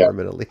claim in Yeah. for him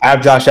in a league. I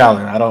have Josh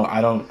Allen. I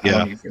don't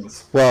Yeah. need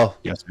Fields. Well,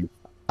 yes.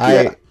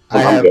 I I'm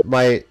have good.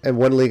 my in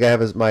one league I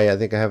have I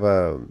think I have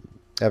a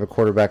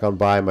quarterback on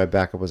bye. My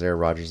backup was Aaron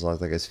Rodgers. As long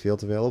as is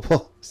Fields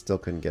available, still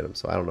couldn't get him.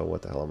 So I don't know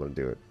what the hell I'm going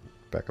to do at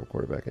backup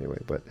quarterback anyway.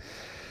 But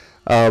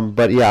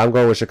yeah, I'm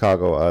going with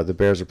Chicago. The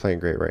Bears are playing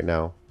great right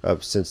now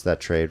since that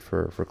trade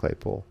for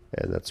Claypool,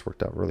 and that's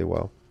worked out really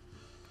well.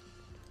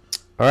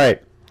 All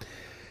right,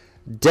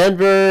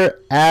 Denver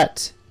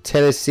at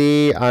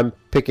Tennessee. I'm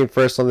picking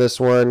first on this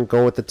one.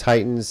 Going with the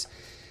Titans,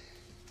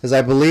 as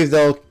I believe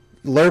they'll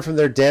learn from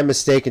their damn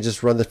mistake and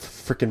just run the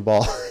freaking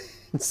ball.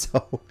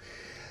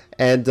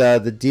 And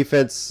the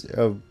defense,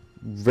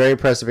 very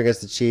impressive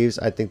against the Chiefs.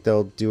 I think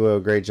they'll do a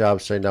great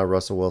job shutting down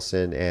Russell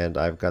Wilson, and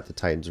I've got the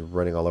Titans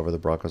running all over the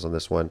Broncos on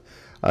this one.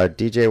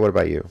 DJ, what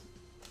about you?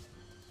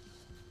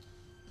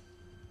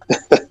 I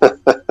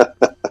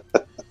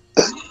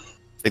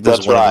think this That's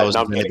is one right. of those. No, Is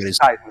I'm kidding. anybody's-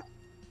 Titans.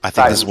 I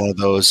think this is one of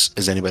those.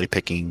 Is anybody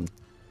picking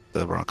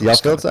the Broncos? Y'all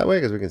feel it's that way?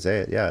 Because we can say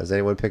it. Yeah. Is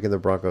anyone picking the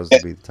Broncos to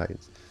beat the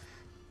Titans?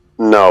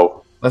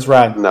 No, Let's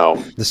ride. no.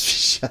 Just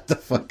shut the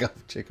fuck up,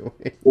 chicken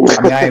wing.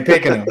 I mean, I ain't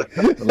picking him.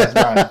 But let's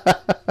ride.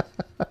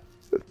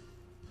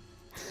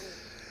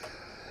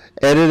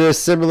 And in a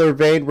similar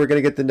vein, we're going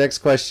to get the next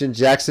question.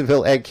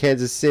 Jacksonville at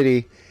Kansas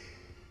City.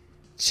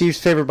 Chiefs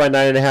favored by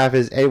 9.5.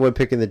 Is anyone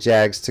picking the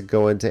Jags to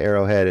go into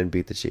Arrowhead and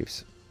beat the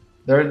Chiefs?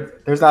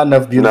 There's not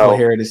enough beautiful No.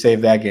 hair to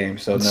save that game.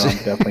 So, no, I'm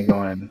definitely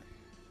going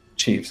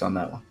Chiefs on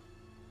that one.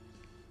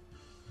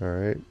 All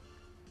right.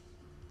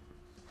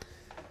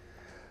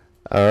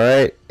 All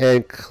right.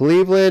 And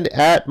Cleveland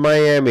at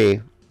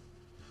Miami.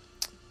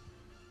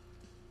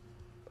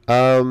 You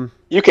can.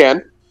 You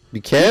can?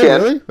 You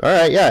can. Really? All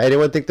right. Yeah.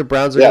 Anyone think the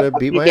Browns are Yeah, going to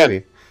beat you can.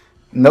 Miami?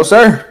 No,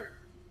 sir.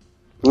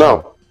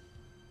 No.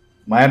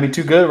 Miami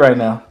too good right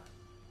now.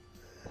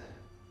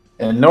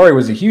 And Nori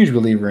was a huge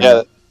believer in Yeah.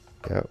 it.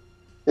 Yeah.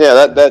 Yeah,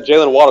 that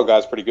Jalen Waddle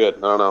guy's pretty good. I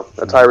don't know.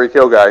 That Tyreek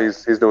Hill guy,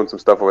 he's doing some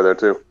stuff over there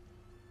too.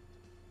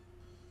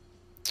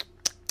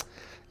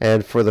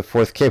 And for the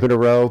fourth game in a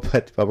row,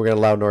 but we're going to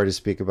allow Nori to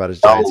speak about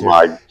his Giants Oh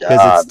my because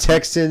god. it's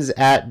Texans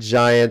at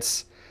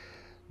Giants.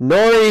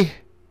 Nori,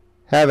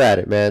 have at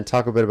it, man.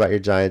 Talk a bit about your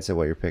Giants and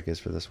what your pick is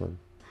for this one.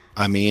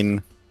 I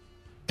mean,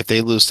 if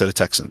they lose to the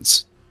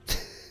Texans,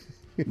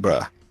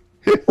 bruh.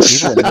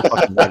 Even with no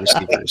fucking wide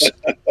receivers.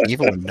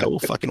 Even with no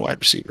fucking wide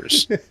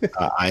receivers.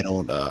 I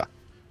don't.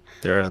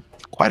 There are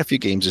quite a few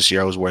games this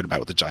year I was worried about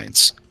with the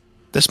Giants.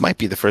 This might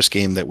be the first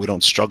game that we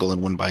don't struggle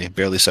and win by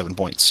barely 7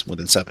 points,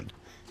 within 7.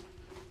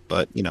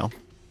 But, we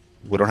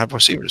don't have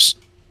receivers.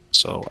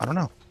 So, I don't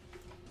know.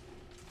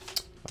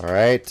 All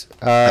right.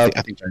 I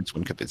think Giants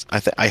win convincingly.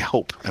 I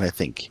hope and I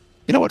think.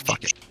 You know what?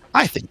 Fuck it.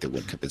 I think they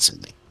win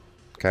convincingly.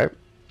 Okay.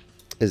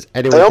 Is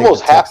anyone They think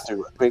almost the have Tex-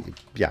 to. I mean,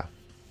 Yeah.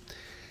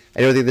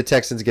 Anyone think the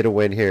Texans get a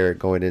win here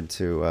going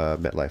into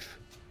MetLife?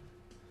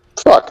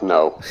 fuck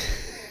no.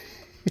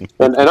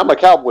 and I'm a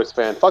Cowboys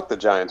fan. Fuck the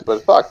Giants,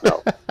 but fuck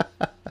no.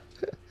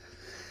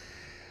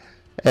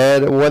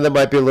 And one that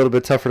might be a little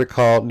bit tougher to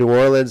call: New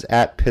Orleans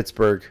at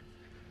Pittsburgh.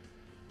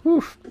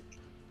 Whew.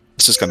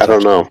 This is gonna I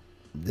don't know.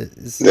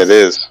 This It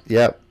is.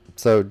 Yep.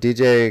 So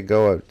DJ,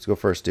 go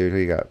first, dude. Who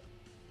you got?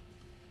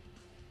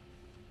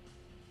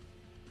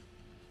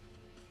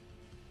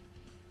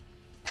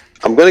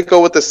 I'm gonna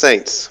go with the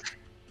Saints.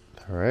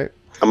 All right.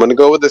 I'm gonna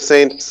go with the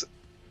Saints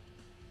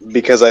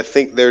because I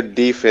think their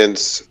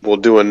defense will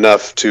do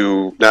enough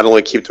to not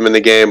only keep them in the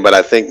game, but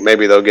I think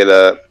maybe they'll get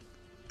a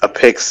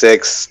pick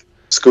six,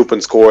 scoop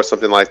and score,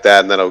 something like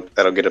that, and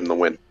that'll get them the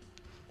win.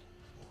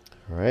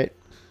 All right.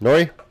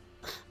 Nori?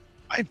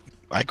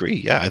 I agree.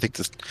 Yeah,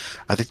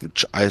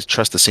 I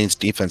trust the Saints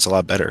defense a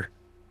lot better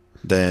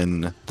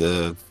than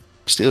the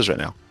Steelers right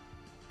now.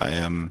 I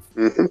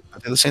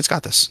think the Saints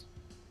got this.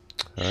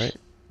 All right.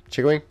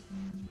 Chicken Wing?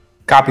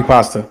 Copy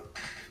pasta.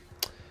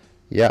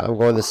 Yeah, I'm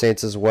going the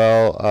Saints as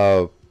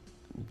well.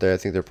 I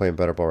think they're playing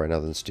better ball right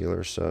now than the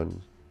Steelers, so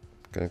I'm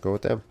going to go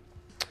with them.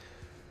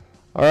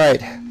 All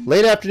right.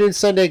 Late afternoon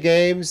Sunday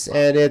games,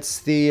 and it's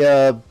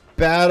the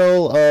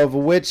battle of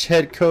which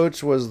head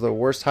coach was the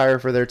worst hire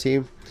for their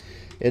team.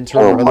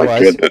 Interim or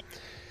otherwise.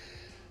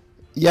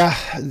 Yeah,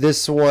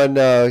 this one,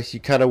 you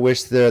kind of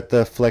wish that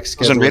the flex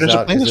schedule was Raiders are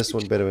out. playing Is this this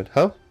one bit of it?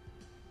 Huh?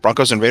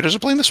 Broncos and Raiders are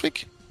playing this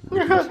week.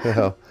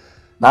 No.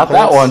 Not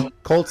that one.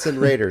 Colts and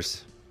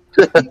Raiders.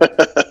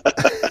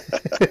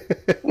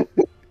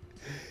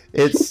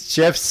 It's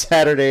Jeff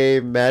Saturday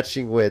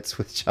matching wits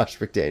with Josh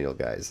McDaniel,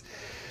 guys.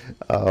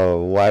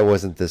 Why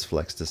wasn't this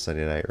flexed to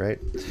Sunday night, right?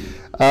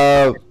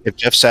 If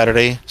Jeff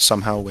Saturday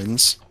somehow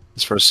wins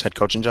his first head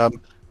coaching job,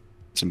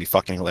 it's gonna be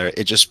fucking hilarious.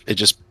 It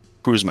just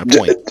proves my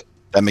point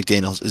that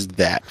McDaniels is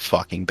that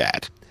fucking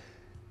bad.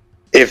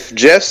 If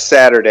Jeff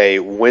Saturday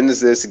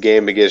wins this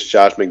game against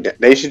Josh McDaniels,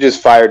 they should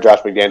just fire Josh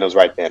McDaniels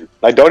right then.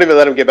 Like, don't even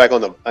let him get back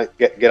on the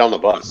get on the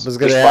bus. I was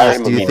going to Just fire ask,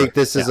 him do you immediately. think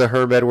this is a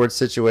Herm Edwards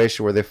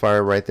situation where they fire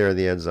him right there in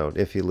the end zone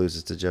if he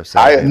loses to Jeff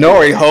Saturday?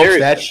 Nori hopes Seriously.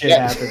 that shit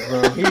happens,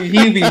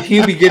 bro.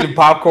 He'd be getting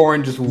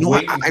popcorn just No,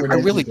 waiting. I for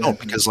really this to don't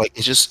happen. because like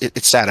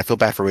it's sad. I feel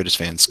bad for Raiders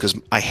fans because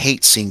I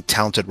hate seeing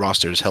talented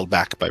rosters held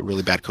back by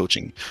really bad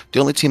coaching. The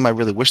only team I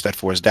really wish that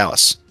for is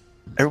Dallas.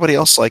 Everybody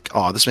else, like,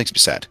 oh, this makes me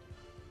sad,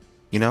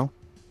 you know.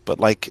 But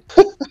like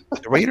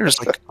the Raiders,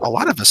 like a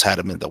lot of us had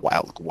them in the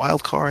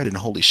wild card, and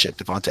holy shit,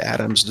 Devonta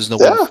Adams. There's no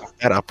way to fuck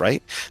that up,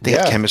 right? They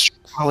have chemistry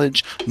in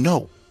college.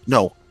 No,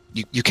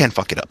 you can't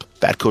fuck it up.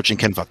 Bad coaching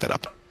can fuck that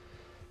up.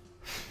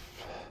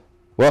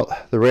 Well,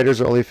 the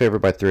Raiders are only favored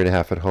by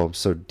 3.5 at home.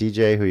 So,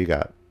 DJ, who you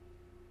got?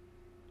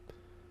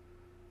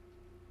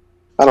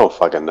 I don't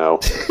fucking know.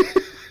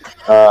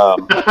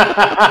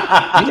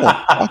 You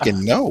don't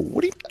fucking know.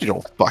 What do you mean you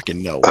don't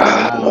fucking know?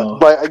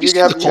 But you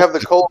have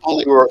the Colts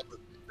who are.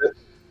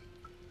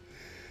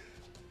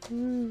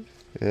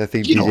 I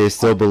think You DJ know,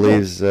 still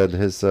believes in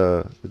his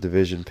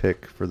division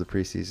pick for the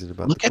preseason.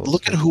 About Look the at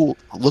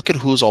Colts. look at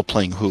who's all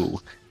playing who,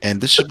 and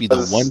this should be the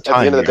Because one at the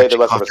time end of the you're day,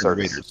 they're actually less of a conquering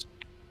the circus.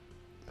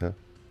 Raiders.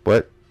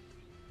 What?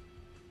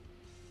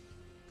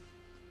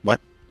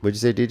 What? What'd you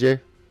say, DJ?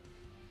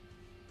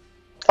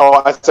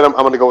 Oh, I said I'm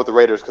going to go with the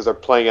Raiders because they're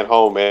playing at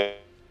home and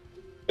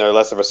they're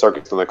less of a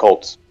circus than the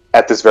Colts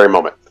at this very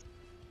moment.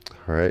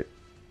 All right.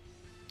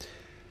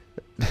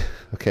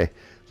 Okay,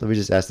 let me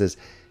just ask this.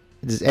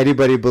 Does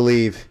anybody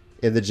believe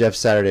in the Jeff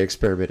Saturday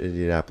experiment in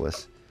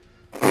Indianapolis?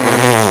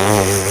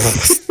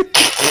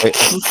 Wait,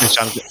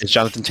 is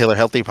Jonathan Taylor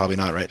healthy? Probably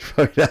not, right?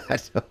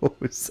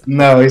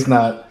 No, he's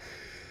not.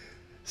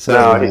 So,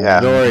 No,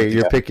 yeah. Nori,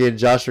 you're Yeah. picking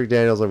Josh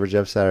McDaniels over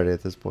Jeff Saturday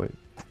at this point.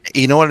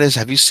 You know what it is?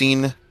 Have you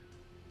seen?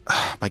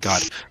 Oh my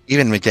God,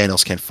 even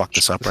McDaniels can't fuck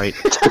this up, right?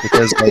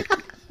 Because like,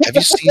 have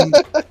you seen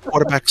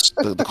quarterbacks?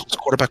 The Colts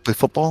quarterback play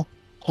football?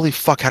 Holy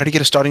fuck! How did he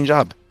get a starting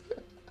job?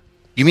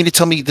 You mean to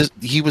tell me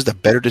he was the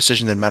better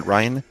decision than Matt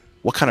Ryan?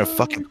 What kind of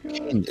fucking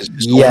cocaine is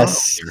going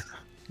Yes. on here?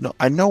 No,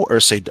 I know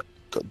Irsay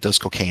does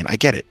cocaine. I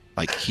get it.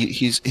 Like he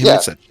Yeah.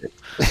 makes that shit.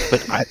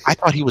 But I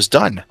thought he was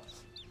done.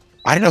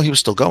 I didn't know he was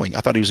still going.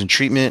 I thought he was in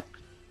treatment.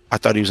 I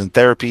thought he was in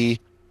therapy,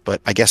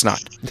 but I guess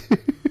not.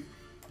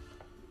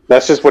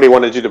 That's just what he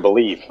wanted you to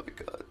believe.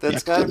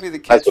 That's got to be the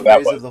That's what that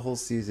catchphrase was. of the whole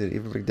season.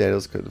 Even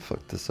McDaniels couldn't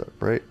fuck this up,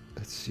 right?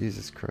 That's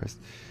Jesus Christ.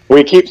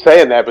 We keep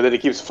saying that, but then he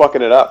keeps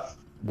fucking it up.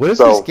 What if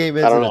So, this game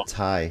I ends don't in know. a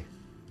tie?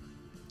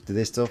 Do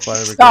they still fire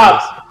McDaniels?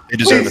 Stop! They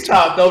deserve Please it.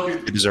 stop! Don't do,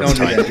 They deserve don't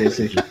do a tie. that,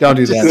 JC. Don't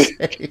do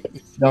that.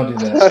 Don't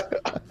do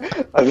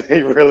that.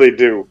 They really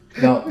do.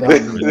 Don't do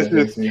that,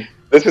 JC.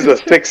 This is a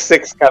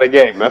 6-6 kind of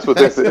game. That's what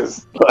this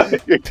is.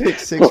 Like, Pick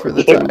 6 for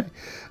the tie.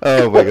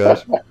 Oh my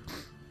gosh.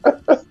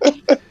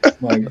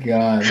 My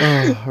God.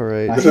 Oh, all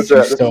right. This is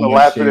the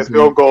last minute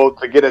field goal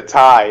to get a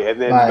tie, and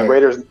then the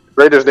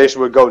Raiders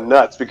Nation would go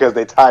nuts because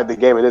they tied the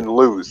game and didn't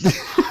lose.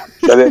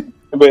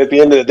 But at the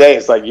end of the day,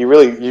 it's like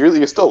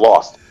you still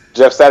lost.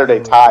 Jeff Saturday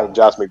tied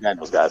Josh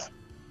McDaniels, guys.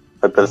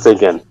 Let that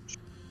sink in.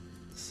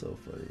 So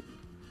funny.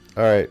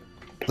 All right,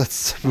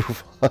 let's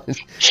move on.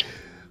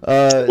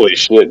 Holy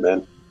shit,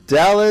 man!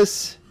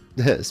 Dallas.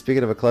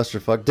 Speaking of a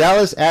clusterfuck,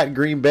 Dallas at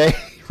Green Bay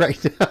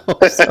right now.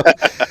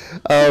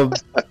 So,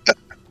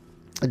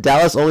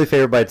 Dallas only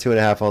favored by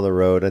 2.5 on the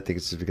road. I think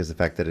it's just because of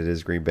the fact that it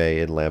is Green Bay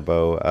in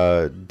Lambeau.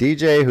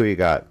 DJ, who you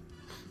got?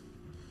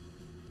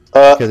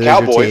 Because it is your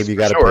Cowboys, team, you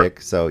got to sure.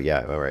 pick. So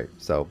yeah, all right.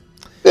 So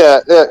Yeah,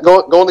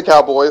 going the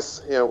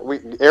Cowboys. You know,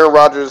 Aaron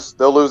Rodgers.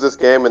 They'll lose this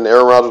game, and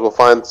Aaron Rodgers will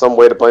find some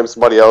way to blame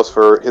somebody else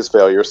for his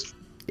failures.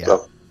 yeah.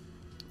 So.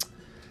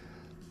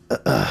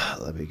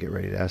 Let me get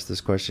ready to ask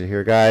this question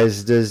here,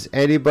 guys. Does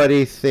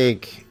anybody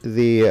think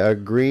the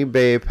Green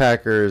Bay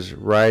Packers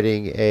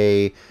riding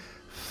a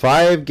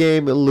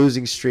 5-game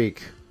losing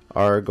streak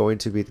are going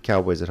to beat the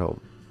Cowboys at home?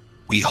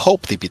 We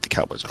hope they beat the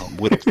Cowboys at home.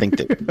 We don't think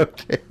they will.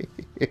 Okay.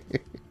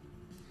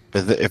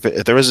 But if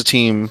there is a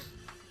team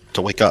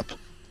to wake up,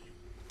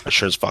 I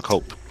sure as fuck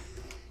hope.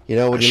 You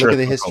know, when you Sure. look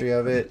at the history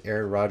of it,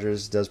 Aaron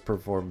Rodgers does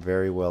perform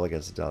very well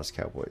against the Dallas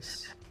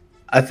Cowboys.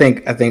 I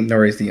think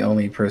Nori's the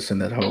only person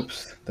that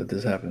hopes that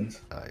this happens.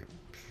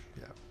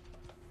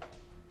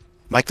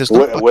 Mike, there's no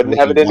Wouldn't fucking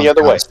have way it you any want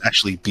other way. Dallas to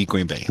actually beat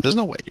Green Bay. There's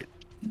no way.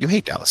 You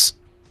hate Dallas.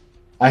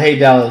 I hate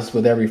Dallas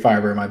with every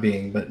fiber of my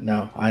being, but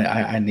no,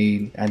 I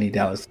need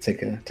Dallas to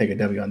take a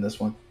W on this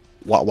one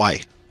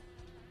Why?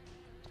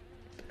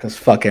 because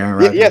fuck Aaron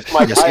Rodgers. Yes,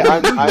 Mike. Yes,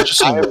 you're just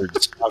saying I-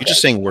 words. You're okay,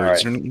 just saying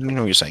words. all You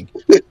know what you're saying.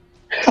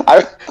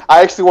 I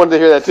actually wanted to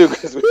hear that too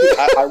because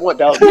I want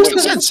Dallas to It makes no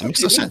win. sense. It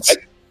makes no sense.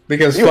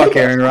 Because fuck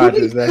Aaron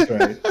Rodgers. That's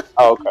right.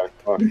 Oh, okay.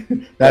 All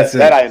right. That's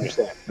that it. I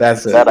understand.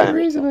 That's it. That I Good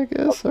reason, I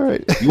guess. All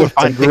right. You were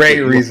fine. great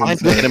you were reason, fine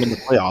sir. picking him in the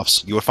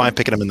playoffs. You were fine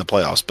picking him in the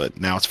playoffs, but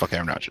now it's fuck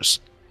Aaron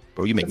Rodgers.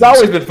 Bro, you make It's no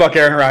always sense. been fuck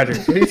Aaron Rodgers.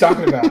 What are you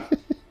talking about?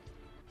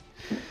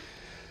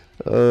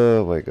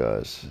 Oh my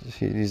gosh.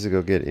 He needs to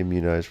go get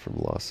immunized from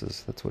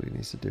losses. That's what he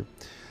needs to do.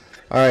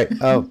 All right.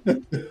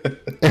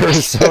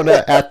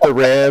 Arizona at the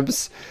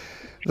Rams.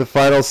 The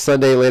final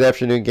Sunday late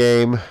afternoon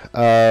game.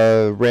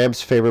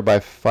 Rams favored by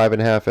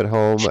 5.5 at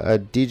home.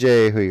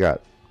 DJ, who you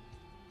got?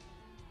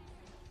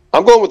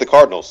 I'm going with the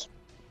Cardinals.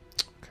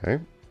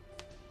 Okay.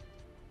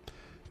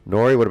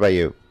 Nori, what about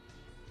you?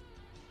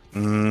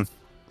 You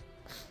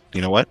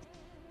know what?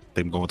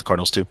 I'm going with the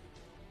Cardinals too.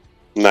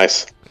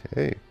 Nice.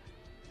 Okay.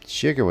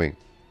 Chicken Wing.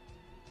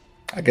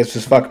 I guess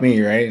just fuck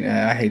me, right?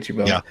 I hate you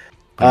both. Yeah.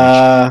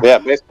 Yeah,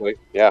 basically.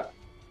 Yeah.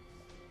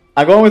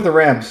 I'm going with the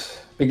Rams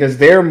because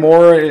they're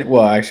more.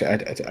 Well, actually,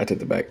 I took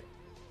the back.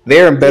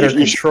 They're in better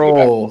You should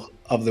control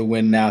of the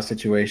win now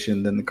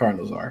situation than the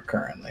Cardinals are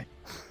currently.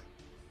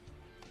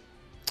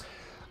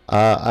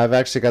 I've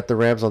actually got the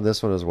Rams on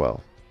this one as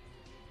well.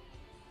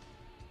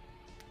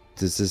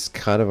 This is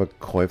kind of a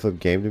coin flip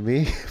game to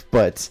me,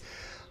 but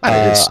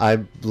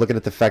I'm looking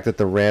at the fact that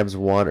the Rams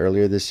won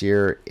earlier this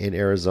year in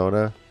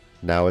Arizona.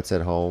 Now it's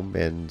at home,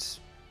 and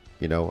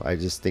I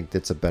just think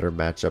that's a better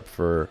matchup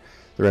for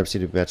the Rams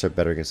seem to match up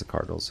better against the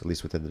Cardinals, at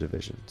least within the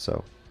division.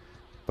 So,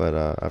 but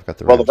I've got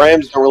the Rams. Well, the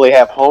Rams don't really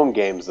have home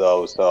games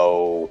though,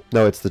 so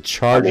No, it's the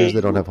Chargers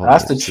that don't have home.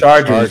 That's games. the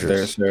Chargers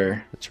there,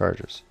 sir. The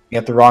Chargers. You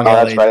got the wrong oh,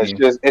 LA that's right. team.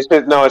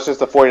 It's just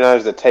the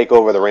 49ers that take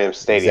over the Rams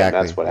stadium.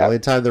 Exactly. That's what The only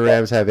happens. time the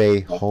Rams have a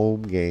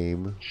home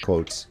game,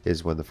 quotes,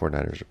 is when the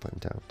 49ers are playing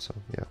down. So,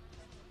 yeah.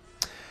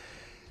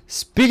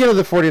 Speaking of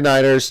the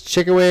 49ers,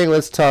 Chicken Wing,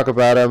 let's talk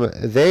about them.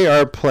 They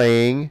are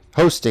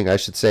hosting, I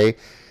should say,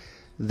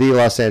 the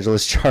Los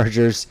Angeles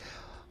Chargers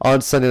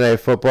on Sunday Night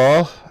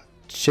Football.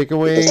 Chicken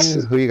Wing,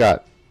 who you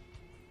got?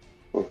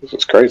 This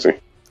is crazy.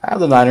 I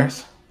have the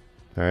Niners.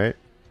 All right.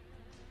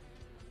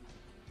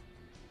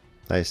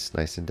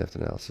 Nice in-depth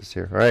analysis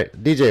here. All right,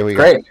 DJ, we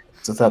got. Great.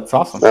 That's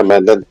awesome. Yeah,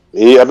 man.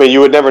 You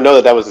would never know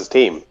that was his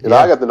team. Yeah.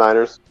 I got the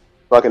Niners.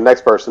 Fucking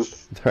next person.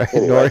 All right,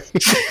 Anyway.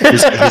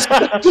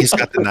 Nori. He's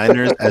got the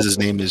Niners as his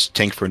name is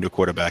Tank for a new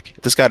quarterback.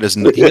 This guy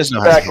doesn't. He doesn't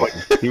know how to play.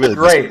 He really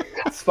doesn't. Great.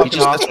 It's fucking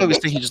That's why awesome. we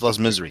say he just loves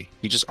misery.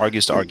 He just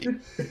argues to argue.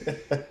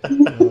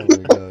 Oh my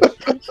gosh.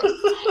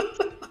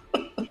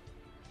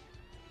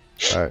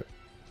 All right.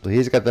 Well,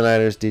 he's got the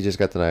Niners. DJ's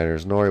got the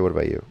Niners. Nori, what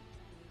about you?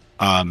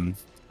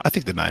 I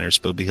think the Niners,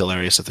 but it would be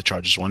hilarious if the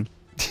Chargers won.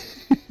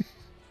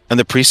 And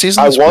the preseason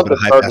I this would want have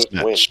been the a high-pass Chargers to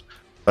win. match.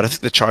 But I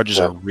think the Chargers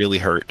Yeah. are really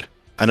hurt.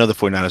 I know the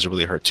 49ers are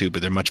really hurt too,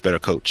 but they're much better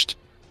coached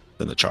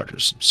than the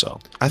Chargers. So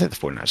I think the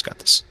 49ers got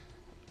this.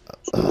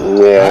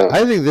 Yeah.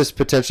 I think this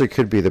potentially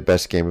could be the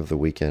best game of the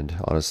weekend,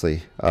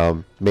 honestly.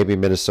 Maybe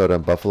Minnesota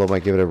and Buffalo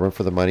might give it a run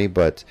for the money,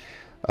 but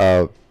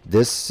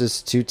this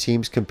is two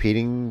teams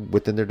competing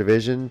within their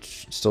division,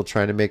 still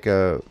trying to make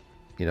trying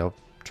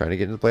to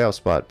get in the playoff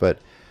spot. But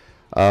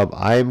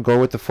I'm going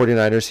with the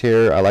 49ers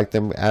here. I like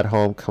them at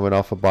home, coming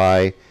off a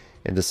bye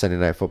into Sunday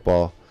Night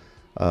Football.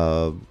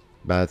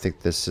 I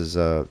think this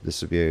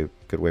would be a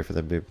good way for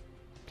them to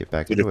get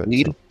back Dude,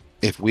 into it.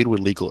 if weed were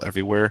legal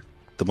everywhere,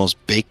 the most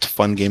baked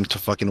fun game to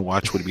fucking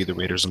watch would be the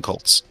Raiders and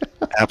Colts.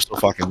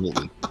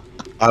 Absolutely.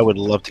 I would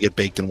love to get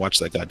baked and watch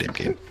that goddamn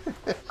game.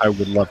 I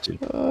would love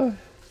to.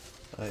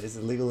 Is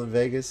it legal in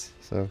Vegas?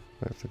 So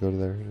I have to go to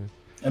there.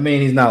 I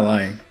mean, he's not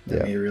lying. I Yeah.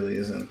 mean, he really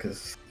isn't,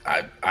 because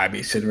I'd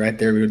be sitting right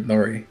there with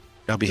Nori.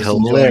 That'd be Just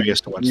hilarious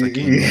to watch that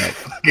game.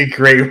 Fucking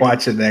great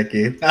watching that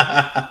game.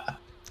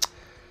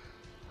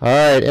 All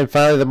right, and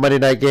finally the Monday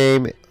night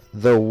game.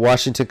 The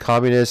Washington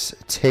Communists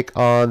take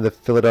on the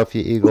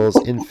Philadelphia Eagles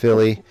in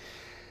Philly.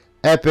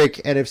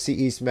 Epic NFC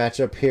East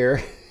matchup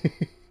here.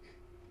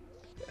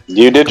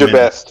 You did your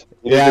Commanders. best.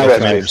 You did Yeah, your best,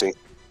 Commanders. Casey.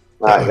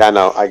 I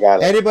know. I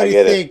got it. Anybody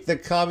I get think the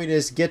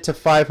Communists get to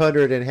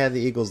 500 and hand the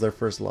Eagles their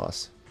first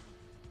loss?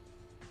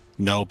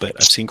 No, but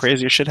I've seen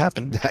crazier shit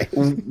happen.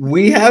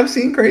 We have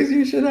seen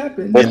crazier shit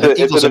happen. It's a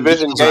The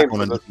division Eagles are game not going for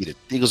the- undefeated.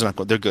 The Eagles are not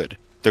going. They're good.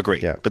 They're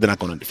great. Yeah. But they're not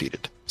going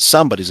undefeated.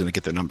 Somebody's going to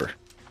get their number.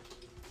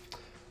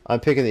 I'm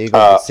picking the Eagles.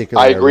 but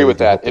secretly I agree really with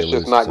do hope that. they It's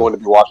just lose, not so. going to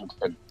be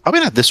Washington.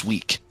 Probably not this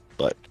week,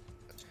 but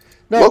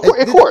No,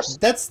 Well, of course.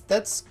 That's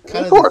kind Of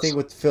of the course. thing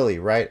with Philly,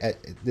 right?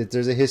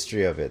 There's a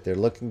history of it. They're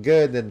looking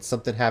good, then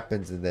something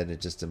happens, and then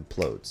it just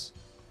implodes.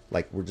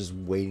 Like we're just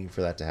waiting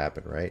for that to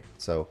happen, right?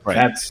 So right.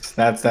 That's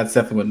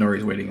definitely what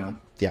Nori's waiting on.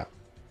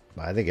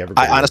 I think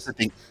everybody. I honestly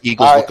think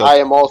Eagles I look up,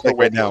 am also like right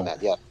waiting now. on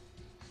that. Yeah.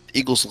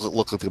 Eagles look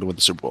like they're going to win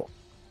the Super Bowl.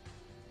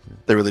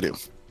 They really do, and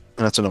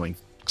that's annoying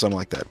because I'm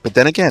like that. But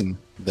then again,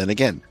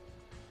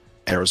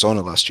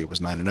 Arizona last year was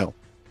 9-0.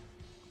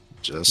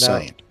 Just Now-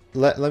 saying.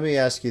 Let me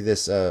ask you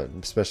this,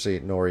 especially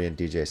Nori and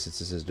DJ, since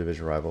this is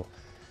division rival.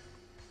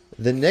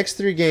 The next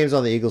 3 games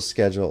on the Eagles'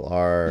 schedule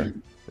are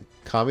the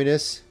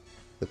Communists,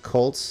 the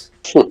Colts,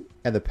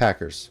 and the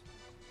Packers.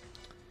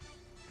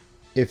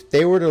 If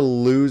they were to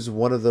lose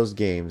one of those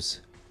games,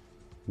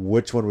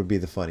 which one would be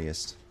the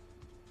funniest?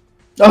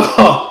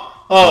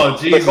 Oh,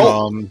 Jesus.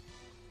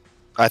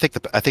 I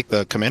think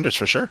the Commanders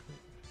for sure.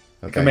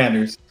 Okay.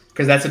 Commanders,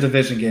 because that's a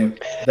division game.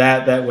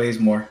 That weighs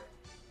more.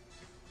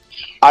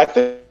 I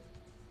think.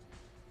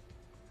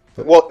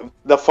 Well,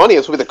 the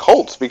funniest would be the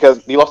Colts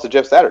because you lost to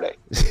Jeff Saturday.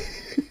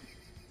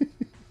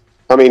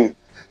 I mean,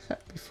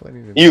 That'd be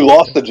funny to you me.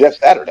 lost to Jeff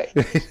Saturday.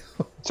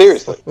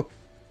 Seriously.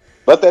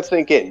 Let that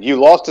sink in. You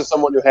lost to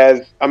someone who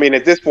has. I mean,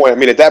 at this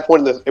point, at that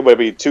point, it would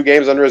be 2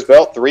 games under his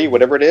belt, 3,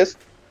 whatever it is.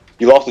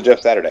 You lost to Jeff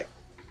Saturday.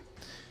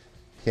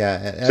 Yeah,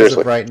 and as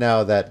Seriously. of right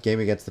now, that game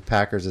against the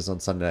Packers is on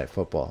Sunday Night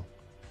Football.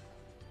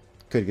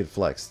 Could get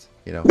flexed,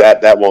 you know.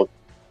 That won't.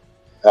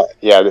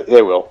 Yeah,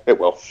 it will. It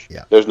will.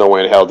 Yeah. There's no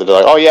way in hell that they're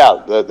like, oh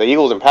yeah, the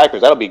Eagles and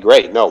Packers, that'll be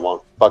great. No, it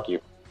won't. Fuck you.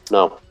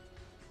 No.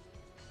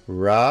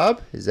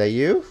 Rob, is that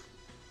you?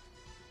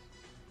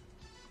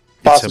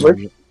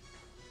 Possibly.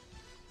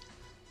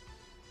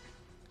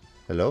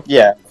 Hello?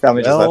 Yeah,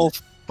 family just Well,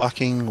 left.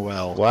 fucking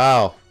well.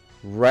 Wow.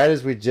 Right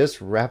as we just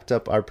wrapped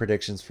up our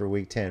predictions for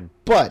Week 10.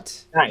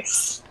 But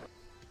Nice.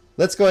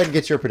 let's go ahead and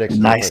get your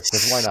predictions. Nice.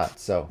 Because why not?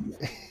 So,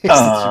 since you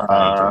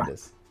finally joined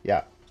us.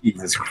 Yeah.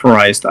 Jesus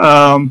Christ.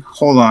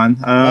 Hold on.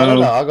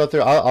 No. I'll go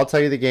through. I'll tell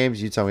you the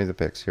games. You tell me the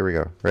picks. Here we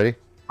go. Ready?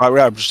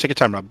 Rob, just take your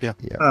time, Rob. Yeah.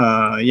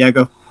 Yeah,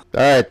 go. All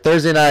right.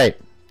 Thursday night.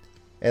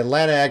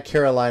 Atlanta at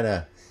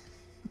Carolina.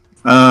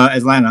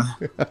 Atlanta.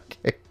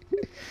 Okay.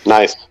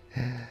 Nice.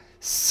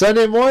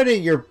 Sunday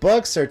morning, your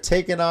Bucks are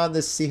taking on the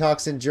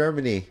Seahawks in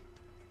Germany.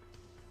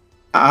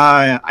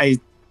 I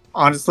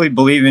honestly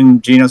believe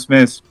in Geno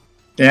Smith.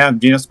 Yeah,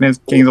 Geno Smith,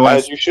 King of the As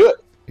West. you should.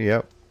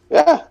 Yep.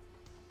 Yeah.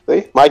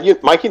 See,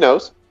 Mikey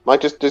knows. Mike,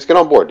 just get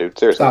on board, dude.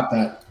 Seriously. Stop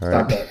that. All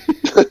Stop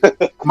right.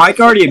 that. Mike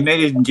already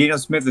admitted Geno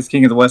Smith is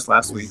King of the West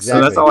last week, so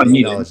that's all I He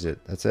needed. acknowledged it.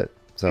 That's it.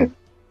 So,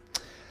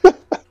 all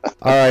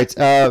right.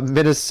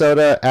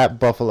 Minnesota at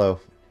Buffalo.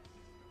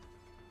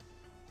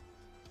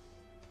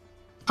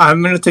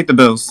 I'm going to take the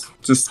Bills,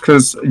 just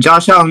because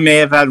Josh Allen may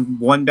have had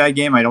one bad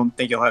game. I don't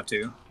think he'll have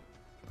to.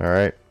 All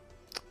right.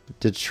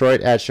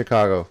 Detroit at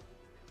Chicago.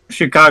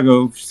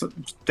 Chicago,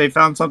 they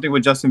found something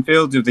with Justin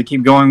Fields. If they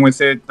keep going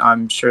with it,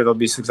 I'm sure they'll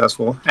be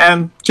successful.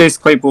 And Chase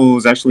Claypool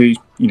is actually,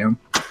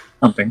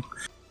 something.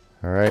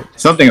 All right.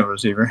 Something of a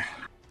receiver.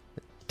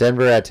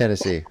 Denver at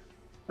Tennessee.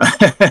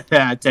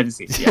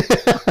 Tennessee, yeah.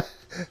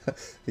 I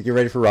think you're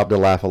ready for Rob to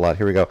laugh a lot.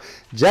 Here we go.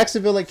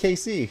 Jacksonville at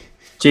KC.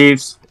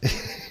 Chiefs,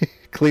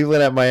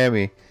 Cleveland at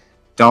Miami.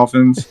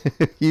 Dolphins.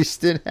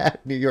 Houston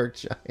at New York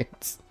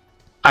Giants.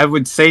 I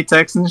would say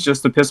Texans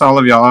just to piss all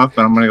of y'all off,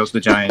 but I'm going to go with the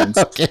Giants.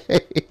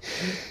 Okay.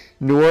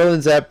 New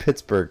Orleans at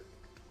Pittsburgh.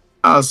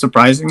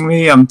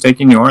 Surprisingly, I'm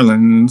taking New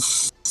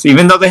Orleans.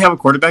 Even though they have a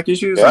quarterback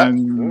issues, Yeah.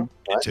 I'm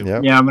Yep.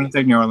 I'm going to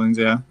take New Orleans,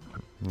 yeah.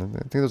 I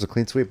think it was a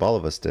clean sweep. All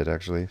of us did,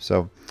 actually.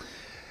 So,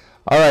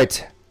 all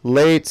right.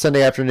 Late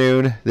Sunday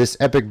afternoon, this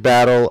epic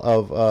battle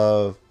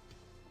of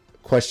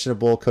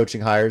questionable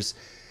coaching hires.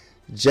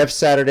 Jeff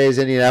Saturday's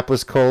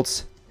Indianapolis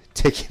Colts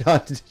taking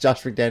on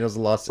Josh McDaniels'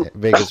 Las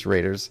Vegas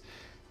Raiders.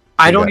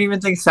 I don't even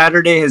think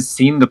Saturday has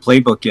seen the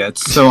playbook yet,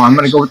 so I'm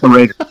going to go with the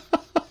Raiders.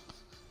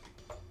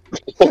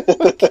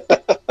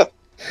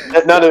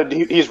 No,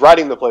 he's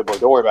writing the playbook.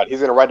 Don't worry about it. He's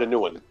going to write a new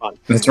one. It's fine.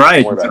 That's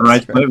right. Don't worry It's the about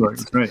right it. playbook.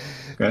 That's right.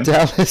 Okay.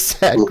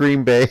 Dallas at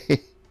Green Bay.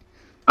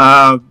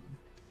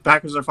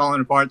 Packers are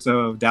falling apart,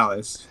 so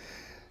Dallas.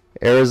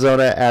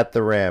 Arizona at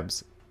the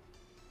Rams.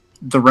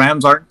 The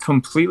Rams aren't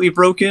completely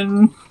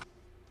broken,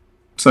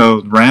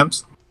 so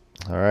Rams.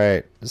 All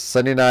right.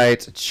 Sunday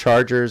night,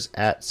 Chargers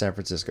at San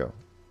Francisco.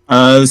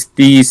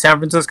 The San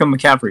Francisco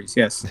McCaffreys,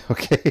 yes.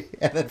 Okay.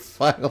 And then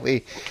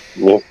finally,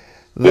 Yeah.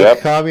 the Yep.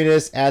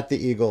 Communists at the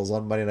Eagles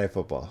on Monday Night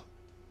Football.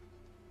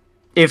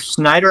 If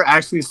Schneider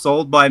actually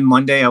sold by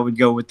Monday, I would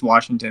go with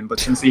Washington, but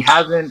since he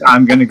hasn't,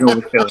 I'm going to go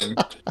with Philly.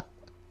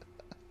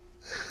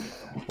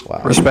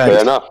 Wow. Respect.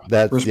 Fair enough.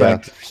 That's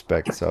Respect. Yeah,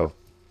 respect. So,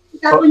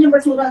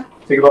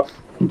 Take it off.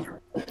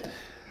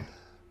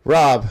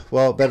 Rob,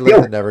 well, better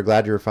late than never.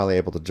 Glad you were finally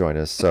able to join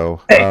us.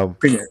 So, Hey,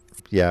 appreciate it.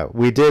 yeah,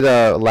 we did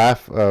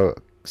laugh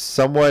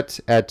somewhat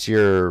at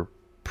your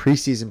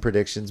preseason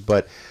predictions,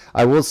 but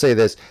I will say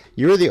this: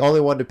 you were the only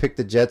one to pick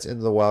the Jets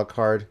into the wild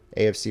card,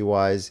 AFC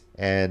wise,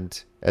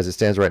 and as it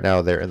stands right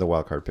now, they're in the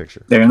wild card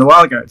picture. They're in the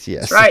wild card.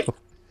 Yes. That's right.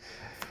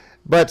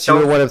 But you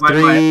Don't were one of mind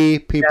three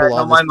people Yeah,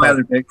 on don't this mind my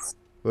other picks.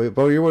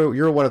 But you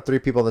were one of three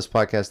people on this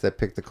podcast that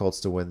picked the Colts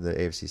to win the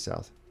AFC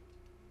South.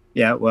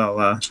 Yeah,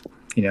 well,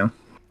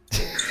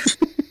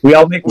 we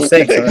all make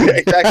mistakes. All right?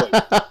 Exactly.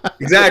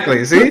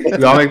 Exactly. See,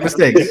 we all make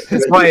mistakes.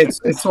 That's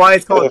why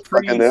it's called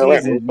Fucking hell,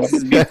 right? pre-season. This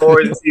is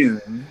before the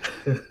season.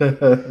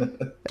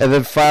 And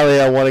then finally,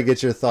 I want to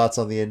get your thoughts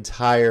on the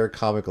entire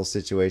comical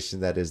situation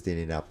that is the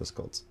Indianapolis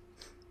Colts.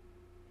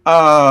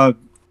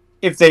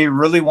 If they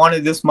really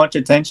wanted this much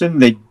attention,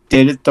 they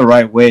did it the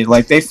right way.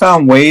 Like they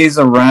found ways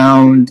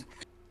around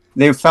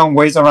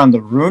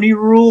the Rooney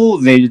Rule.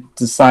 They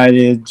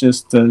decided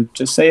just to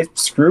say,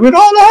 screw it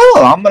all to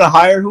hell. I'm gonna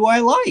hire who I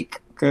like.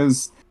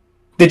 Because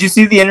did you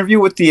see the interview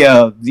with the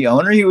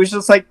owner? He was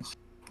just like,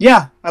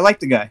 yeah, I like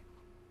the guy.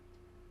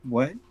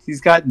 What?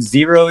 He's got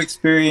zero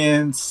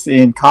experience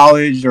in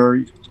college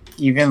or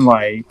even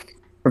like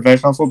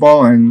professional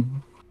football,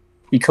 and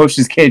he coached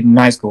his kid in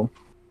high school.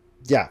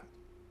 Yeah,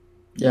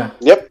 Yeah.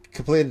 Yep.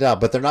 completely down.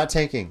 But they're not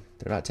tanking.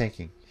 They're not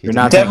tanking. They're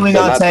not Definitely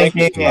They're not not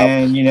tanking, tanking.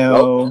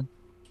 and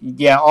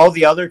yeah, all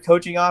the other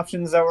coaching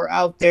options that were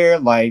out there,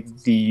 like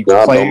the No, it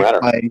don't player, matter.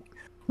 like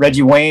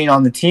Reggie Wayne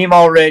on the team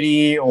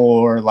already,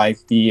 or like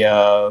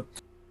the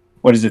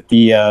what is it,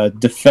 the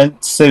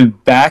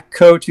defensive back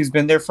coach who's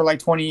been there for like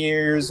 20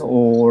 years,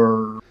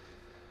 or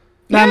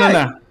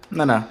No.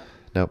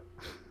 Nope.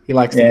 He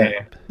likes the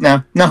guy.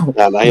 no, No,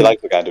 he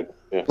likes the guy, dude.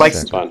 Yeah,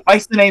 likes it's fine.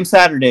 likes the name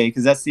Saturday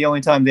because that's the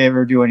only time they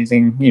ever do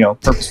anything,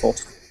 purposeful.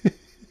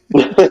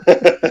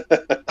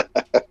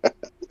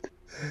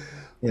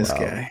 This Wow.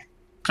 guy.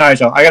 All right,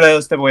 y'all. I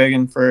gotta step away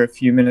again for a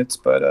few minutes,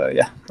 but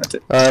yeah, that's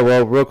it. All right,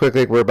 well, real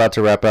quickly, we're about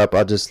to wrap up.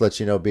 I'll just let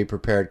you know, be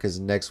prepared, because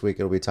next week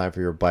it'll be time for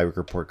your bye-week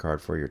report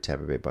card for your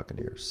Tampa Bay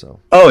Buccaneers. So,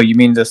 Oh, you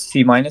mean the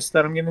C-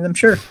 that I'm giving them?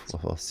 Sure.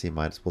 we'll see.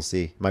 We'll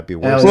see. Might be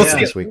Hell worse We'll yeah. see.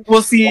 this week.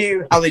 We'll see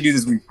how they do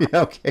this week.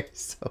 Yeah, okay,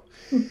 so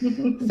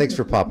thanks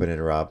for popping in,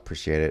 Rob.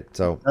 Appreciate it.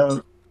 So,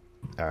 all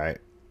right.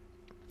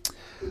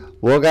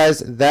 Well, guys,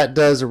 that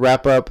does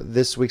wrap up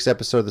this week's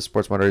episode of the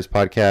Sports Minorities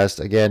Podcast.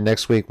 Again,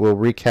 next week we'll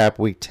recap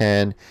Week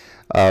 10.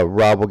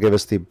 Rob will give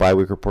us the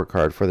bye-week report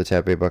card for the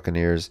Tampa Bay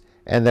Buccaneers,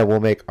 and then we'll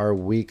make our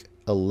Week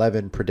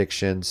 11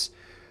 predictions,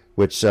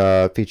 which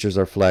features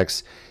our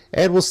flex.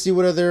 And we'll see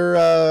what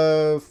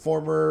other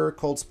former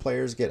Colts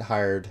players get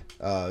hired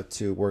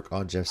to work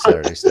on Jeff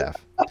Saturday's staff.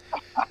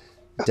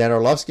 Dan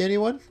Orlovsky,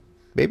 anyone?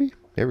 Maybe?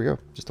 There we go.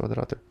 Just throwing that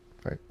out there.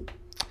 All right.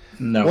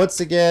 No. Once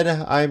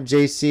again, I'm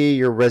JC,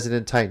 your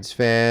resident Titans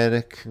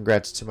fan.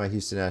 Congrats to my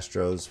Houston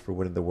Astros for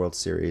winning the World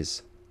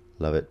Series.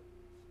 Love it.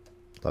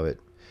 Love it.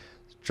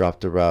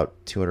 Dropped about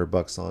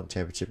 $200 on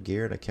championship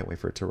gear, and I can't wait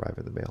for it to arrive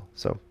in the mail.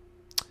 So,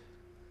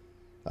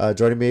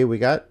 joining me, we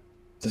got...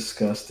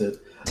 Disgusted.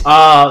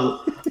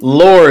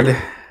 Lord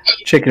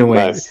Chicken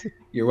Wings. Nice.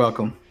 You're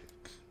welcome.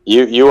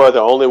 You are the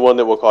only one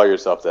that will call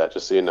yourself that,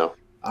 just so you know.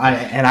 I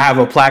have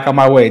a plaque on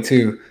my way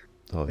too.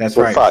 Oh, That's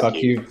Well, right. fuck Fuck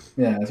you. you.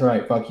 Yeah, that's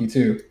right. Fuck you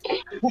too.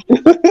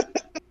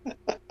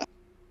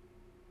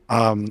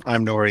 I'm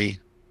Nori.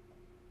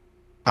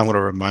 I'm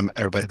gonna remind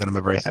everybody that I'm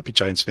a very happy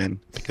Giants fan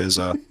because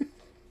I'm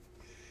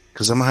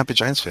a happy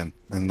Giants fan,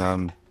 and I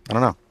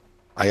don't know.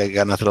 I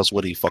got nothing else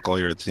witty. Fuck all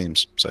your other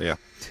teams. So yeah.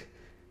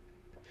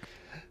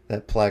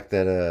 that plaque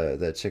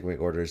that Chicken Wing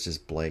order is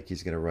just blank.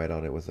 He's going to write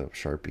on it with a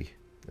Sharpie.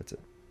 That's it.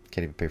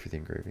 Can't even pay for the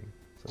engraving.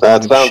 So,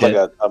 That sounds Shit.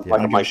 like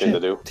a Mike thing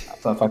Shit. to do.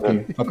 So fuck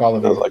you. Fuck all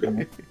of Sounds you. like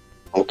it.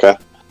 Okay.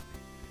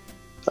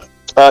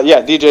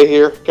 Yeah, DJ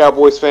here,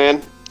 Cowboys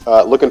fan.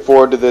 Looking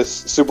forward to this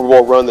Super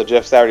Bowl run that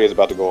Jeff Saturday is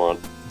about to go on.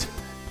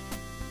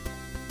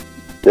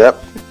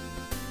 Yep.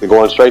 They're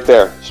going straight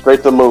there. Straight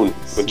to the moon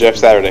with Jeff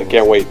Saturday.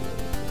 Can't wait.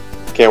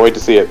 Can't wait to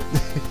see it.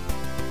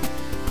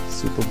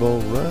 Super Bowl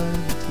run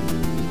to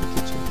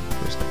the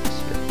first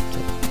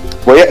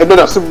steps. Well, yeah,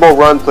 no, Super Bowl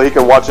run so he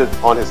can watch it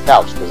on his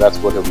couch because that's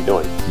what he'll be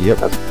doing. Yep.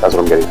 That's what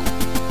I'm getting at.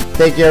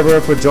 Thank you,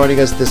 everyone, for joining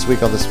us this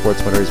week on the Sports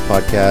Minorities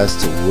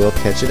Podcast. We'll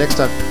catch you next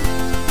time.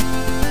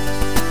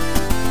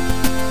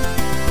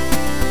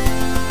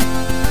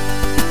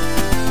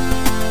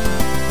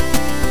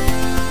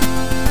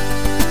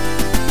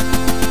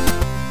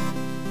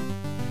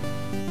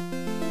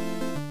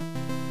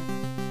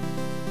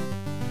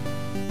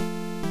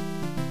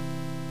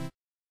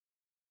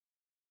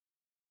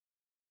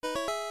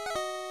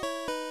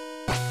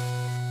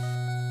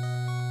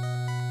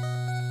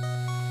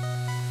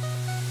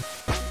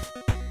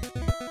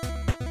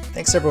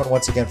 Thanks, everyone,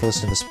 once again for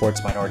listening to the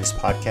Sports Minorities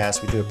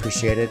Podcast. We do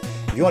appreciate it.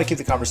 If you want to keep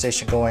the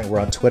conversation going, we're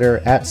on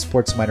Twitter at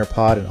Sports Minor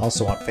Pod and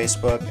also on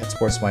Facebook at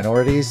Sports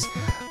Minorities.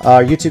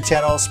 Our YouTube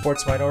channel,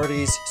 Sports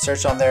Minorities.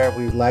 Search on there.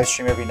 We live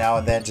stream every now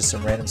and then, just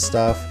some random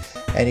stuff.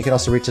 And you can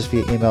also reach us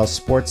via email,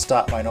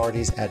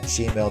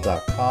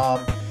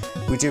 sports.minorities@gmail.com.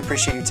 We do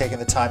appreciate you taking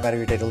the time out of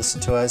your day to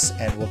listen to us,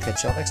 and we'll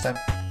catch y'all next time.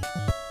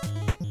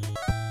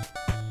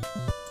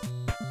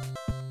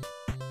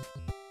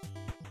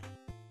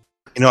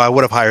 You know, I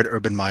would have hired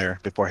Urban Meyer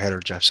before I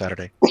hired Jeff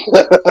Saturday.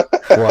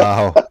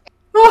 Wow.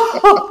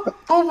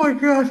 Oh my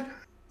god.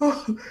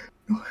 Oh.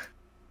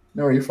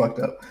 No, you fucked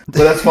up.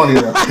 But that's funny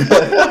though.